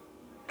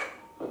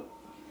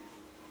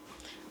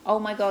 Oh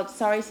my god,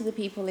 sorry to the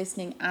people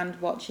listening and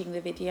watching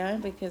the video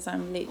because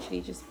I'm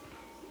literally just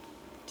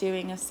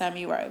doing a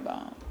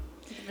semi-robot.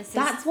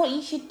 That's what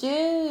you should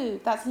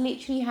do. That's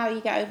literally how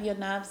you get over your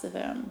nerves of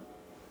them.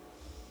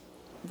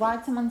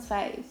 Ride someone's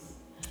face.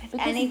 If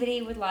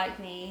anybody would like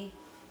me,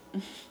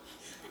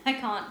 I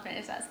can't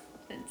finish that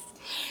sentence.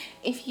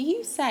 If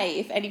you say,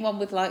 if anyone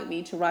would like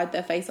me to ride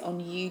their face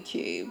on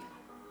YouTube.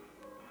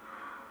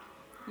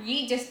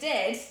 You just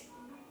did.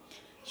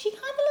 She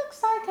kind of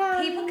looks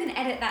like People can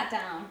edit that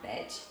down,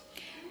 bitch.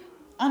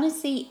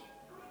 Honestly,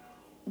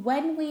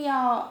 when we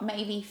are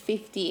maybe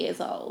 50 years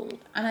old,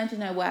 and I don't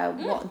know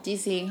what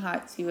dizzying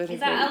heights we would have Is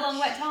that reached. a long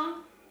wet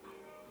tongue?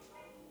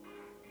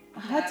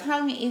 Her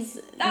tongue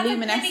is That's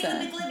luminescent.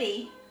 a glibby,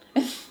 glibby,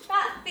 glibby.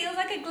 That feels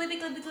like a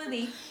glibby, glibby,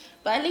 glibby.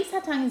 But at least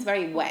her tongue is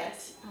very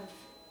wet.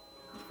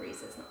 The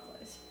freezer's not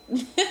closed.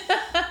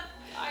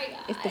 Sorry,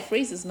 guys. If the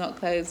freezer's not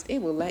closed,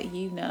 it will let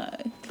you know.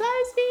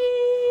 Close me!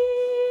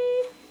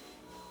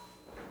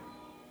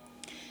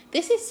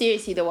 This is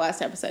seriously the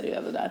worst episode we've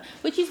ever done.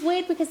 Which is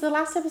weird because the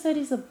last episode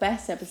is the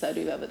best episode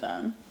we've ever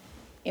done.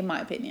 In my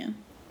opinion.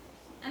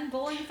 And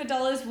Bowling for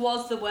Dollars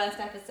was the worst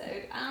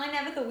episode. And I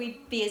never thought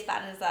we'd be as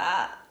bad as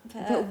that.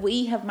 But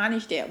we have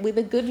managed it with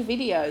a good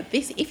video.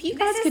 If you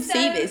guys could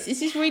see this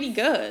is really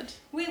good.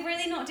 We're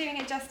really not doing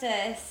it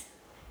justice.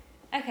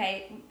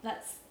 Okay,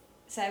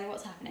 so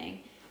what's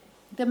happening?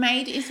 The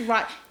maid is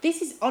right.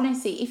 This is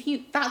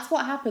honestly, that's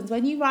what happens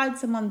when you ride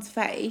someone's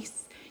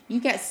face. You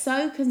get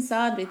so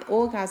concerned with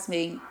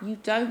orgasming, you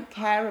don't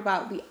care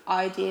about the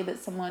idea that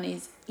someone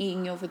is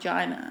eating your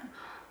vagina.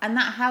 And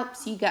that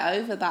helps you get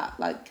over that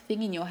like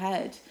thing in your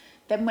head.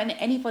 Then when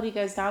anybody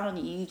goes down on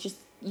you,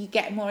 you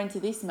get more into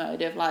this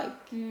mode of like...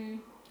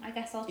 I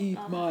guess I'll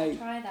have to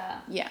try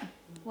that. Yeah.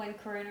 When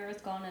Corona is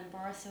gone and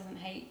Boris doesn't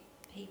hate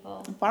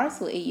people. Boris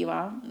will eat you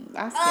out.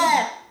 Ask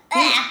him.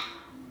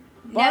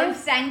 No,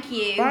 thank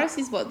you. Boris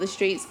is what the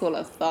streets call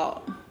a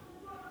thought.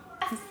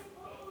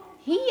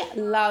 He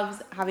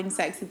loves having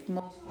sex with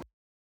more.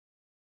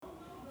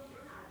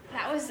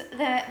 That was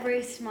the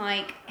Ruth's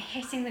mic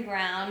hitting the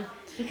ground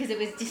because it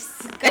was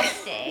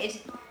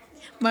disgusted.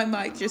 My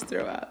mic just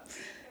threw up.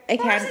 Okay.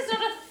 Boris is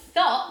not a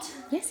thought.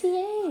 Yes, he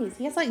is.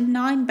 He has like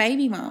 9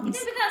 baby mums.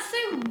 No, but that's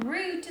so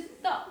rude to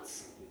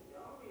thots.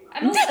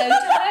 And also to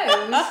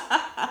hoes.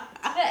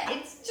 But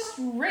it's just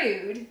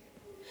rude.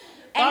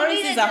 Boris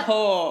is a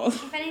whore.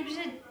 If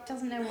anybody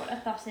doesn't know what a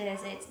thought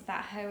is, it's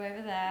that hoe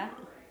over there.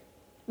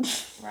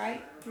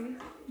 Right,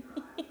 Ruth?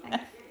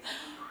 Thanks.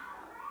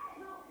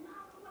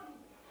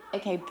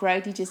 Okay,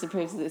 Brody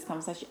disapproves of this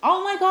conversation.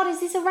 Oh my god, is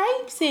this a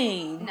rape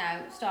scene?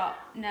 No, stop.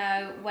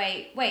 No,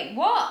 wait,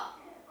 what?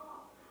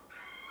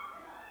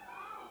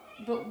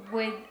 But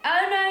with...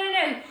 Oh,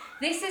 no.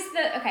 This is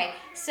the... Okay,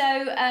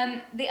 so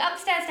the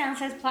upstairs,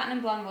 downstairs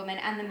platinum blonde woman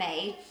and the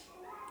maid,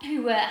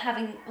 who were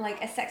having,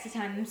 like, a sexy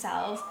time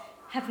themselves,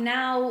 have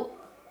now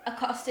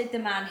accosted the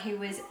man who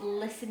was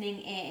listening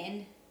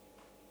in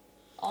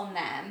on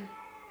them.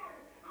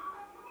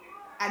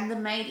 And the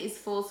maid is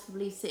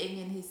forcefully sitting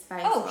in his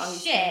face Oh, while he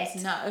shit.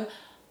 says no.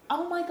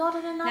 Oh my god,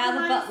 and another Now the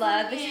man's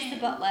butler, coming this is in.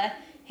 the butler,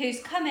 who's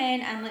come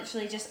in and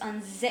literally just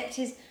unzipped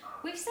his...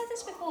 We've said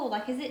this before,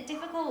 like, is it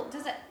difficult?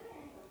 Does it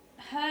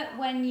hurt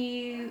when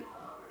you...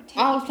 take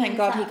Oh, your thank penis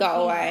God out he of got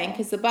people? away,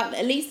 because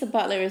at least the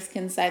butler is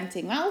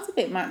consenting. That was a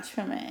bit much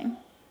for me.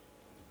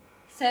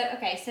 So,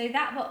 okay, so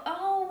that...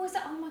 was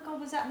that... Oh my God,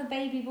 was that the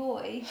baby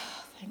boy?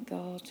 Oh, thank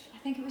God. I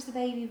think it was the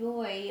baby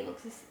boy. It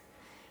looks as...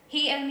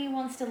 He only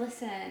wants to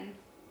listen.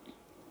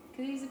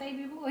 Because he's a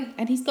baby boy.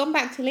 And he's gone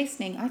back to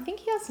listening. I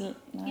think he has...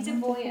 He's a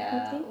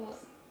voyeur. Or,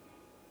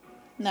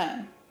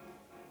 No.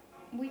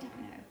 we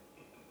don't know.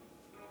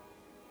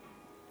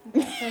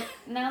 Okay, so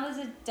now there's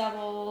a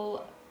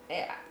double...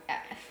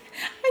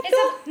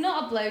 It's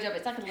not a blowjob,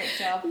 it's like a lick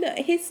job. Look,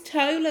 his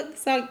toe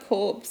looks like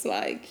corpse,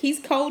 like. He's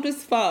cold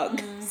as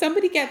fuck.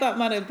 Somebody get that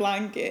man a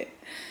blanket.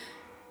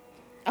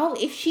 Oh,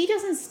 if she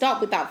doesn't stop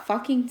with that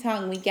fucking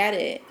tongue, we get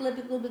it.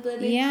 Glibby, glibby,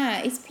 glibby. Yeah,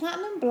 it's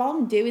Platinum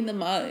Blonde doing the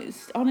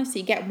most.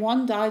 Honestly, get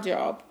one dye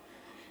job.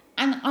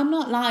 And I'm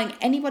not lying.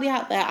 Anybody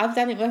out there, I've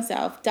done it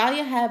myself. Dye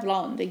your hair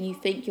blonde and you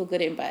think you're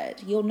good in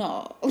bed. You're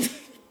not.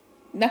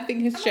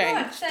 Nothing has Oh my changed.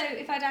 God, so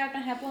if I dyed my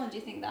hair blonde, do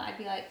you think that I'd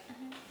be like...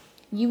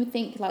 You would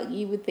think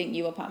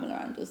you were Pamela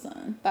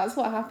Anderson. That's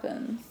what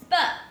happens.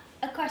 But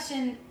a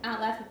question out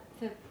there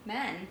for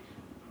men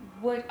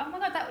would... Oh my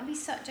God, that would be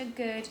such a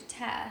good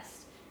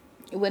test.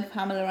 Would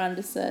Pamela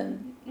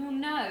Anderson...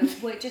 No,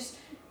 would just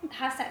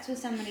have sex with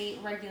somebody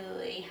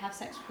regularly, have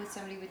sex with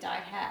somebody with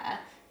dyed hair,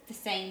 the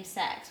same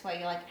sex, where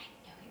you're like,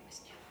 I know it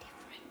was no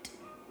different.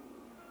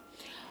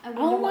 I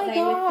wonder what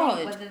they would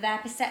think, whether their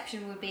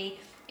perception would be,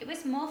 it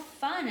was more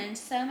fun and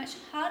so much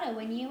hotter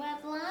when you were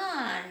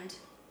blonde.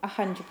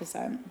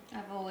 100%.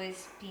 I've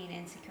always been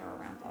insecure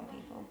around blonde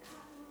people.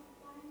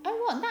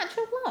 Oh, what?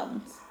 Natural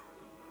blondes?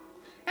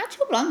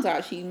 Natural blondes are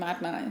actually mad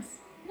nice.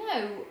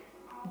 No.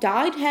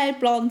 Dyed haired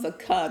blondes are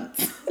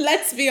cunts.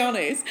 Let's be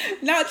honest.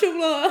 Natural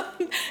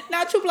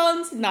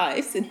blondes,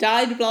 nice.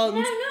 Dyed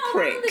blondes, No, not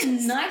pricks. around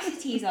the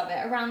niceties of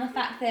it, around the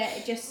fact that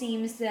it just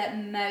seems that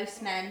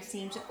most men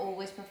seem to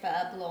always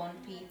prefer blonde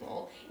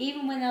people.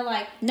 Even when they're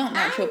like, Not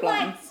natural I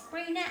blondes.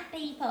 like brunette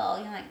people.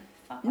 You're like,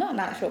 fuck Not off,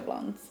 natural no.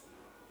 blondes.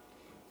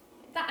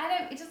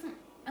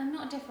 I'm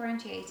not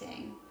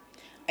differentiating.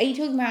 Are you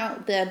talking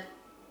about the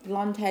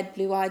blonde-haired,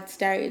 blue-eyed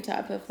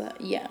stereotype of that?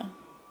 Yeah.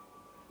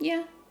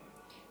 Yeah.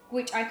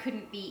 Which I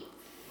couldn't be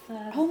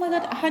further Oh my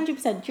God, from.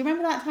 100%. Do you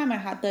remember that time I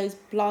had those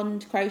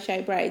blonde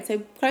crochet braids? So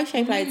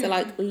crochet braids are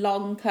like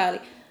long, curly.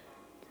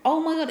 Oh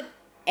my God,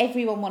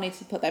 everyone wanted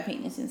to put their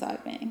penis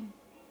inside me.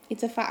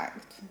 It's a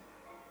fact.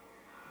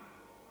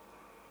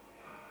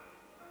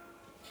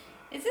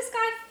 Is this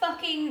guy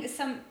fucking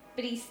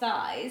somebody's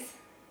thighs?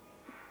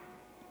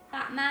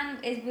 That man,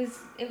 it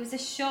was a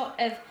shot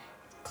of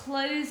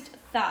closed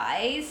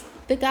thighs.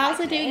 The girls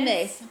like are doing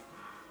this.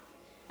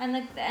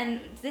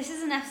 And this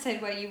is an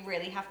episode where you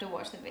really have to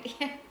watch the video.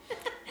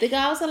 The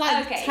girls are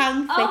like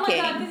tongue flicking. Oh my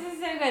God, this is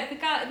so good.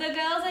 The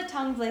girls are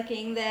tongue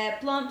flicking. The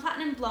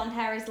platinum blonde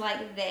hair is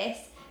like this,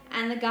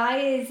 and the guy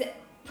is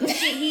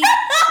pushing. He's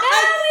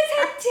it's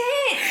her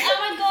tits. Oh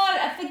my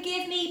God,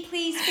 forgive me,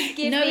 please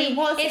forgive me.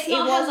 It's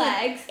not her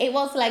legs. It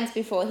was legs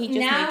before. He just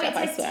Now moved it's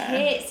up, I her swear.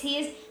 tits. He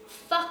is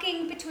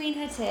fucking between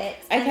her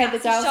tits. and Okay, the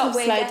that's girls shot have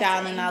we're slowed down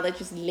getting. and now they're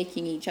just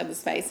licking each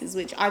other's faces,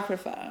 which I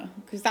prefer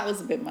because that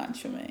was a bit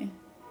much for me.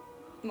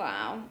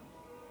 Wow.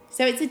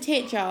 So it's a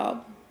tit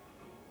job.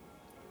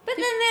 But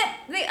then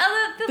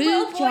the Boob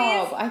little boy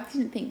job. I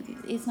didn't think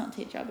it's not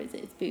tit job, is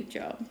it? It's boob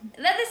job.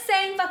 they're the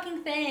same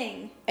fucking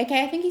thing.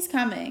 Okay, I think he's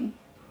coming.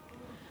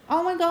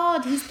 Oh my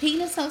God, his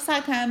penis looks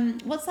like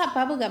what's that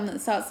bubble gum that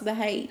starts with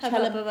a H?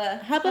 Hubba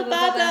bubba. Hubba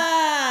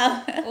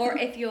Hubba bubba. Or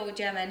if you're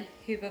German,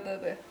 Huba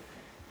Buba.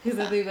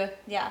 Huba Buba.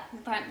 Yeah,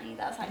 apparently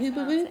that's how you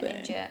Huba pronounce Buba.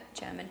 it in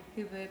German.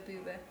 Huba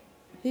Buba.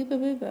 Hubba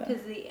bubba.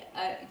 Because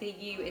the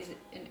U is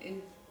an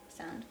U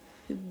sound.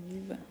 Hubba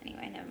bubba.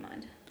 Anyway, never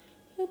mind.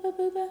 Hubba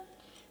bubba.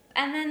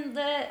 And then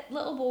the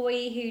little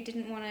boy who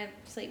didn't want to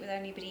sleep with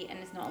anybody and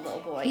is not a little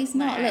boy. He's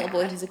not a little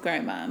boy, he's a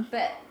grown man.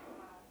 But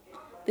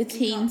The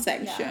teen not-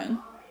 section.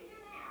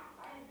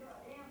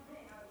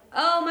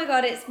 oh my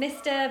God, it's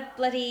Mr.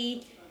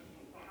 Bloody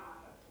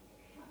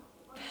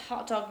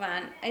Hot Dog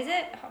Man. Is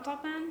it Hot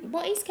Dog Man?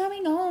 What is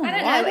going on? I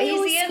don't Why know, are but they he's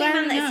always the only man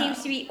squaring that up?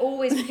 seems to be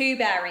always poo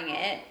bearing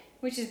it,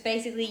 which is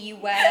basically you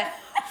wear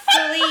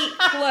fully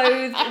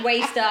clothed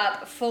waist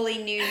up, fully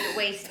nude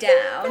waist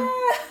down.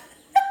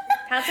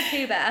 How's a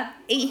poo bear?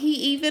 He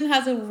even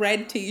has a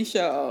red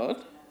t-shirt.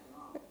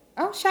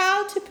 Oh,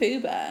 shout out to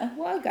Pooh Bear.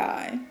 What a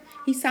guy.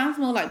 He sounds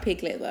more like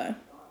Piglet though.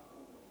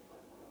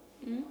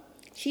 Mm?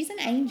 She's an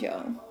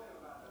angel.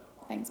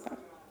 Thanks, Bob.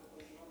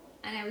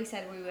 I know we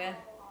said we were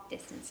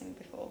distancing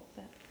before,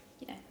 but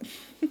you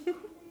know.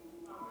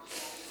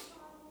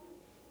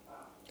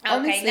 Okay,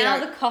 Honestly, now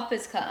like- the cop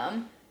has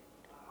come.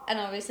 And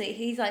obviously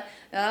he's like,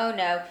 oh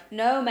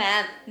no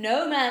man,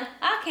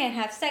 I can't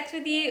have sex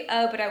with you.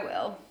 Oh, but I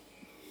will.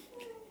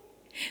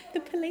 The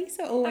police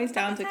are always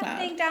down to What's clown.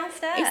 happening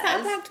downstairs? Is that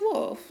a black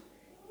dwarf?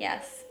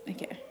 Yes.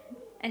 Okay.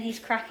 And he's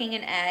cracking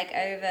an egg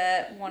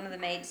over one of the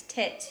maid's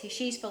tits, who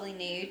she's fully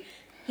nude.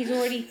 He's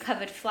already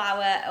covered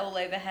flour all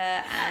over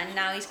her, and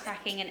now he's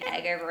cracking an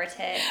egg over a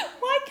tit.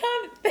 Why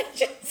can't they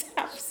just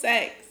have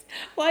sex?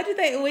 Why do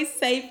they always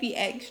save the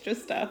extra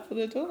stuff for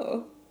the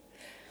door?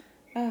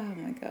 Oh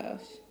my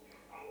gosh.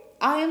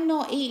 I am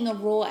not eating a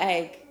raw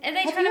egg. Are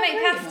they Have trying to you make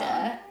ever eaten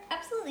pasta? one?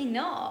 Absolutely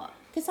not.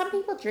 Because some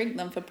people drink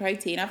them for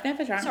protein. I've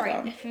never drank Sorry,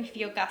 them. if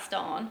you're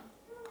Gaston.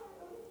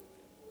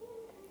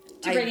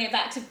 To I- bring it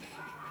back to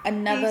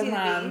Another Beauty and the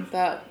man Beast.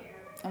 that,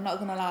 I'm not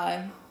going to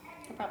lie,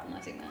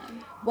 problematic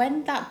man.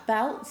 when that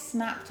belt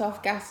snapped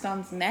off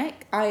Gaston's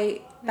neck,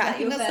 I that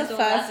think your that's the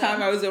first first orgasm?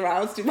 time I was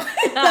aroused in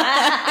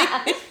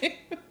my life.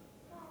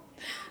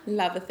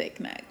 Love a thick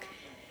neck.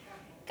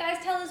 Guys,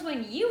 tell us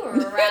when you were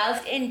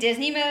aroused in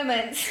Disney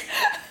moments.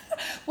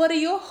 What are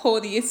your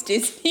horniest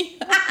Disney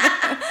moments?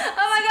 Oh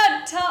my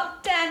god,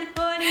 top 10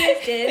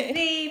 horniest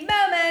Disney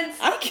moments.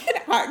 I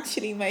could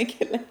actually make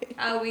a list.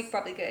 Oh, we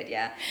probably could,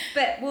 yeah.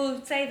 But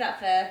we'll save that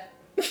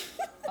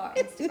for our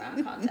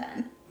Instagram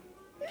content.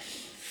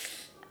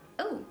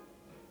 Oh,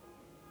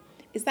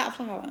 Is that a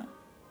flower?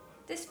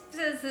 this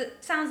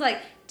sounds like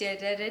da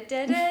da da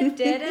da da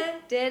da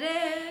da da.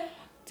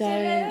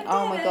 Don't.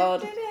 Oh my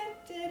god.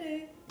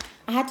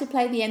 I had to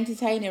play the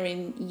entertainer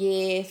in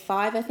year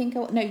 5, I think.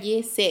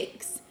 Year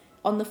 6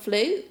 on the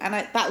flute, and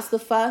that was the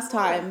first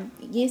time.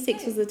 Year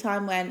 6 was the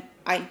time when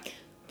I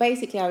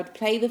would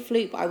play the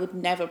flute, but I would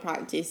never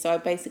practice. So I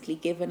basically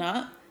given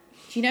up.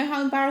 Do you know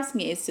how embarrassing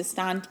it is to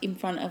stand in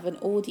front of an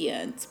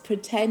audience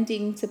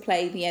pretending to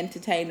play the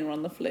entertainer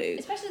on the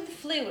flute? Especially the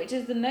flute, which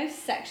is the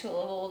most sexual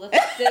of all the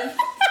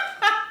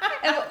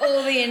of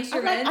all the I'm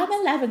instruments. like, I'm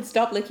 11.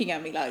 Stop looking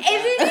at me like that.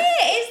 Isn't it?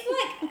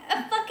 It's like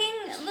a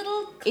fucking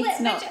little clip. It's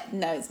not.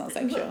 No, it's not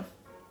sexual.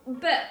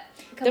 But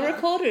The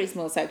recorder is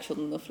more sexual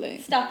than the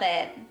flute. Stop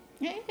it.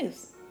 It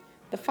is.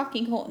 The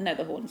fucking horn. No,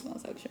 the horn's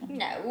not sexual.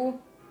 No.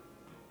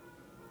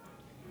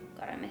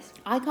 God, I miss.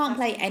 I can't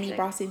play brass any music.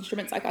 brass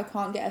instruments. Like, I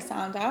can't get a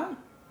sound out.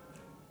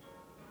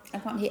 I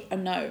can't hit a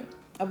note.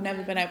 I've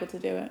never been able to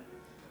do it.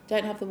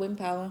 Don't have the wind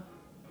power.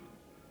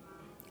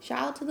 Shout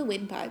out to the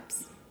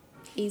windpipes.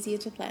 Easier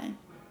to play.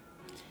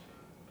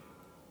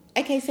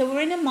 Okay, so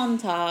we're in a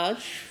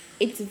montage.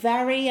 It's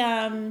very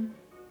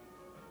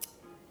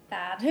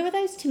Bad. Who are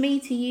those to me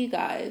to you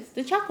guys?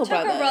 The Chuckle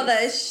Brothers. Chuckle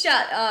Brothers,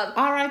 shut up.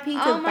 R.I.P. to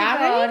Oh my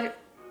Barry. god.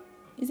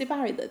 Is it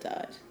Barry that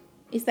died?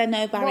 Is there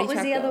no Barry What was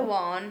the Chuckle? other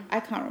one? I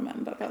can't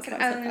remember. That's I why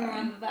can I said only Barry.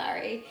 remember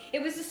Barry.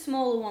 It was the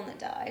smaller one that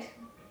died.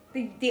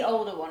 The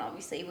older one,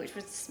 obviously, which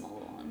was the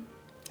smaller one.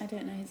 I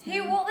don't know his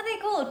name. What were they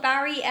called?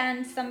 Barry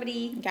and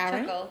somebody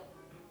Gary? Chuckle.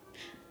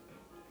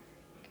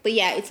 But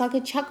yeah, it's like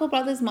a Chuckle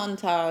Brothers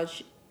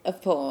montage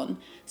of porn.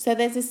 So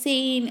there's a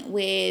scene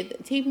with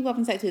 2 people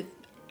having sex with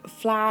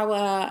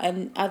flour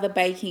and other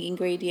baking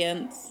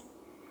ingredients,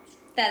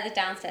 They're the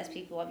downstairs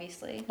people,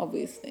 obviously.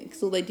 obviously,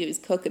 because all they do is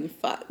cook and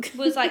fuck. It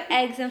was like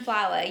eggs and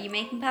flour. Are you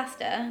making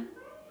pasta?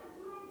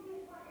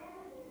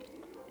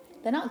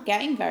 They're not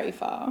getting very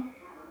far.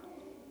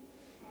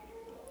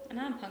 And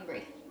I'm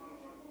hungry.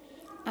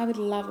 I would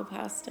love a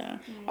pasta.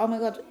 Oh my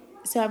god.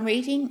 So I'm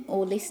reading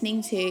or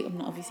listening to,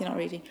 obviously not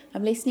reading,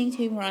 I'm listening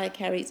to Mariah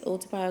Carey's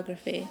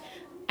autobiography,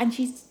 and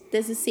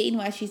there's a scene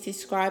where she's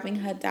describing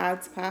her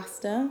dad's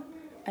pasta,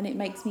 and it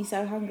makes me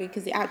so hungry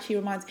because it actually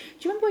reminds. Do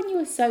you remember when you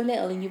were so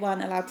little and you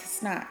weren't allowed to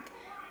snack,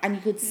 and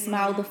you could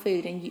smell the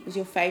food and it was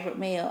your favourite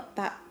meal?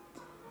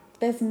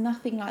 There's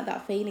nothing like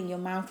that feeling. Your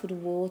mouth would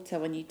water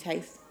when you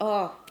taste.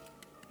 Oh.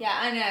 Yeah,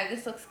 I know.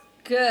 This looks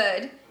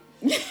good.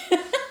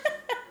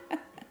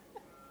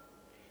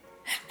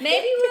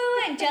 Maybe we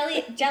weren't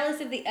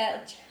jealous of the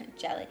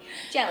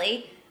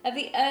jelly of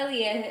the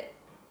earlier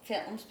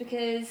films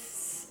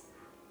because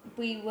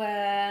we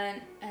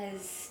weren't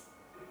as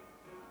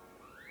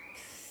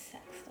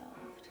sex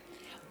starved.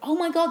 Oh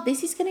my god,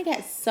 this is going to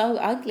get so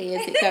ugly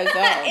as it goes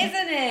on.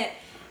 Isn't it?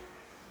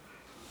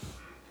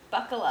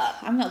 Buckle up.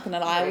 I'm not going to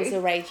lie, I was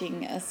Rude.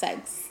 arranging a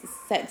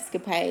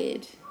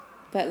sexcapade,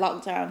 but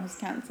lockdown has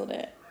cancelled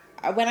it.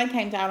 When I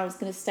came down, I was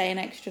going to stay an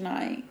extra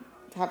night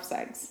to have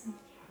sex.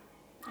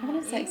 I haven't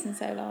had sex in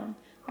so long.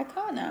 I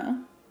can't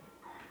now.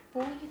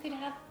 Well, you could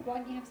have. Why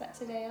didn't you have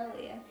sex a day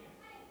earlier?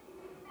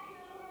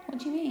 What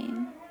do you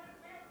mean?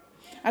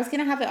 I was going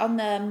to have it on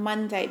the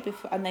Monday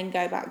before and then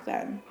go back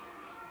then.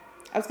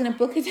 I was going to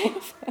book a day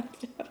off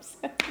to have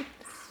sex.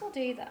 Still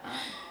do that.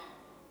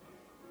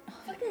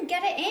 Fucking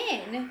get it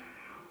in.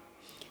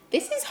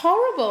 This is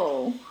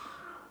horrible.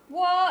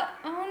 What?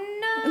 Oh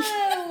no.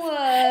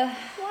 Why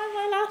am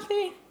I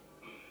laughing?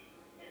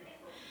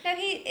 No,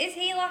 is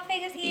he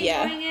laughing? Is he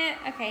Yeah. enjoying it?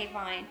 Okay,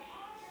 fine.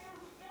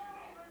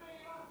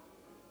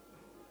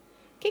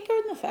 Kick her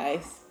in the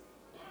face.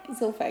 It's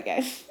all fair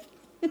game.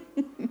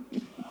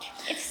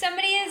 If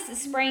somebody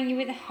is spraying you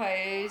with a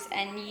hose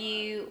and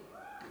you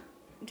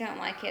don't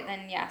like it,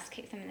 then yes,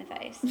 kick them in the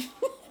face.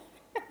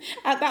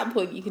 At that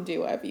point, you can do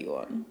whatever you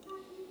want.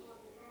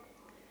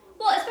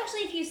 Well,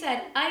 especially if you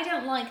said, I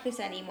don't like this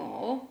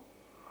anymore,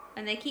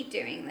 and they keep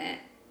doing that.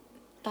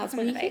 That's them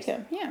when in you the kick face.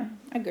 her. Yeah,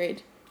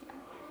 agreed.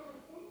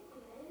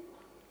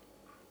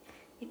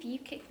 If you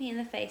kick me in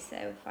the face, though,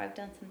 if I've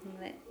done something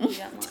that you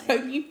don't like,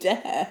 Don't you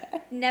dare.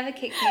 never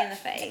kick me in the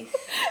face.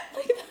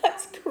 Like,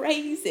 that's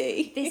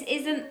crazy.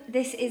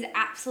 This is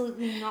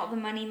absolutely not the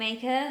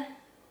moneymaker,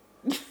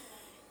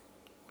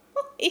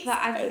 It's but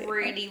I'd so-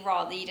 really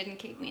rather you didn't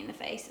kick me in the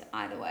face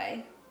either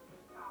way.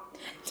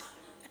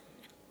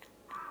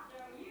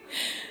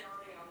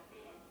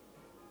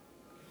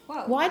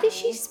 Whoa. Why does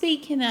she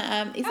speak in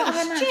a, is that Oh,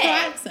 her natural shit.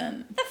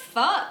 accent? The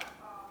fuck?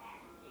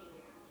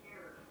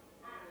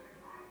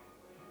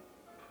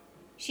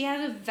 She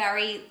has a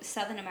very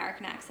Southern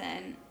American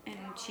accent, and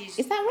she's.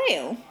 Is that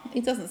real?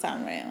 It doesn't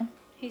sound real.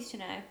 Who's to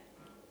know?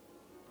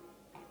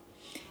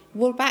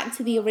 We're back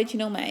to the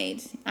original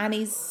maid.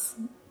 Annie's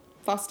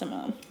foster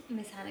mom.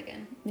 Miss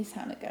Hannigan. Miss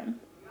Hannigan.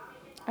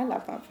 I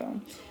love that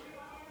film.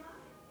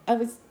 I'm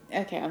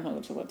not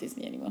going to talk about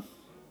Disney anymore.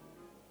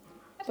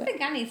 I don't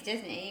think Annie's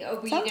Disney. Or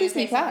were It's you on going to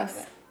Disney say something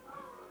Plus.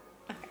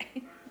 about...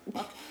 Okay.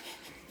 Well,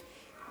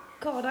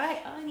 God,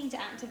 I need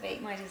to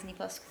activate my Disney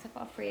Plus because I've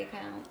got a free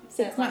account.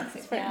 So 6 it's like months,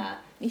 it's free. Yeah.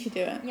 You should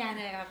do it. Yeah,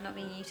 no, I've not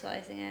been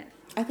utilising it.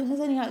 I think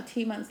there's only like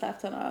 2 months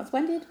left on ours.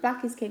 When did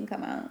Black is King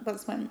come out?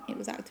 That's when it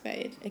was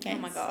activated against...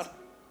 Oh my God.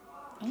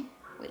 Oh.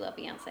 We love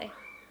Beyonce.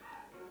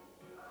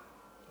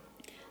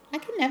 I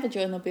can never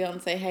join the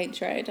Beyonce hate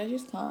trade. I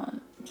just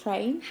can't.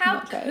 Train? How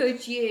not trade.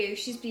 could you?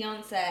 She's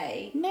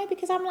Beyonce. No,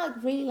 because I'm like,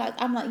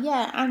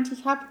 yeah,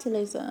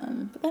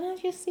 anti-capitalism. But then I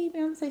just see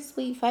Beyonce's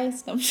sweet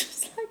face and I'm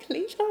just like,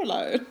 leave her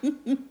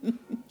alone.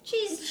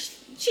 She's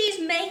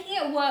making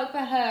it work for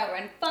her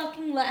and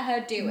fucking let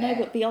her do it. No,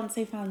 but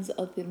Beyonce fans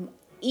are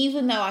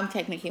even though I'm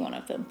technically one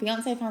of them,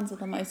 Beyonce fans are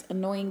the most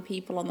annoying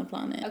people on the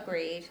planet.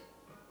 Agreed.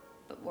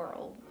 But we're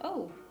all...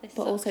 Oh, this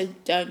But sucks. also,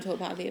 don't talk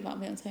badly about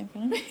Beyonce in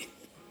front of me.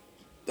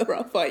 Or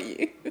I'll fight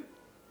you.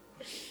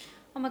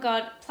 Oh my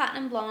God,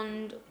 Platinum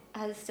Blonde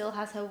still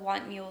has her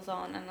white mules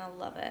on and I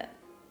love it.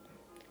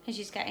 And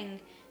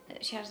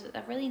she has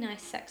a really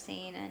nice sex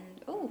scene and...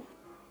 Oh.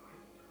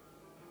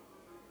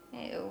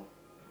 Ew.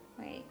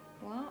 Wait,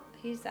 what?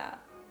 Who's that?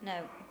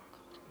 No. Oh,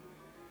 God.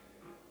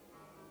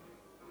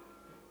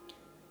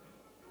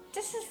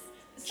 This is...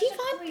 Do you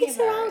find this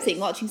arousing,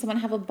 watching someone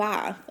have a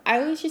bath?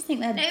 I always just think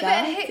they're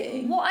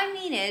dirty. What I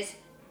mean is,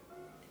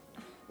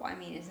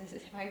 this is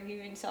if I've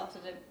even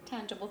started a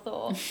tangible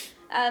thought.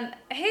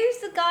 Who's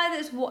the guy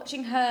that's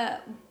watching her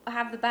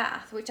have the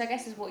bath? Which I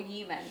guess is what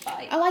you meant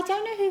by. Oh, I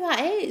don't know who that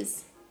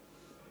is.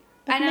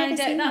 I've And never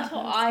seen that's that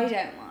what person. I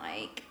don't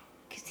like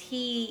because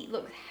he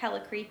looks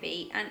hella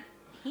creepy and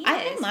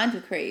I don't mind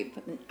a creep.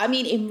 I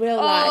mean, in real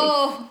life,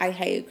 Oh. I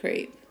hate a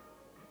creep.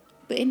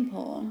 But in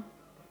porn,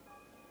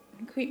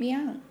 it creep me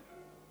out.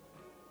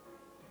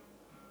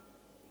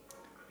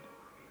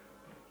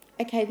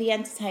 Okay, the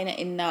entertainer,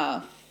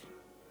 enough.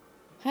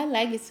 Her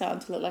leg is starting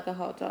to look like a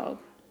hot dog.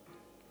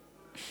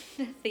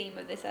 the theme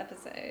of this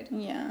episode.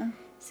 Yeah.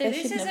 So They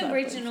this should is never have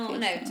original. put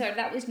No, it sorry,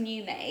 that was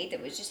New Maid.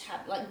 That was just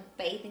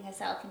bathing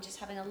herself and just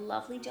having a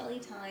lovely jolly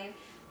time,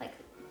 like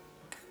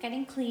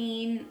getting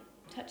clean,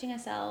 touching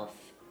herself.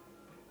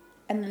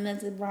 And then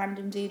there's a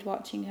random dude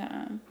watching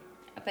her.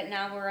 But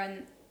now we're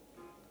on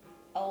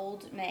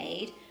Old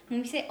Maid.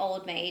 When we say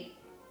Old Maid,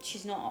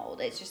 she's not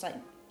old. It's just like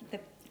the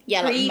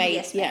Yeah, like maid.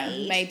 previous Yeah,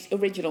 maid.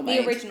 original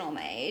maid. The original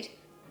maid.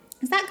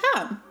 Is that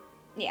cum?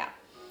 Yeah.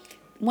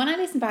 When I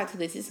listen back to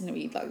this, it's going to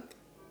be like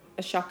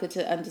a shocker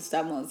to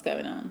understand what's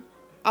going on.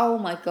 Oh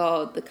my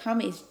God, the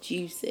cum is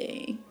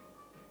juicy.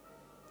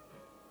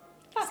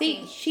 See,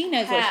 Fucking she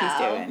knows what she's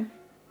hell. doing.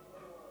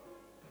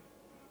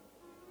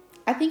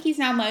 I think he's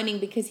now moaning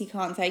because he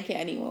can't take it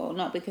anymore,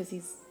 not because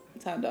he's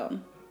turned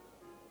on.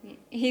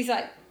 He's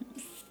like,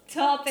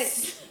 stop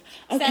it.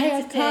 Okay, I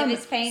Sensitive, can't.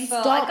 it's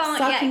painful. Stop I can't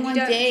sucking you my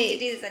don't need dick.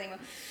 to do this anymore.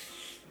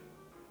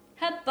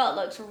 Her butt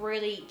looks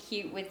really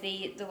cute with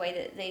the way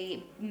that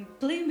the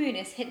blue moon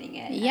is hitting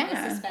it. Yeah. And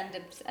the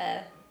suspended...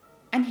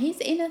 And his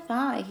inner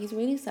thigh, he's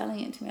really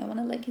selling it to me. I want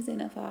to lick his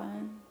inner thigh.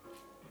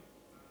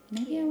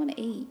 Maybe I want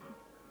to eat.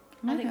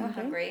 I think we're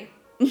hungry.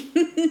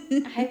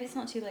 I hope it's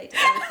not too late to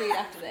order food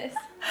after this.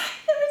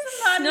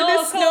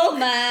 Snorkel,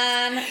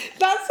 man.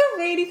 That's a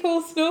really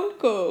cool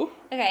snorkel.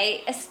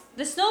 Okay,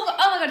 the snorkel...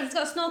 Oh my God, he's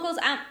got snorkels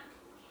and...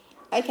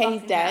 Okay, he's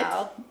Fucking dead.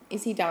 hell.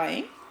 Is he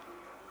dying?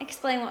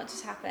 Explain what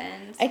just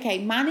happened. Okay,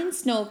 man in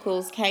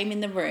snorkels came in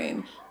the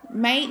room.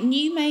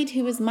 New maid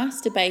who was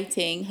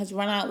masturbating has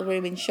run out the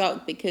room in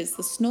shock because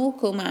the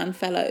snorkel man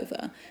fell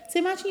over. So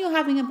imagine you're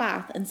having a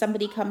bath and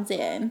somebody comes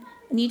in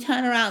and you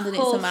turn around and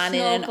it's a man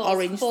in an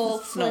orange snorkel.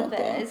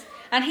 Flippers.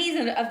 And he's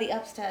of the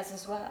upstairs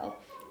as well.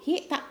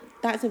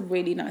 That's a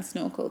really nice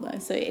snorkel though.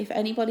 So if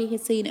anybody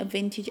has seen a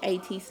vintage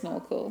 80s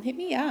snorkel, hit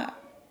me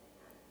up.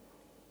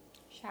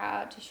 Shout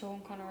out to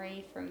Sean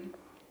Connery from...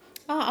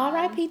 Oh,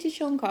 R.I.P. to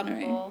Sean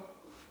Connery.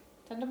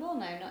 Thunderball?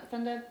 No, not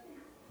Thunder...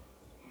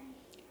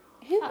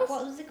 Who What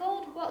was was it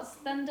called? What's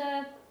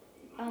Thunder...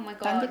 Oh my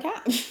God.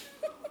 Thundercat?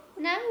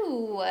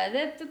 No,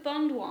 the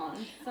Bond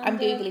one. I'm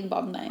Googling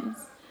Bond names.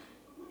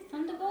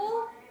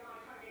 Thunderball?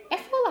 I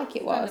feel like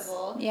it was.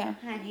 Thunderball. Yeah.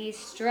 And he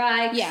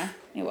strikes... Yeah,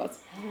 it was.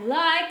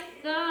 Like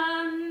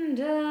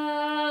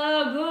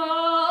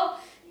thunderball.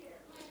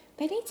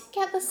 They need to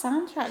get the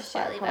soundtrack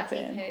Shirley back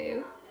Bassey popping.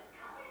 who?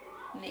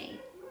 Me.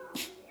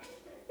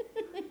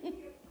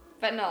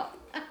 But not.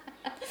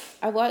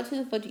 I worked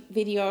with a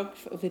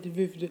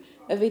videographer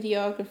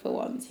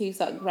once whose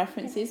like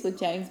references were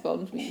James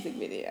Bond music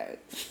videos.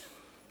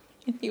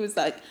 And he was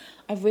like,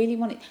 I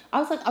want it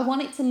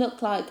to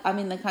look like I'm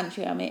in the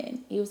country I'm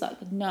in. He was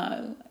like,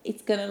 no,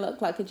 it's gonna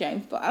look like a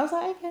James Bond. I was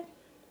like, okay.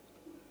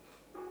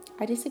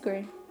 I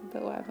disagree,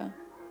 but whatever.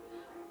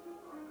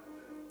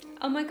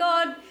 Oh my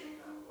God.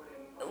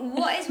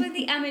 What is with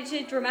the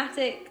amateur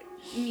dramatic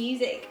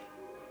music?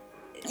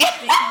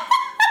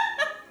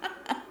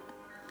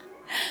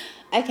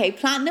 Okay,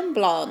 Platinum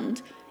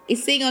Blonde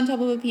is sitting on top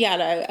of a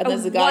piano and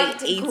there's a guy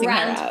white eating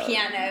grand her out.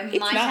 piano, It's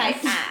might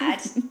nice. I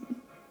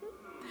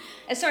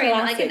add. Sorry,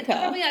 Classic her.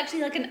 probably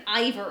actually like an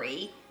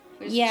ivory,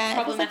 which is Yeah, it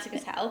was problematic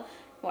like- as hell.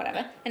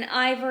 Whatever, an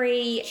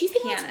ivory Do you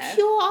think piano. that's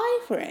pure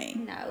ivory?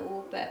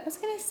 No, but I was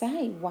going to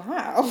say,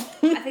 wow.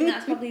 I think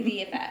that's probably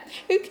the effect.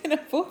 Who can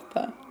afford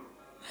that?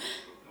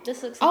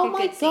 This looks like Oh a my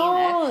good scene,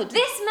 though. God.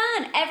 This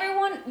man,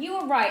 everyone, you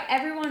were right.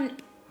 Everyone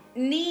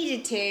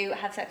needed to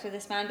have sex with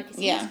this man because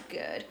he's Yeah.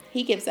 good.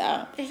 He gives it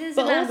up. This is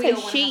But the man we also,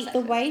 all wanna have sex the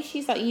with. way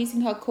she's like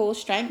using her core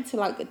strength to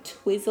like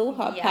twizzle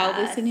her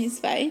pelvis in his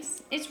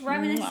face. It's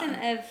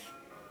reminiscent of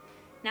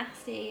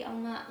Nasty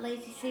on that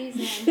Lazy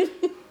Susan.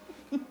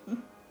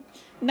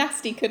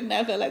 Nasty could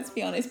never, let's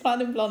be honest.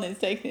 Platinum Blonde is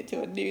taking it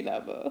to a new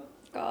level.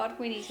 God,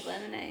 we need to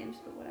learn the names,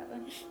 but whatever.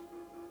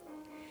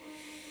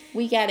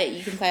 We get it,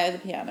 you can play the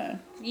piano.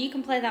 You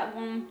can play that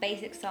one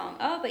basic song.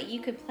 Oh, but you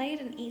could play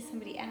it and eat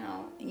somebody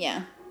out.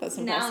 Yeah, that's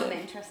Now impressive. I'm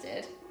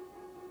interested.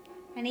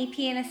 Any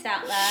pianist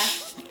out there,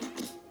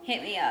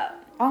 hit me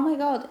up. Oh my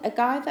god, a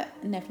guy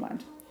that... Never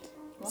mind.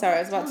 Sorry, I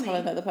was about to tell me.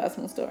 another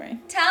personal story.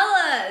 Tell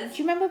us!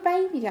 Do you remember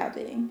Baby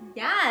Daddy?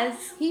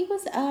 Yes! He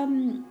was,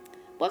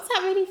 what's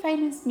that really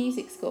famous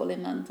music school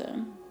in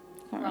London?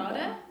 Can't remember.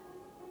 Rada?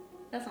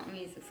 That's not a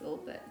music school,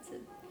 but it's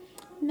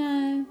a...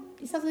 No.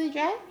 Is that the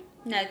J?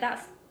 No,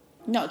 that's...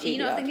 Not Do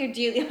you Juilliard. not think of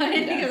Julia? I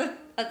don't think No. of...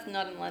 That's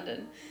not in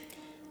London.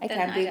 Okay, Then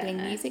I'm I don't googling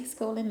know. music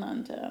school in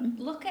London.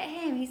 Look at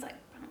him. He's like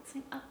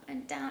bouncing up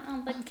and down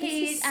on the Oh, this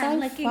keys is and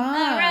so licking her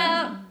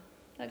out. fun.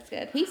 Looks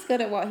good. He's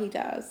good at what he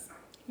does.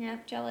 Yeah,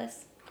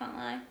 jealous. Can't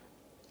lie.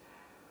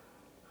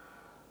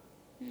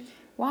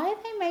 Why are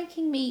they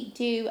making me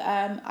do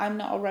I'm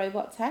not a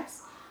robot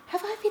test?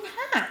 Have I been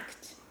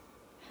hacked?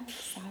 How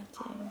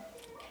exciting.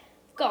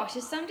 Gosh,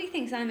 if somebody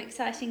thinks I'm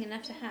exciting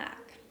enough to hack,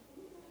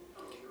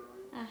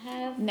 I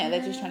have No,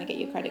 they're just trying to get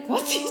your credit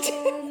card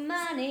details.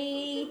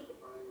 money.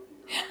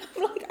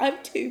 I'm like,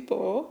 I'm too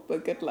poor,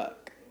 but good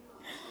luck.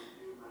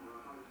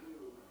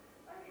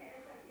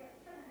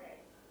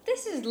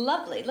 This is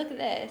lovely. Look at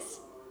this.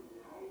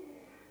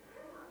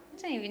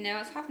 I don't even know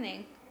what's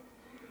happening.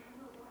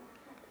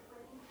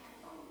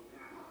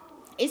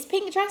 Is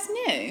pink dress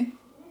new?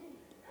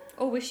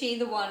 Or was she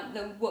the one,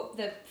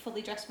 the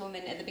fully dressed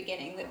woman at the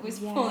beginning that was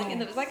Yes. falling in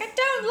that was like, I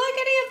don't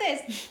like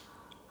any of this.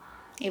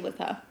 It was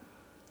her.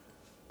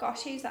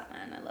 Gosh, who's that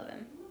man? I love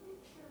him.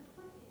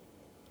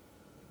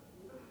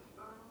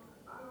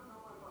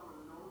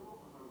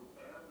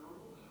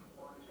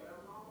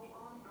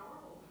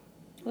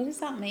 What does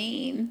that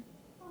mean?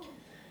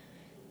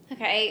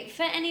 Okay,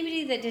 for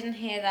anybody that didn't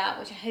hear that,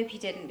 which I hope you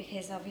didn't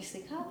because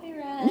obviously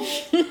copyright,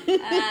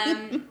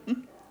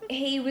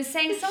 he was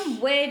saying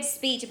some weird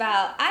speech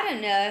about, I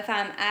don't know if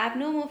I'm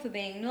abnormal for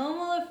being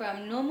normal, or if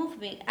I'm normal for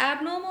being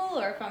abnormal,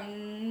 or if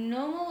I'm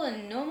normal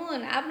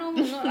and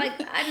abnormal. Not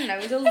like, I don't know,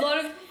 it was a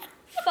lot of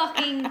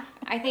fucking,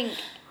 I think,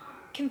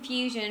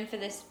 confusion for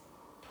this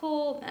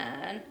poor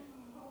man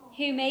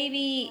who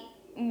maybe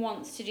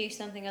wants to do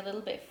something a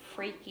little bit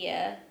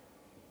freakier.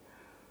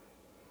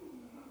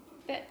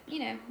 But, you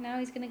know, now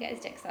he's going to get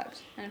his dick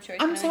sucked. And I'm sure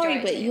he's I'm going to sorry,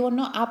 enjoy but it too. you're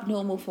not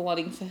abnormal for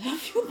wanting to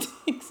have your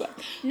dick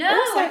sucked. No,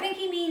 Also, I think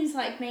he means,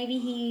 like, maybe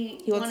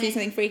he wants to do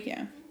something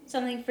freakier.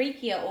 something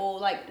freakier or,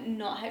 like,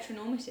 not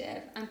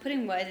heteronormative. I'm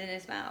putting words in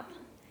his mouth.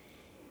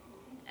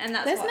 And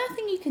that's There's what...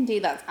 nothing you can do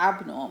that's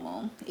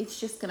abnormal. It's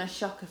just gonna it's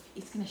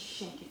gonna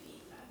shake a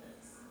few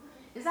feathers.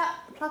 Is that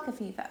pluck a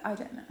few feathers? I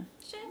don't know.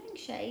 I think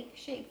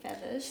shake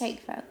feathers. Shake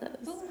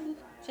feathers. Ooh,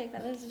 shake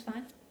feathers is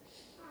fine.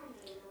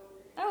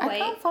 Oh, I wait.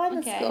 can't find the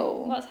okay.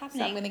 school. What's So I'm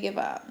happening? gonna give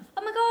up.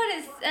 Oh my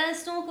god,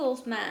 it's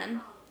Snorkel's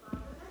man.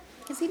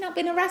 Has he not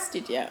been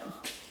arrested yet?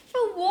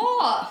 For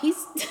what? He's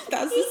He's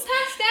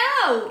passed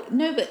out.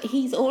 No, but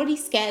he's already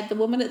scared the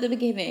woman at the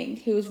beginning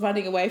who was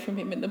running away from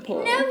him in the pool.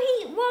 No,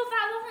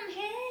 that wasn't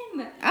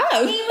him.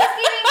 Oh. He was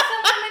giving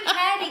some woman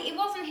head. It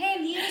wasn't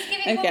him. He was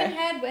giving Okay. woman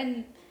head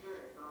when...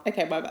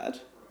 Okay, my bad.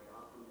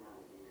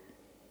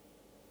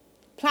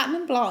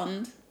 Platinum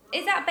blonde.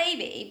 Is that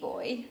baby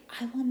boy?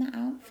 I want that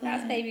outfit.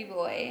 That's baby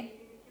boy.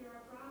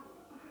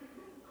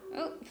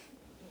 Oh.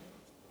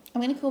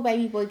 I'm gonna call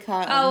baby boy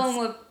curtains. Oh, and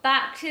we're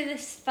back to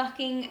this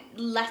fucking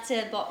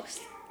letterbox.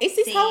 Is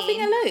this whole thing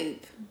scene. a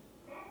loop?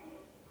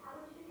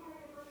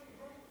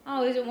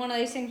 Oh, is it one of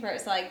those things where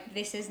it's like,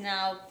 this is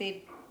now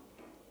the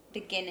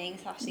beginning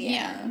 / the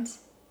Yeah. end?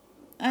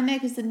 I know,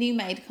 because the new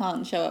maid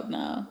can't show up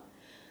now.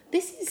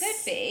 This is Could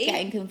be.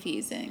 getting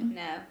confusing.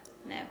 No.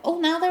 Oh,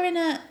 now they're in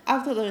a... I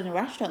thought they were in a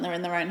restaurant. They're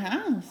in their own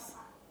house.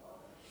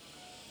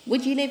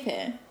 Would you live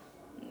here?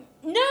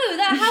 No,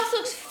 that house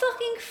looks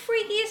fucking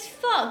freaky as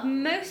fuck.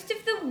 Most of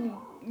the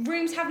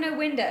rooms have no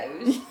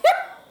windows.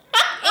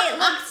 It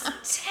looks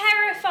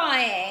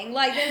terrifying.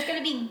 Like, there's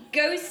going to be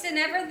ghosts and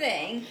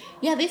everything.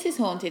 Yeah, this is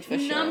haunted for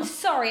No, sure. I'm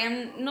sorry,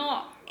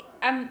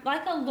 I'm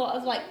like a lot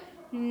of, like,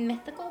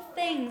 mythical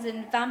things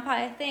and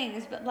vampire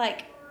things, but,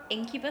 like,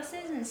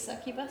 incubuses and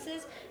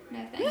succubuses,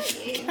 no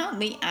thank you. Count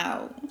me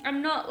out.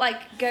 I'm not,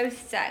 like,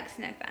 ghost sex,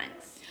 no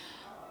thanks.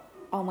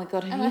 Oh my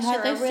god, have Unless you heard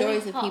you're a those really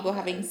stories of hot people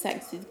having ghost.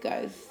 sex with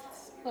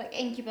ghosts? Like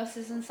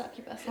incubuses and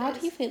succubuses. How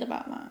do you feel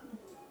about that?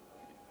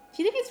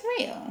 Do you think it's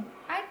real?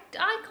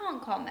 I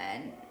can't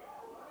comment.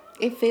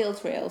 It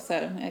feels real,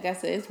 so I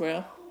guess it is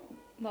real.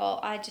 Well,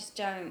 I just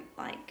don't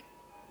like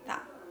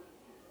that.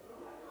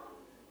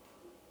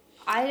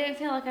 I don't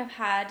feel like I've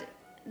had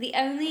the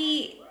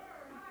only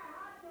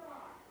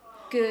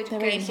good They're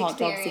ghost eating hot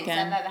dogs experience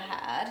again. I've ever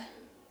had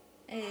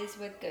is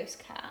with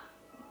Ghost Cat,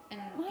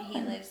 and he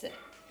What? lives at.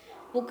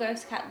 Well,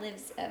 Ghost Cat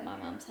lives at my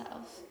mum's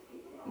house.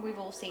 We've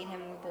all seen him.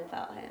 We've all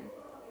felt him.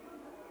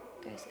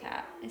 Ghost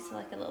Cat. It's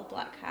like a little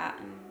black cat,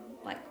 and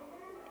like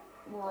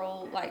we're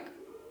all like.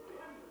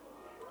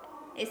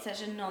 It's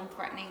such a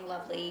non-threatening,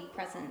 lovely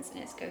presence, and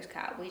it's Ghost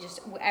Cat.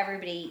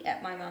 Everybody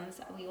at my mum's,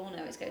 we all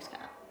know it's Ghost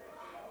Cat.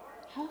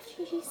 How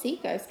often do you see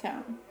Ghost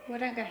Cat? We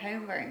don't go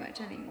home very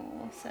much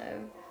anymore, so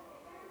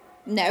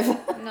Never.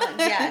 not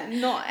yet.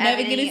 Not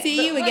Never ever gonna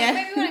see you again.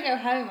 Maybe when I go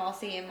home, I'll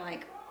see him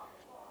like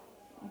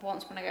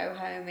once when I go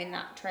home in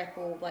that trip,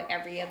 or like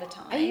every other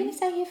time. Are you gonna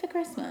stay here for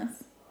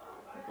Christmas?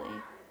 Probably.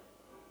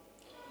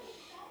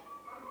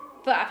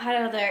 But I've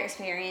had other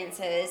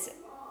experiences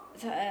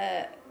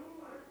that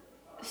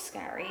are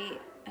scary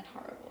and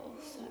horrible.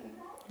 So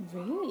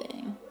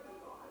Really?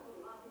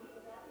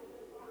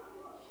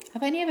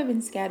 I've only ever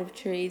been scared of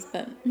trees,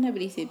 but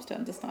nobody seems to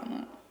understand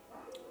that.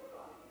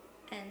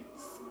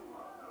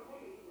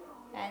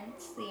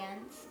 Ents, the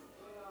Ents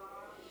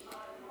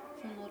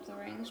from Lord of the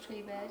Rings,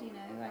 Treebird. You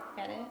know, I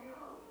get it.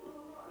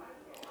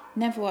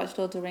 Never watched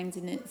Lord of the Rings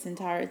in its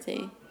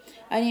entirety.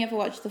 I only ever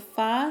watched the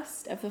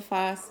first,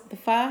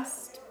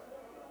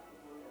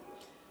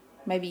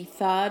 maybe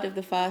third of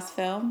the first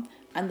film,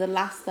 and the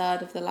last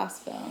third of the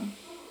last film.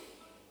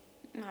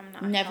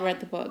 Never read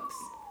the books.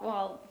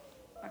 Well,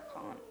 I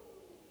can't.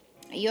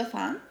 Are you a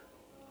fan?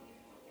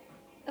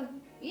 Oh,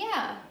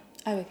 yeah.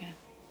 Oh, okay.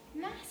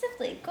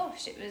 Massively.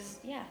 Gosh, it was,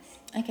 yes.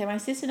 Okay, my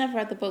sister never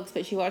read the books,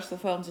 but she watched the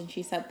films and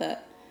she said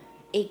that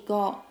it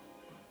got...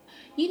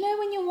 You know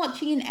when you're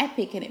watching an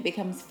epic and it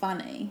becomes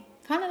funny?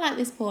 Kind of like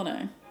this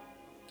porno.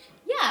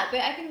 Yeah, but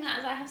I think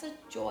that I have such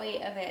joy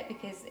of it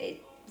because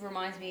it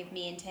reminds me of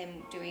me and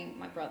Tim doing,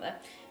 my brother,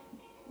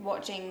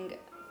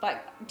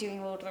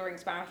 doing Lord of the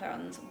Rings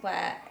marathons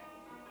where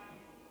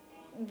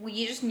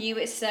you just knew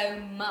it so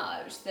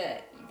much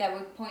that there were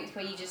points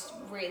where you just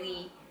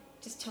really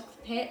just took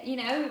the pit, you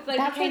know? Like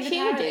That's what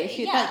she would do.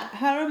 Yeah.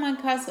 Her and my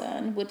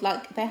cousin would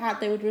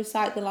they would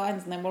recite the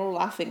lines and then we're all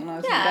laughing and I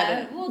was in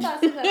bed. Well,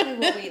 that's exactly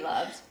what we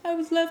loved. I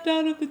was left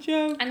out of the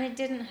joke. And it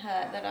didn't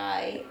hurt that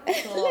I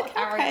saw Look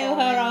how pale Aragorn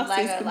her and ass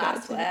is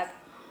Legolas compared were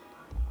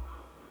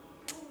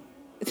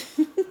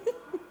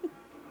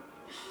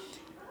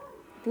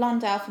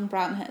Blonde elf and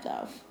brown haired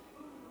elf.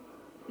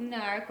 No,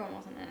 Aragorn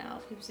wasn't an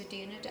elf. He was a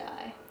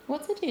Dunedain.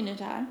 What's a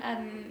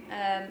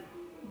Dunedain?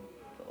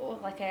 Or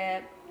like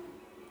an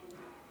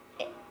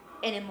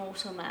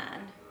immortal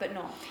man, but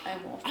not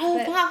immortal. Oh,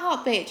 but that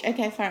hot bitch.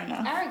 Okay, fair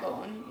enough.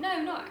 Aragorn?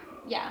 No, not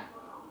yeah.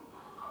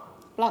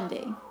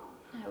 Blondie.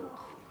 No.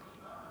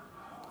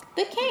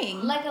 The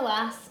king.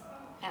 Legolas,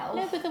 elf.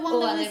 No, but the one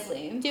Orlando that was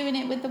Bloom. doing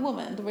it with the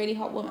woman, the really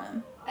hot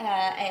woman.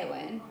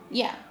 Eowyn.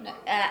 Yeah. No,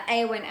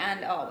 Eowyn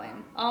and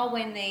Arwen.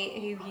 Arwen,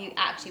 who he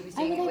actually was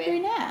Oh, doing were it they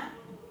with. brunette?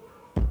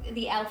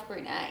 The elf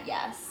brunette,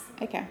 yes.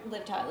 Okay.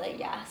 Liv Tyler,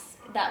 yes.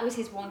 That was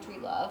his one true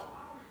love.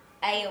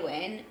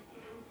 Eowyn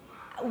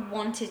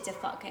wanted to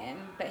fuck him,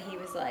 but he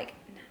was like,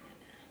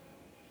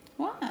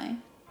 no. Why?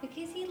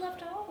 Because he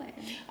loved Arwen.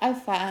 Oh,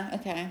 fair.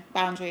 Okay.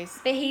 Boundaries.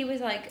 But he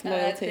was like the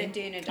Loyalty.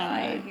 Dunedain,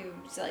 Alright.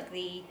 who's like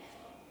the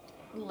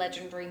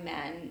legendary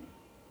men.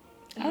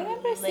 I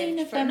remember a scene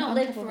of them not on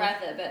lived top of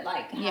forever, but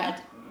like Yeah.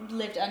 had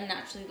lived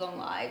unnaturally long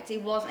lives. He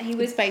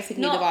was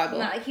basically not, the Bible.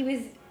 Like he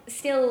was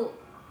still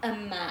a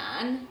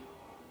man,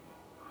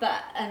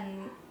 but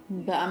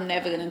But I'm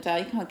never gonna die.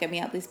 You can't get me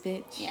out this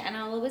bitch. yeah, and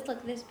I'll always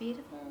look this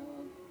beautiful.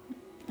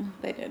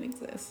 They don't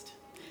exist.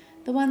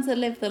 The ones that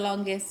live the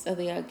longest are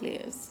the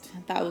ugliest.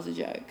 That was a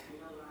joke.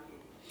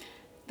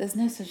 There's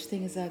no such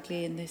thing as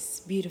ugly in this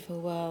beautiful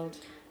world.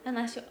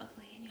 Unless you're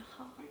ugly in your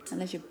heart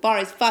Unless you're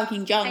Boris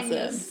fucking Johnson. and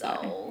your So,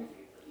 soul.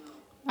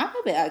 I'm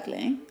a bit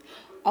ugly.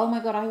 Oh my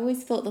god, I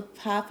always thought the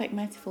perfect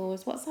metaphor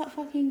was, what's that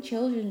fucking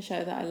children's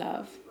show that I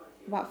love?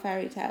 About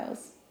fairy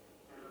tales.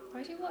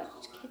 Why do you watch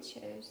kids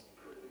shows?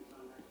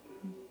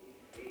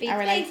 I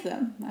relate to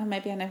them. Or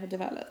maybe I never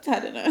developed. I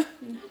don't know.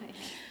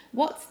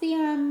 What's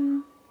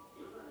the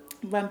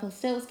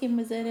Rumpelstiltskin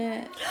was in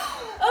it?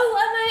 Oh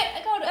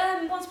my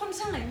god! Once Upon a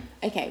Time.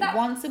 Okay, That-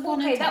 Once Upon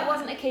a Time. Okay, that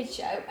wasn't a kids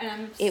show, and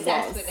I'm It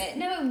obsessed was. with it.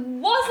 No, it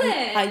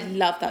wasn't. I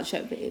love that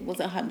show, but it was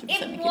 100%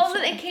 It a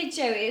wasn't kid's a show. kid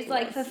show. It was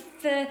like was.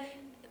 for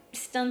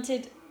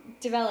stunted,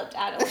 developed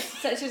adults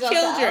such as Children.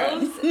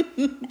 ourselves.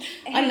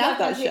 I love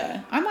that Who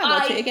show. I might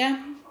watch it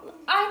again.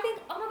 I think.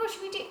 Oh my gosh,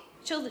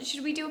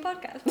 should we do a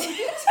podcast?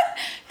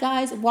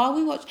 Guys, while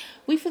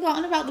we've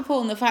forgotten about the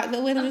porn, the fact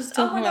that we're just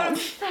Oh talking my god, I'm about...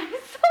 so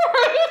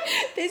sorry.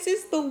 This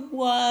is the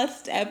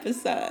worst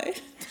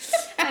episode.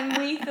 And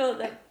we thought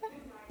that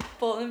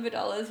Bowling for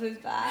Dollars was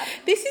bad.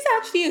 This is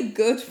actually a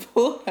good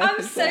porn I'm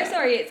episode. so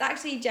sorry. It's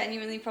actually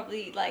genuinely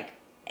probably like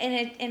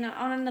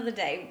on another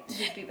day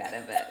would be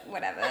better, but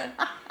whatever.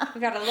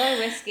 We've had a lot of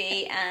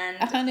whiskey and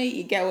I know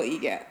you get what you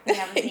get. we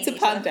haven't It's seen a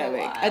each other for a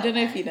pandemic. while, I don't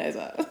know if and you know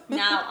that.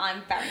 now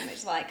I'm very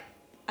much like,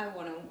 I think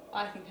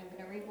I'm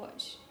gonna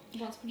rewatch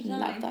Once Upon a Time.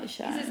 Love that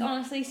show. Because it's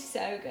honestly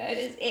so good.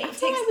 It feel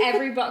ticks like we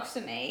every box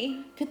for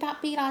me. Could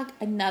that be like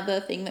another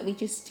thing that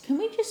can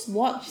we just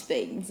watch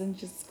things and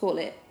just call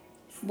it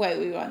where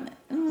we want it?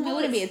 It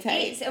wouldn't be a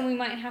taste. And we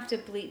might have to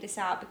bleep this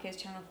out because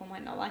Channel 4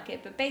 might not like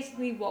it, but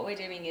basically what we're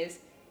doing is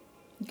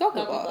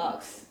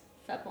Gogglebox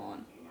for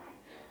porn.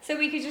 So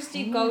we could just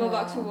do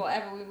Gogglebox for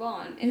whatever we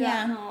want. Is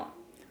that not...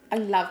 I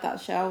love that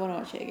show. I want to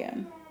watch it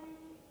again.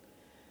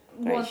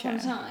 Great Once Upon a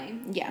show.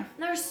 Time? Yeah.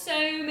 There are so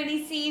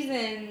many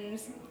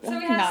seasons. So we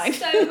Like have 9.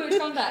 so much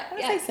contact. I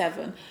would say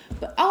 7.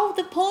 But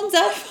the porn's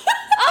up.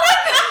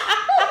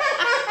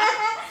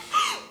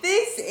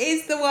 This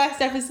is the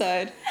worst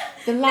episode.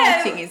 The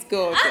lighting is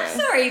gorgeous. I'm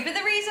sorry, but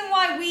the reason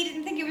why we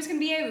didn't think it was going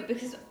to be over,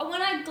 because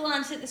when I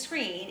glanced at the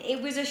screen, it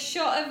was a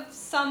shot of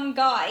some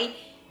guy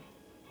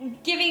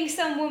giving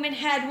some woman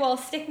head while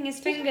sticking his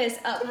fingers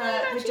up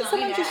her vagina,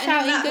 someone just and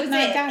shouting, that "Good was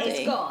night, it. Daddy"?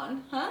 It's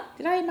gone. Huh?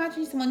 Did I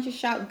imagine someone just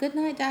shout, "Good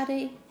night,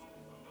 Daddy"?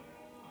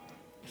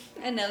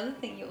 Another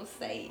thing you'll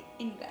say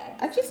in bed.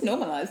 I just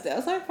normalised it. I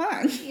was like,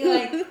 fine. You're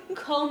like,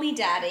 call me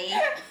Daddy.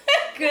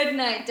 Good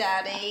night,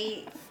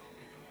 Daddy.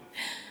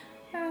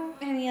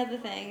 Any other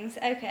things?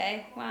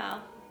 Okay,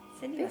 wow.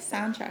 Cindy This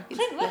Westwood. soundtrack is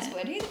Clint lit.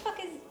 Westwood? Who the fuck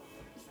is...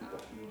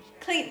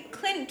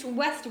 Clint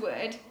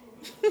Westwood?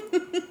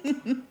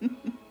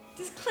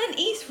 Does Clint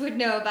Eastwood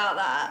know about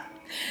that?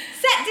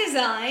 Set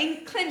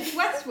design, Clint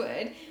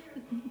Westwood.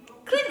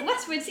 Clint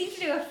Westwood seems to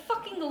do a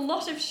fucking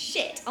lot of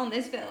shit on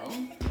this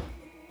film.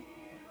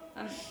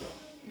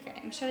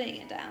 I'm shutting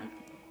it down.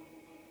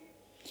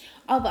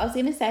 Oh, but I was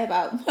going to say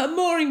about,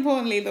 more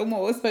importantly than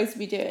what we're supposed to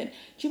be doing.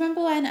 Do you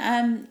remember when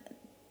not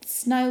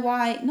Snow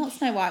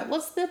White,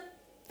 what's the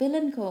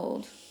villain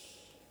called?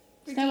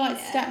 Snow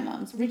White's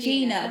stepmoms.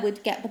 Regina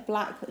would get the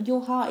black,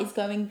 your heart is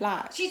going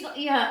black. She's,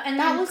 yeah, and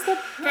That then was the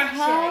crush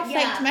it,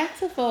 perfect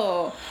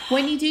metaphor.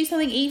 When you do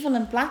something evil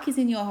and black is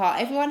in your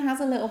heart, everyone has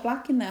a little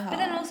black in their heart. But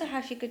then also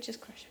how she could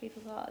just crush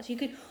people's hearts. You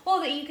could, or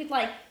that you could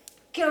like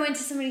go into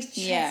somebody's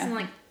chest and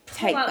like pull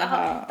take out the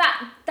heart.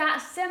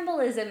 That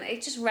symbolism,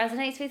 it just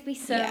resonates with me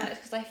so Yeah. much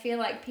because I feel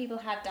like people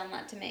have done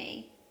that to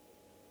me.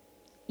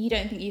 You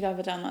don't think you've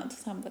ever done that to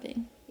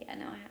somebody? Yeah,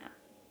 no, I have.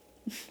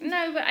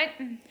 No, but I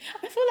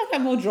feel like I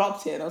more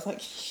dropped it and I was like,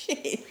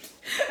 shit.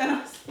 And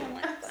I was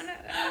like,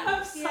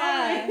 I'm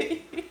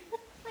sorry.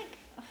 like,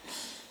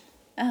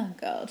 Oh,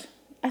 God.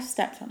 I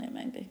stepped on it,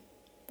 maybe.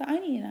 But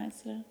only in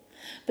accident.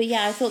 But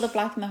yeah, I thought the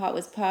black in the heart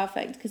was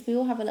perfect because we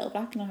all have a little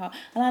black in the heart.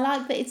 And I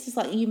like that it's just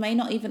like you may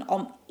not even,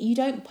 you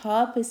don't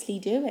purposely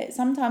do it.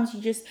 Sometimes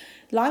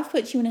life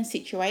puts you in a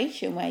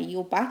situation where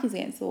your back is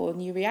against the wall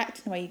and you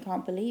react in a way you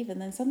can't believe and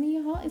then suddenly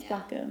your heart is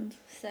blackened.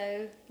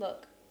 So,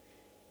 look.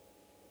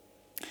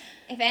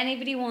 If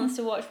anybody wants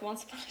to watch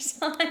Once Upon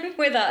a Time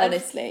with us.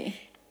 Honestly.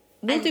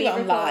 We'll and do be it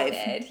on live.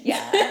 recorded,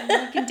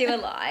 yeah, we can do a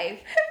live.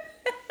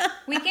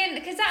 We can,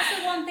 because that's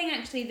the one thing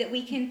actually that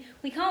we can't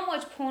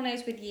watch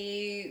pornos with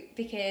you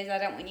because I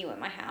don't want you at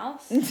my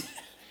house. Oh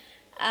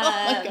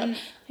my God.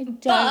 I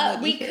don't But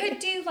want we you could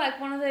do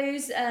like one of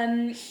those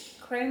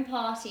Chrome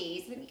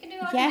parties. We can do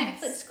like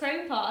Yes. a Netflix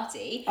Chrome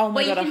party Oh my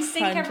where God, you can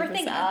sync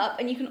everything 100%. up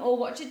and you can all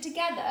watch it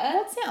together.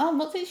 What's it on?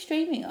 What's it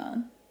streaming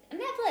on?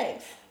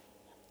 Netflix.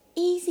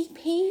 Easy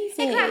peasy.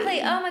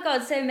 Exactly. Oh my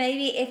God. So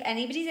maybe if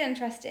anybody's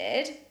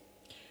interested,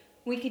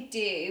 we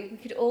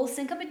could all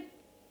sync up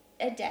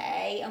a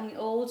day and we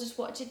all just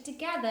watch it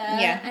together.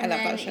 Yeah, and I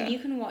love then that show. you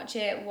can watch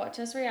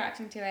us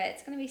reacting to it.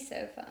 It's gonna be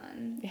so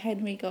fun.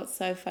 Henry got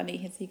so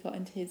funny as he got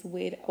into his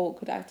weird,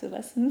 awkward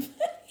adolescence.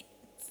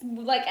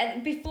 Like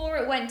and before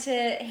it went to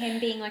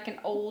him being like an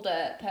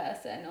older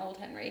person, old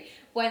Henry.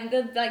 When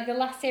the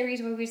last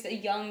series where he was a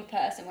young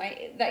person, where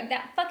like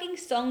that fucking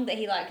song that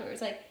he liked, where it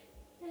was like.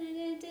 I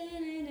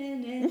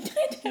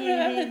don't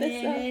remember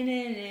this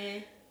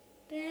song.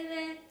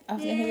 I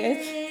was gonna go.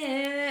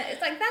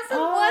 It's like that's the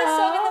worst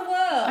song in the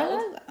world. I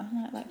like that.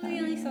 I like that. The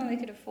only song they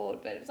could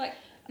afford, but it was like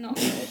not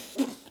good.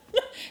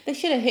 They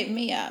should have hit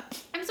me up.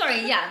 I'm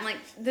sorry, yeah, I'm like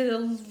there's a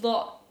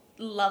lot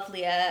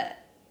lovelier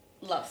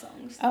love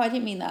songs. Oh, I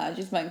didn't mean that. I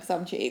just meant because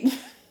I'm cheap.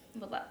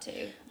 Well, that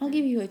too. I'll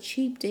give you a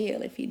cheap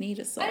deal if you need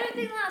a song. I don't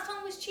think that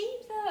song was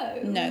cheap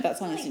though. No, that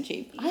song isn't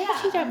cheap. I yeah.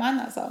 actually don't mind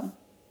that song.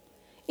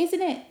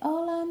 Isn't it?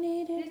 All I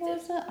needed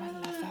was a... I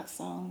love that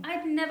song.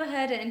 I'd never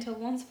heard it until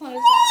Once Upon a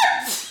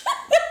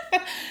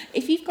Time.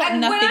 If you've got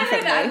And nothing when I from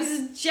heard it, I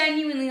this... was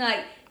genuinely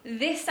like,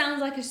 this sounds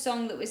like a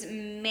song that was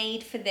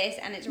made for this,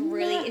 and it's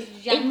really it's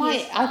It janky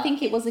might. as I fuck.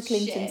 think it was a It's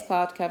Clinton's shit.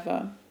 card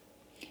cover.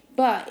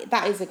 But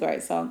that is a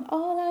great song.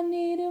 All I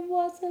needed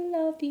was the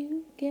love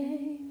you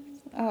gave.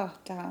 Oh,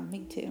 damn.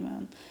 Me too,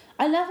 man.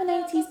 I love an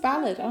 80s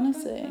ballad,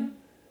 honestly.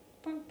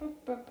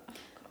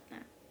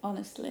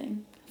 Honestly.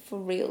 For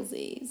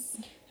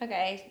realsies.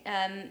 Okay,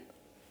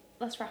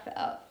 let's wrap it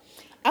up.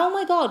 Oh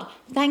my God.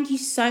 Thank you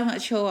so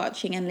much for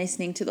watching and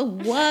listening to the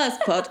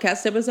worst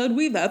podcast episode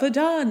we've ever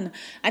done.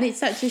 And it's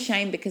such a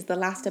shame because the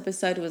last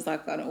episode was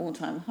like an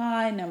all-time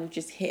high. Now we've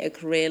just hit a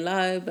career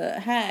low. But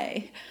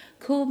hey,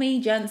 call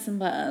me Jensen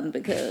Button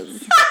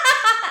because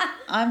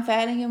I'm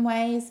failing in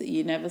ways that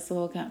you never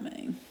saw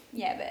coming.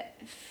 Yeah,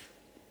 but...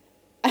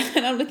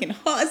 And I'm looking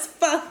hot as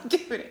fuck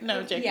doing it. No,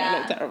 I'm joking. I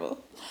look terrible.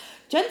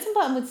 Jensen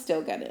Button would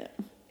still get it.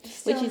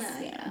 Still which is,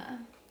 no, yeah.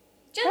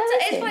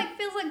 Jensen,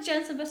 feels like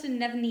Jensen Button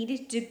never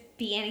needed to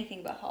be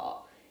anything but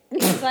hot.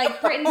 It's like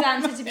Britain's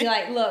answer to be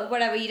like, look,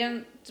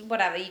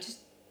 you just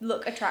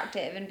look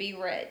attractive and be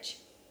rich.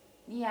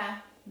 Yeah.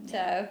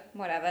 So,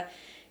 whatever.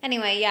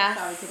 Anyway, yeah.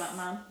 Sorry to that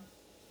man.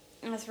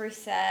 As Ruth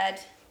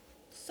said,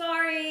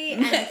 sorry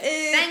and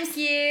thank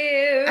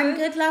you. And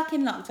good luck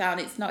in lockdown.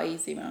 It's not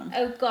easy, man.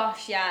 Oh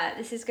gosh, yeah.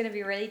 This is going to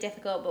be really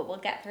difficult, but we'll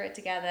get through it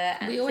together.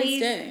 And We always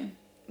please do.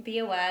 be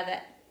aware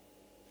that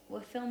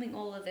we're filming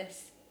all of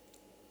this.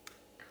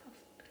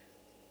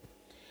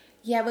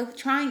 Yeah, we're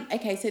trying.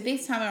 Okay, so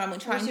this time around, we're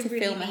trying to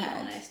really film be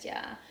ahead. honest,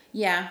 yeah.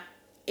 Yeah.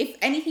 If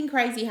anything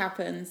crazy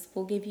happens,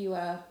 we'll give you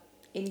a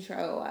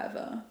intro or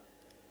whatever.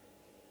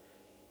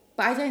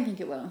 But I don't think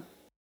it will.